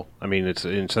a girl. I mean, it's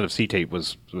instead of C-Tape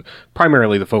was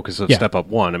primarily the focus of Yeah. Step Up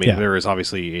 1. I mean, Yeah. there is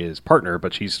obviously his partner,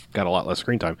 but she's got a lot less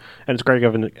screen time, and it's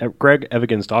Greg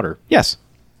Evigan's daughter. Yes.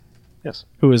 Yes.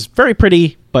 Who is very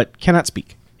pretty but cannot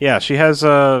speak. Yeah, she has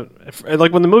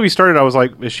like when the movie started, I was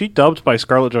like, is she dubbed by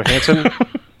Scarlett Johansson?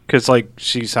 because like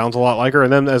she sounds a lot like her,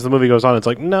 and then as the movie goes on, it's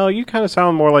like, no, you kind of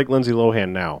sound more like Lindsay Lohan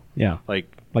now. Yeah.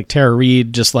 Like Tara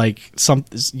Reid, just like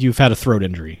you've had a throat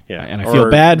injury. yeah, And I feel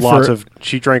bad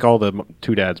she drank all the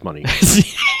two dads' money.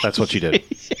 That's what she did.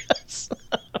 Yes.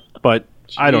 But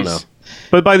I don't know.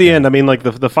 But by the end, I mean, like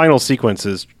the final sequence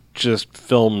is just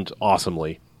filmed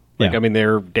awesomely. Like, Yeah. I mean,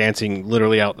 they're dancing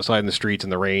literally outside in the streets in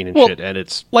the rain and Well, shit, and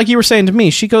it's Like you were saying to me,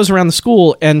 she goes around the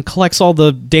school and collects all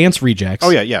the dance rejects. oh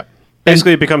yeah.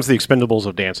 Basically, it becomes the Expendables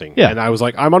of dancing. Yeah. And I was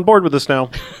like, I'm on board with this now.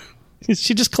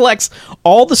 She just collects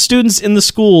all the students in the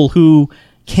school who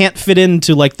can't fit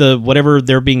into like the whatever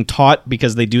they're being taught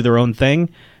because they do their own thing.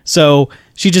 So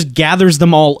she just gathers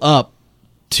them all up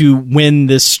to win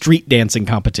this street dancing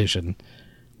competition,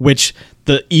 which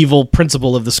the evil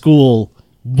principal of the school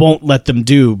won't let them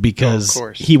do because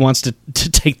course. he wants to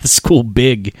take the school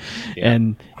big,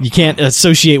 and you can't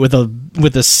associate with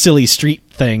a silly street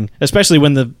thing, especially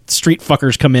when the street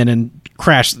fuckers come in and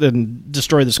crash and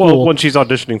destroy the school. Well, when she's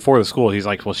auditioning for the school, he's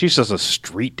like, well, she's just a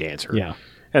street dancer. Yeah.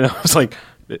 And I was like,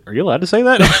 are you allowed to say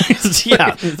that?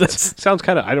 Yeah, Sounds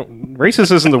kind of,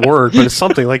 racist isn't the word, but it's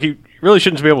something. Like, you really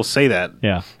shouldn't be able to say that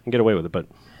yeah. and get away with it.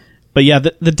 But yeah,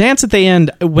 the dance at the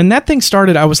end, when that thing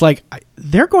started, I was like,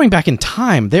 they're going back in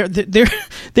time.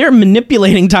 They're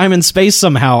manipulating time and space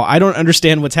somehow. I don't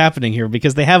understand what's happening here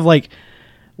because they have like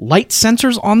light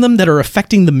sensors on them that are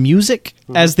affecting the music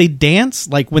as they dance.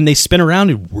 Like when they spin around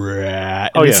and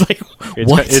it's like,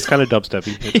 what? It's kind of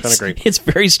dubsteppy. It's kind of great. It's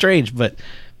very strange, but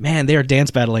man, they are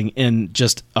dance battling in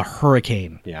just a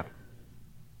hurricane. Yeah.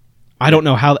 I don't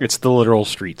know how. It's the literal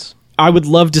streets. I would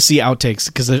love to see outtakes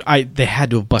because they had to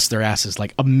have bust their asses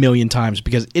like a million times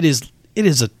because it is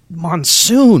a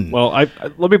monsoon. Well,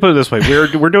 let me put it this way: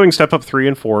 we're doing Step Up 3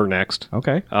 and 4 next.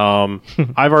 Okay.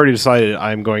 I've already decided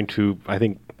I'm going to, I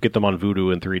think, get them on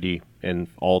Vudu in 3D and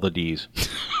all the Ds.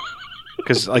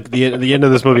 Because like the end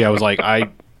of this movie, I was like,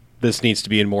 this needs to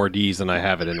be in more Ds than I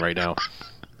have it in right now.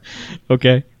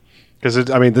 Okay. Because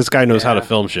this guy knows how to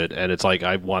film shit, and it's like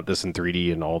I want this in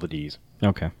 3D and all the Ds.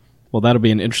 Okay. Well, that'll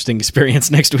be an interesting experience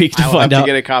next week to I'll find have out.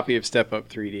 to get a copy of Step Up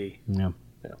 3D. Yeah.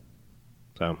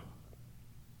 So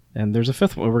And there's a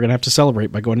fifth one. We're going to have to celebrate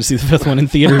by going to see the fifth one in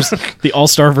theaters. The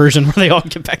all-star version where they all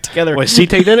get back together. wait,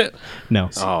 C-Tate in it? No.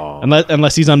 Oh.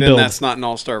 Unless he's Then unbilled. that's not an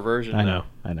all-star version. I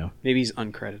know. Maybe he's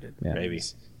uncredited. Yeah. Maybe.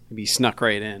 Maybe he snuck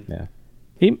right in. Yeah.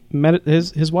 He met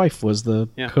his wife was the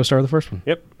Yeah. co-star of the first one.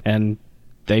 Yep. And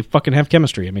they fucking have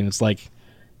chemistry. I mean, it's like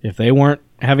if they weren't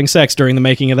having sex during the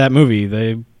making of that movie,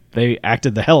 they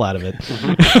acted the hell out of it.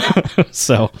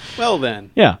 So, Well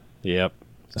then. yeah. Yep.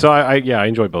 So I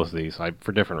enjoy both of these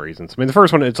for different reasons. I mean, the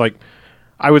first one, it's like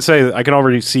I would say I can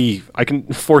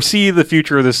foresee the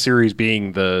future of this series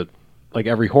being like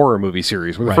every horror movie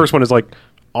series. Where the Right. first one is like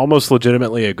almost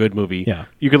legitimately a good movie. Yeah.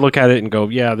 You could look at it and go,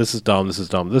 yeah, this is dumb, this is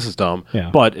dumb, this is dumb.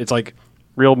 Yeah. But it's like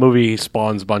real movie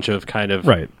spawns a bunch of kind of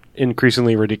Right.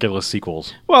 increasingly ridiculous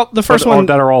sequels. Well, the first one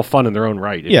that are all fun in their own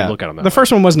right. If yeah, you look at them that the way.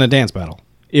 first one wasn't a dance battle.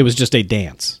 It was just a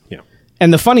dance. Yeah.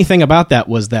 And the funny thing about that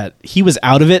was that he was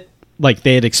out of it, like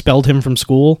they had expelled him from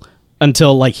school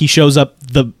until like he shows up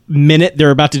the minute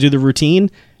they're about to do the routine,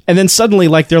 and then suddenly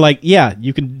like they're like, "Yeah,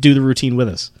 you can do the routine with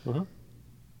us."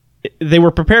 They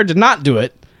were prepared to not do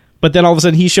it, but then all of a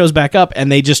sudden he shows back up, and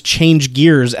they just change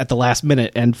gears at the last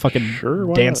minute and fucking Sure,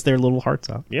 why dance not? their little hearts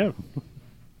out. Yeah.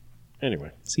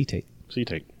 Anyway, C-Tate.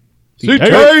 C-Take.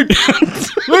 C-Tate!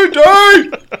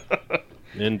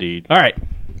 Indeed. All right.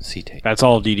 C-Tape. That's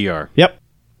all DDR. Yep.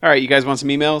 All right, you guys want some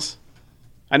emails?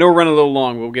 I know we're running a little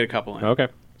long, but we'll get a couple in. Okay.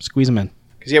 Squeeze them in.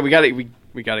 Because we got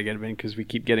to get them in because we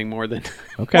keep getting more than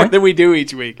Okay. more than we do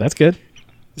each week. That's good.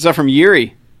 This is from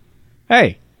Yuri.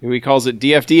 Hey. He calls it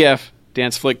DFDF,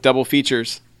 Dance Flick Double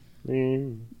Features.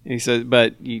 He says,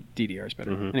 but DDR is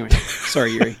better. Anyway,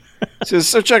 sorry, Yuri. He says,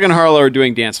 so Chuck and Harlow are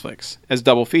doing dance flicks as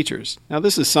double features. Now,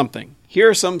 this is something. Here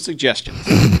are some suggestions.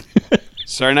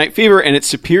 Saturday Night Fever and its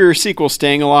superior sequel,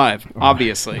 Staying Alive,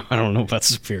 obviously. I don't know if that's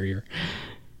superior.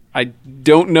 I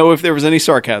don't know if there was any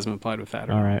sarcasm applied with that.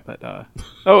 All right. But,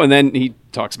 and then he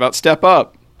talks about Step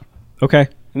Up. Okay.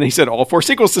 And then he said all 4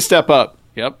 sequels to Step Up.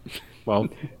 Yep. Well,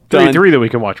 Done. three that we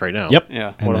can watch right now. Yep.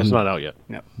 Yeah. And One of them's then not out yet.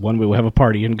 one we will have a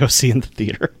party and go see in the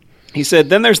theater. He said,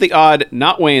 then there's the odd,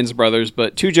 not Wayans brothers,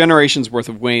 but 2 generations worth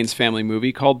of Wayans family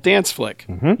movie called Dance Flick.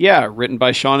 Yeah, written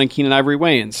by Sean and Keenan Ivory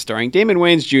Wayans, starring Damon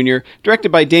Wayans Jr.,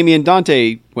 directed by Damian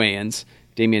Dante Wayans.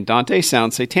 Damian Dante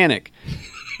sounds satanic.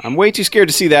 I'm way too scared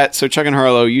to see that, so Chuck and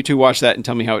Harlow, you two watch that and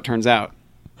tell me how it turns out.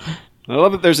 I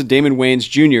love that there's a Damon Wayans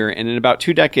Jr., and in about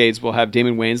 2 decades, we'll have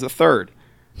Damon Wayans III.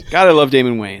 God, I love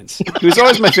Damon Wayans. He was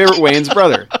always my favorite Wayans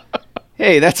brother.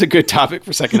 Hey, that's a good topic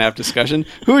for second half discussion.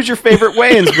 Who is your favorite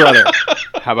Wayans brother?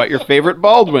 How about your favorite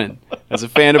Baldwin? As a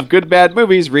fan of good bad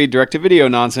movies, read direct-to-video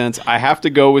nonsense, I have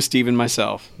to go with Steven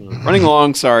myself. Running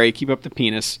long, sorry. Keep up the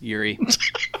penis, Yuri.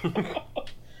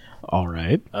 All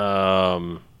right.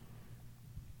 We're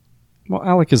Well,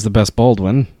 Alec is the best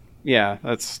Baldwin. Yeah,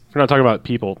 that's... not talking about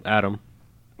people, Adam.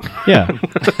 Yeah.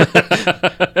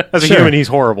 As a Sure. human, he's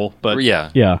horrible, but Yeah.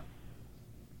 Yeah.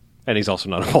 and he's also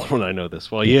not a Baldwin. I know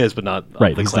this. Well, he is, but not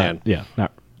Right. of the he's clan. Not, yeah.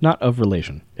 Not of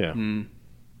relation. Yeah. And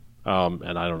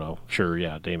I don't know. Sure,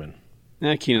 yeah, Damon.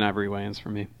 Keenan Ivory Wayans for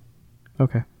me.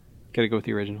 Okay. Gotta go with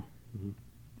the original.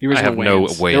 The original have no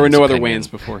Wayans. There were Wayans no other opinion. Wayans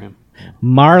before him.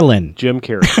 Marlon. Jim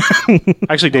Carrey.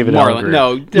 Actually, David Allen Marlon. Greer.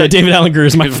 No, Yeah, David Allen Greer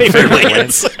is my favorite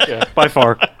Wayans. Yeah, by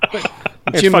far.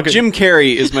 Jim fucking-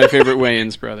 Carrey is my favorite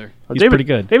Wayans brother. He's pretty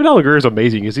good. David Allen Greer is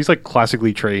amazing because he's like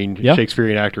classically trained Yeah.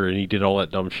 Shakespearean actor, and he did all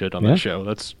that dumb shit on Yeah. that show.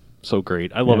 That's so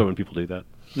great. I love Yeah. it when people do that.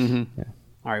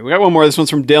 All right, we got one more. This one's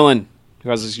from Dylan, who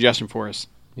has a suggestion for us.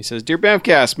 He says, Dear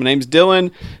Bamfcast, my name's Dylan,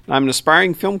 and I'm an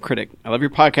aspiring film critic. I love your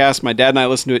podcast. My dad and I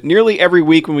listen to it nearly every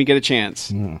week when we get a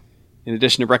chance. In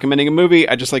addition to recommending a movie,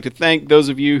 I'd just like to thank those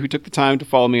of you who took the time to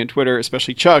follow me on Twitter,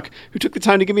 especially Chuck, who took the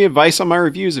time to give me advice on my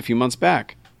reviews a few months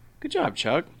back. Good job,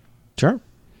 Chuck. Sure.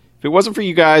 If it wasn't for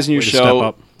you guys and your Way to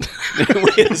show... step up.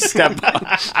 Way to step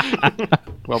up.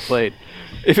 Well played.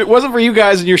 If it wasn't for you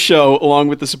guys and your show, along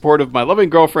with the support of my loving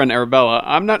girlfriend, Arabella,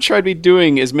 I'm not sure I'd be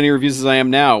doing as many reviews as I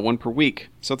am now, one per week.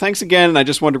 So thanks again, and I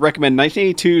just wanted to recommend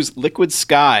 1982's Liquid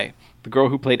Sky. The girl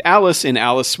who played Alice in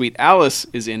Alice, Sweet Alice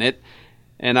is in it,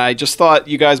 and I just thought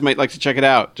you guys might like to check it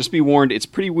out. Just be warned, it's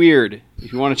pretty weird.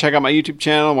 If you want to check out my YouTube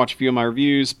channel, watch a few of my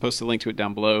reviews, post a link to it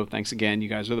down below. Thanks again, you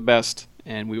guys are the best,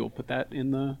 and we will put that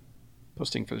in the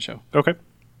posting for the show. Okay.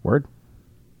 Word.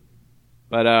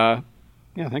 But,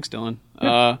 yeah, thanks, Dylan.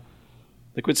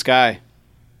 Liquid Sky.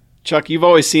 Chuck, you've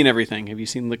always seen everything. Have you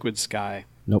seen Liquid Sky?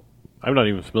 Nope. I'm not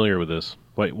even familiar with this.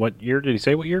 Wait, what year did he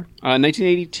say? What year?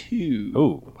 1982.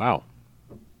 Oh, wow.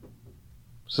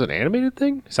 Is this an animated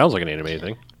thing? Sounds like an animated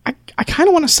thing. I kind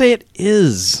of want to say it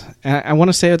is. I want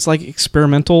to say it's like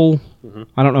experimental.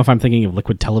 I don't know if I'm thinking of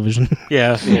liquid television.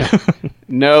 Yeah. Yeah.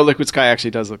 No, Liquid Sky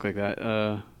actually does look like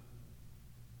that.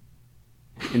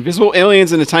 Invisible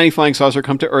aliens in a tiny flying saucer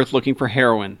come to Earth looking for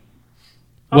heroin.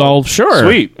 Well, sure.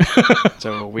 Sweet.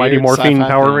 So weird Mighty Morphine sci-fi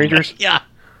Power film. Rangers. Yeah.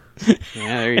 Yeah,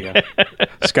 there you go.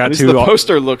 At Scott least 2. the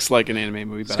poster looks like an anime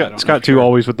movie, but I don't Scott know 2 for sure.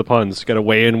 always with the puns. Got to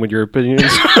weigh in with your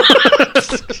opinions.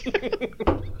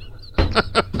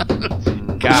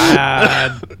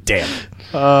 God damn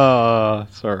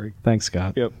it. Sorry. Thanks,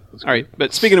 Scott. Yep. All right,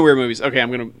 but speaking of weird movies, okay,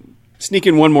 I'm going to sneak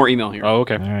in one more email here. Oh,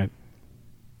 okay. All right.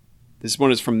 This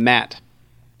one is from Matt,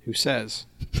 who says,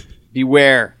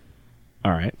 Beware,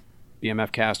 All right.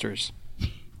 BMF casters.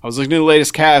 I was listening to the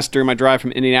latest cast during my drive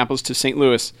from Indianapolis to St.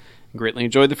 Louis and greatly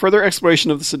enjoyed the further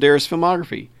exploration of the Sedaris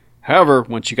filmography. However,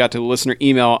 once you got to the listener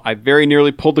email, I very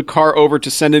nearly pulled the car over to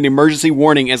send an emergency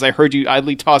warning as I heard you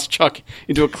idly toss Chuck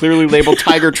into a clearly labeled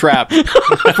tiger trap.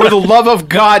 For the love of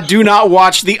God, do not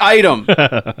watch the item.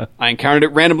 I encountered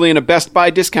it randomly in a Best Buy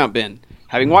discount bin.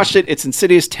 Having watched it, its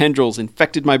insidious tendrils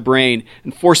infected my brain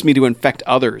and forced me to infect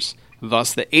others.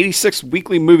 Thus, the 86th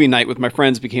weekly movie night with my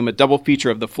friends became a double feature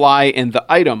of The Fly and The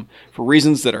Item for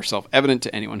reasons that are self-evident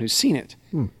to anyone who's seen it.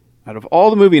 Out of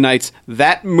all the movie nights,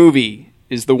 that movie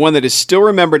is the one that is still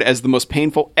remembered as the most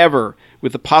painful ever,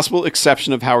 with the possible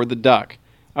exception of Howard the Duck.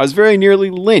 I was very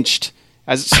nearly lynched.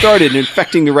 As it started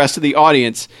infecting the rest of the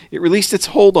audience, it released its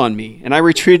hold on me, and I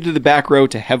retreated to the back row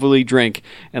to heavily drink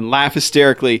and laugh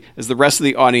hysterically as the rest of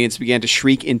the audience began to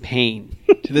shriek in pain.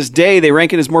 To this day, they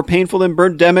rank it as more painful than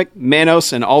Birdemic,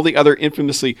 Manos, and all the other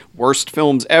infamously worst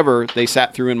films ever they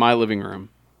sat through in my living room.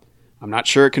 I'm not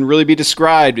sure it can really be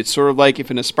described. It's sort of like if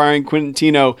an aspiring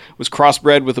Quintino was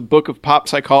crossbred with a book of pop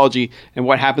psychology and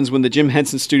what happens when the Jim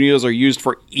Henson Studios are used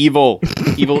for evil.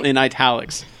 Evil in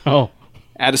italics. Oh.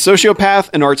 Add a sociopath,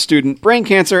 an art student, brain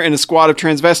cancer, and a squad of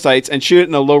transvestites, and shoot it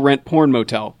in a low-rent porn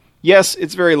motel. Yes,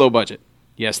 it's very low budget.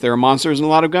 Yes, there are monsters and a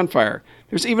lot of gunfire.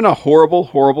 There's even a horrible,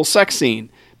 horrible sex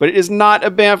scene. But it is not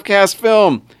a Bamfcast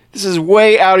film. This is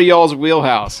way out of y'all's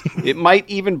wheelhouse. It might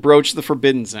even broach the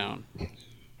forbidden zone.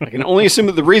 I can only assume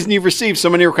that the reason you've received so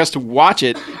many requests to watch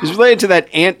it is related to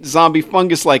that ant zombie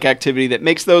fungus-like activity that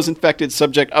makes those infected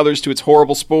subject others to its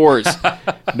horrible spores.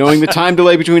 Knowing the time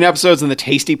delay between episodes and the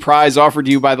tasty prize offered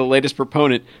to you by the latest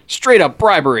proponent, straight up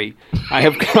bribery, I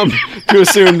have come to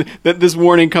assume that this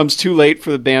warning comes too late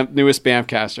for the newest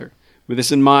Bamfcaster. With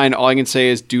this in mind, all I can say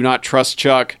is do not trust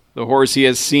Chuck. The horrors he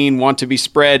has seen want to be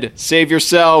spread. Save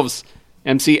yourselves.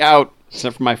 MC out,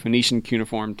 except for my Phoenician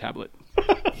cuneiform tablet.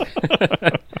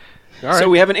 All right. So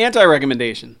we have an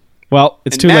anti-recommendation. Well,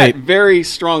 it's And too Matt, late. very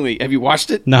strongly. Have you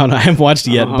watched it? No, I haven't watched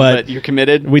it yet, but you're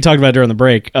committed. we talked about it during the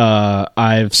break.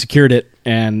 I've secured it,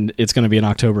 and it's going to be an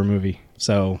October movie.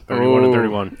 So, 31 and Oh.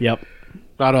 31. yep.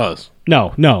 Not us.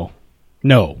 No.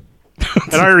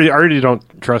 And I already don't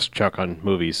trust Chuck on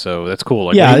movies, so that's cool.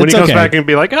 Like, Yeah, when it's he comes okay. back and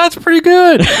be like, it's pretty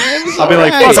good. I'll be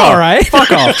like, alright. fuck It's off. all right.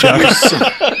 Fuck off, Chuck.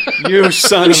 You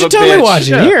son You of a should totally bitch. watch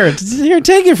it. Here,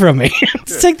 take it from me.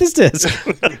 Just take this disc.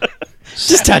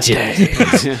 Just touch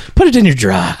it. Put it in your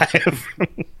drive.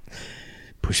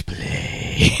 Push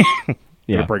play. Gonna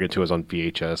Yeah. bring it to us on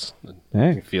VHS. I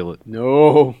Hey. can feel it.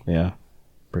 No. Yeah.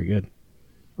 Pretty good.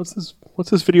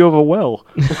 What's this video of a well?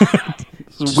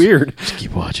 This is weird. Just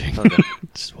keep watching.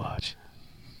 Just watch.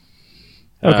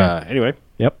 Okay. Anyway,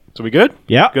 Yep. so we good?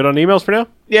 Yeah. Good on emails for now?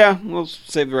 Yeah, we'll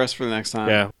save the rest for the next time.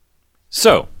 Yeah.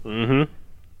 So,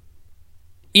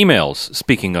 emails.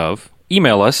 Speaking of,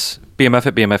 email us,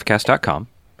 bmf@bmfcast.com.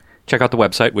 Check out the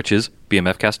website, which is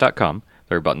bmfcast.com.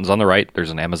 There are buttons on the right.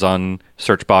 There's an Amazon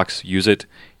search box. Use it.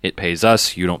 It pays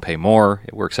us. You don't pay more.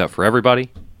 It works out for everybody.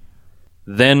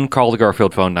 Then call the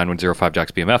Garfield phone,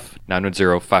 910-5JOCKS-BMF,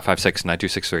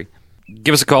 910-556-9263.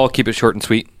 Give us a call. Keep it short and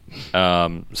sweet.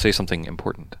 Say something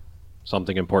important.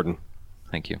 Something important.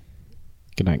 Thank you.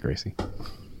 Good night, Gracie. All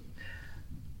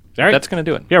right. That's going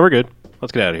to do it. Yeah, we're good.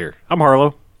 Let's get out of here. I'm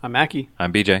Harlow. I'm Mackie.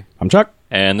 I'm BJ. I'm Chuck.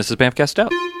 And this is Bamfcast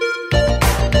Out.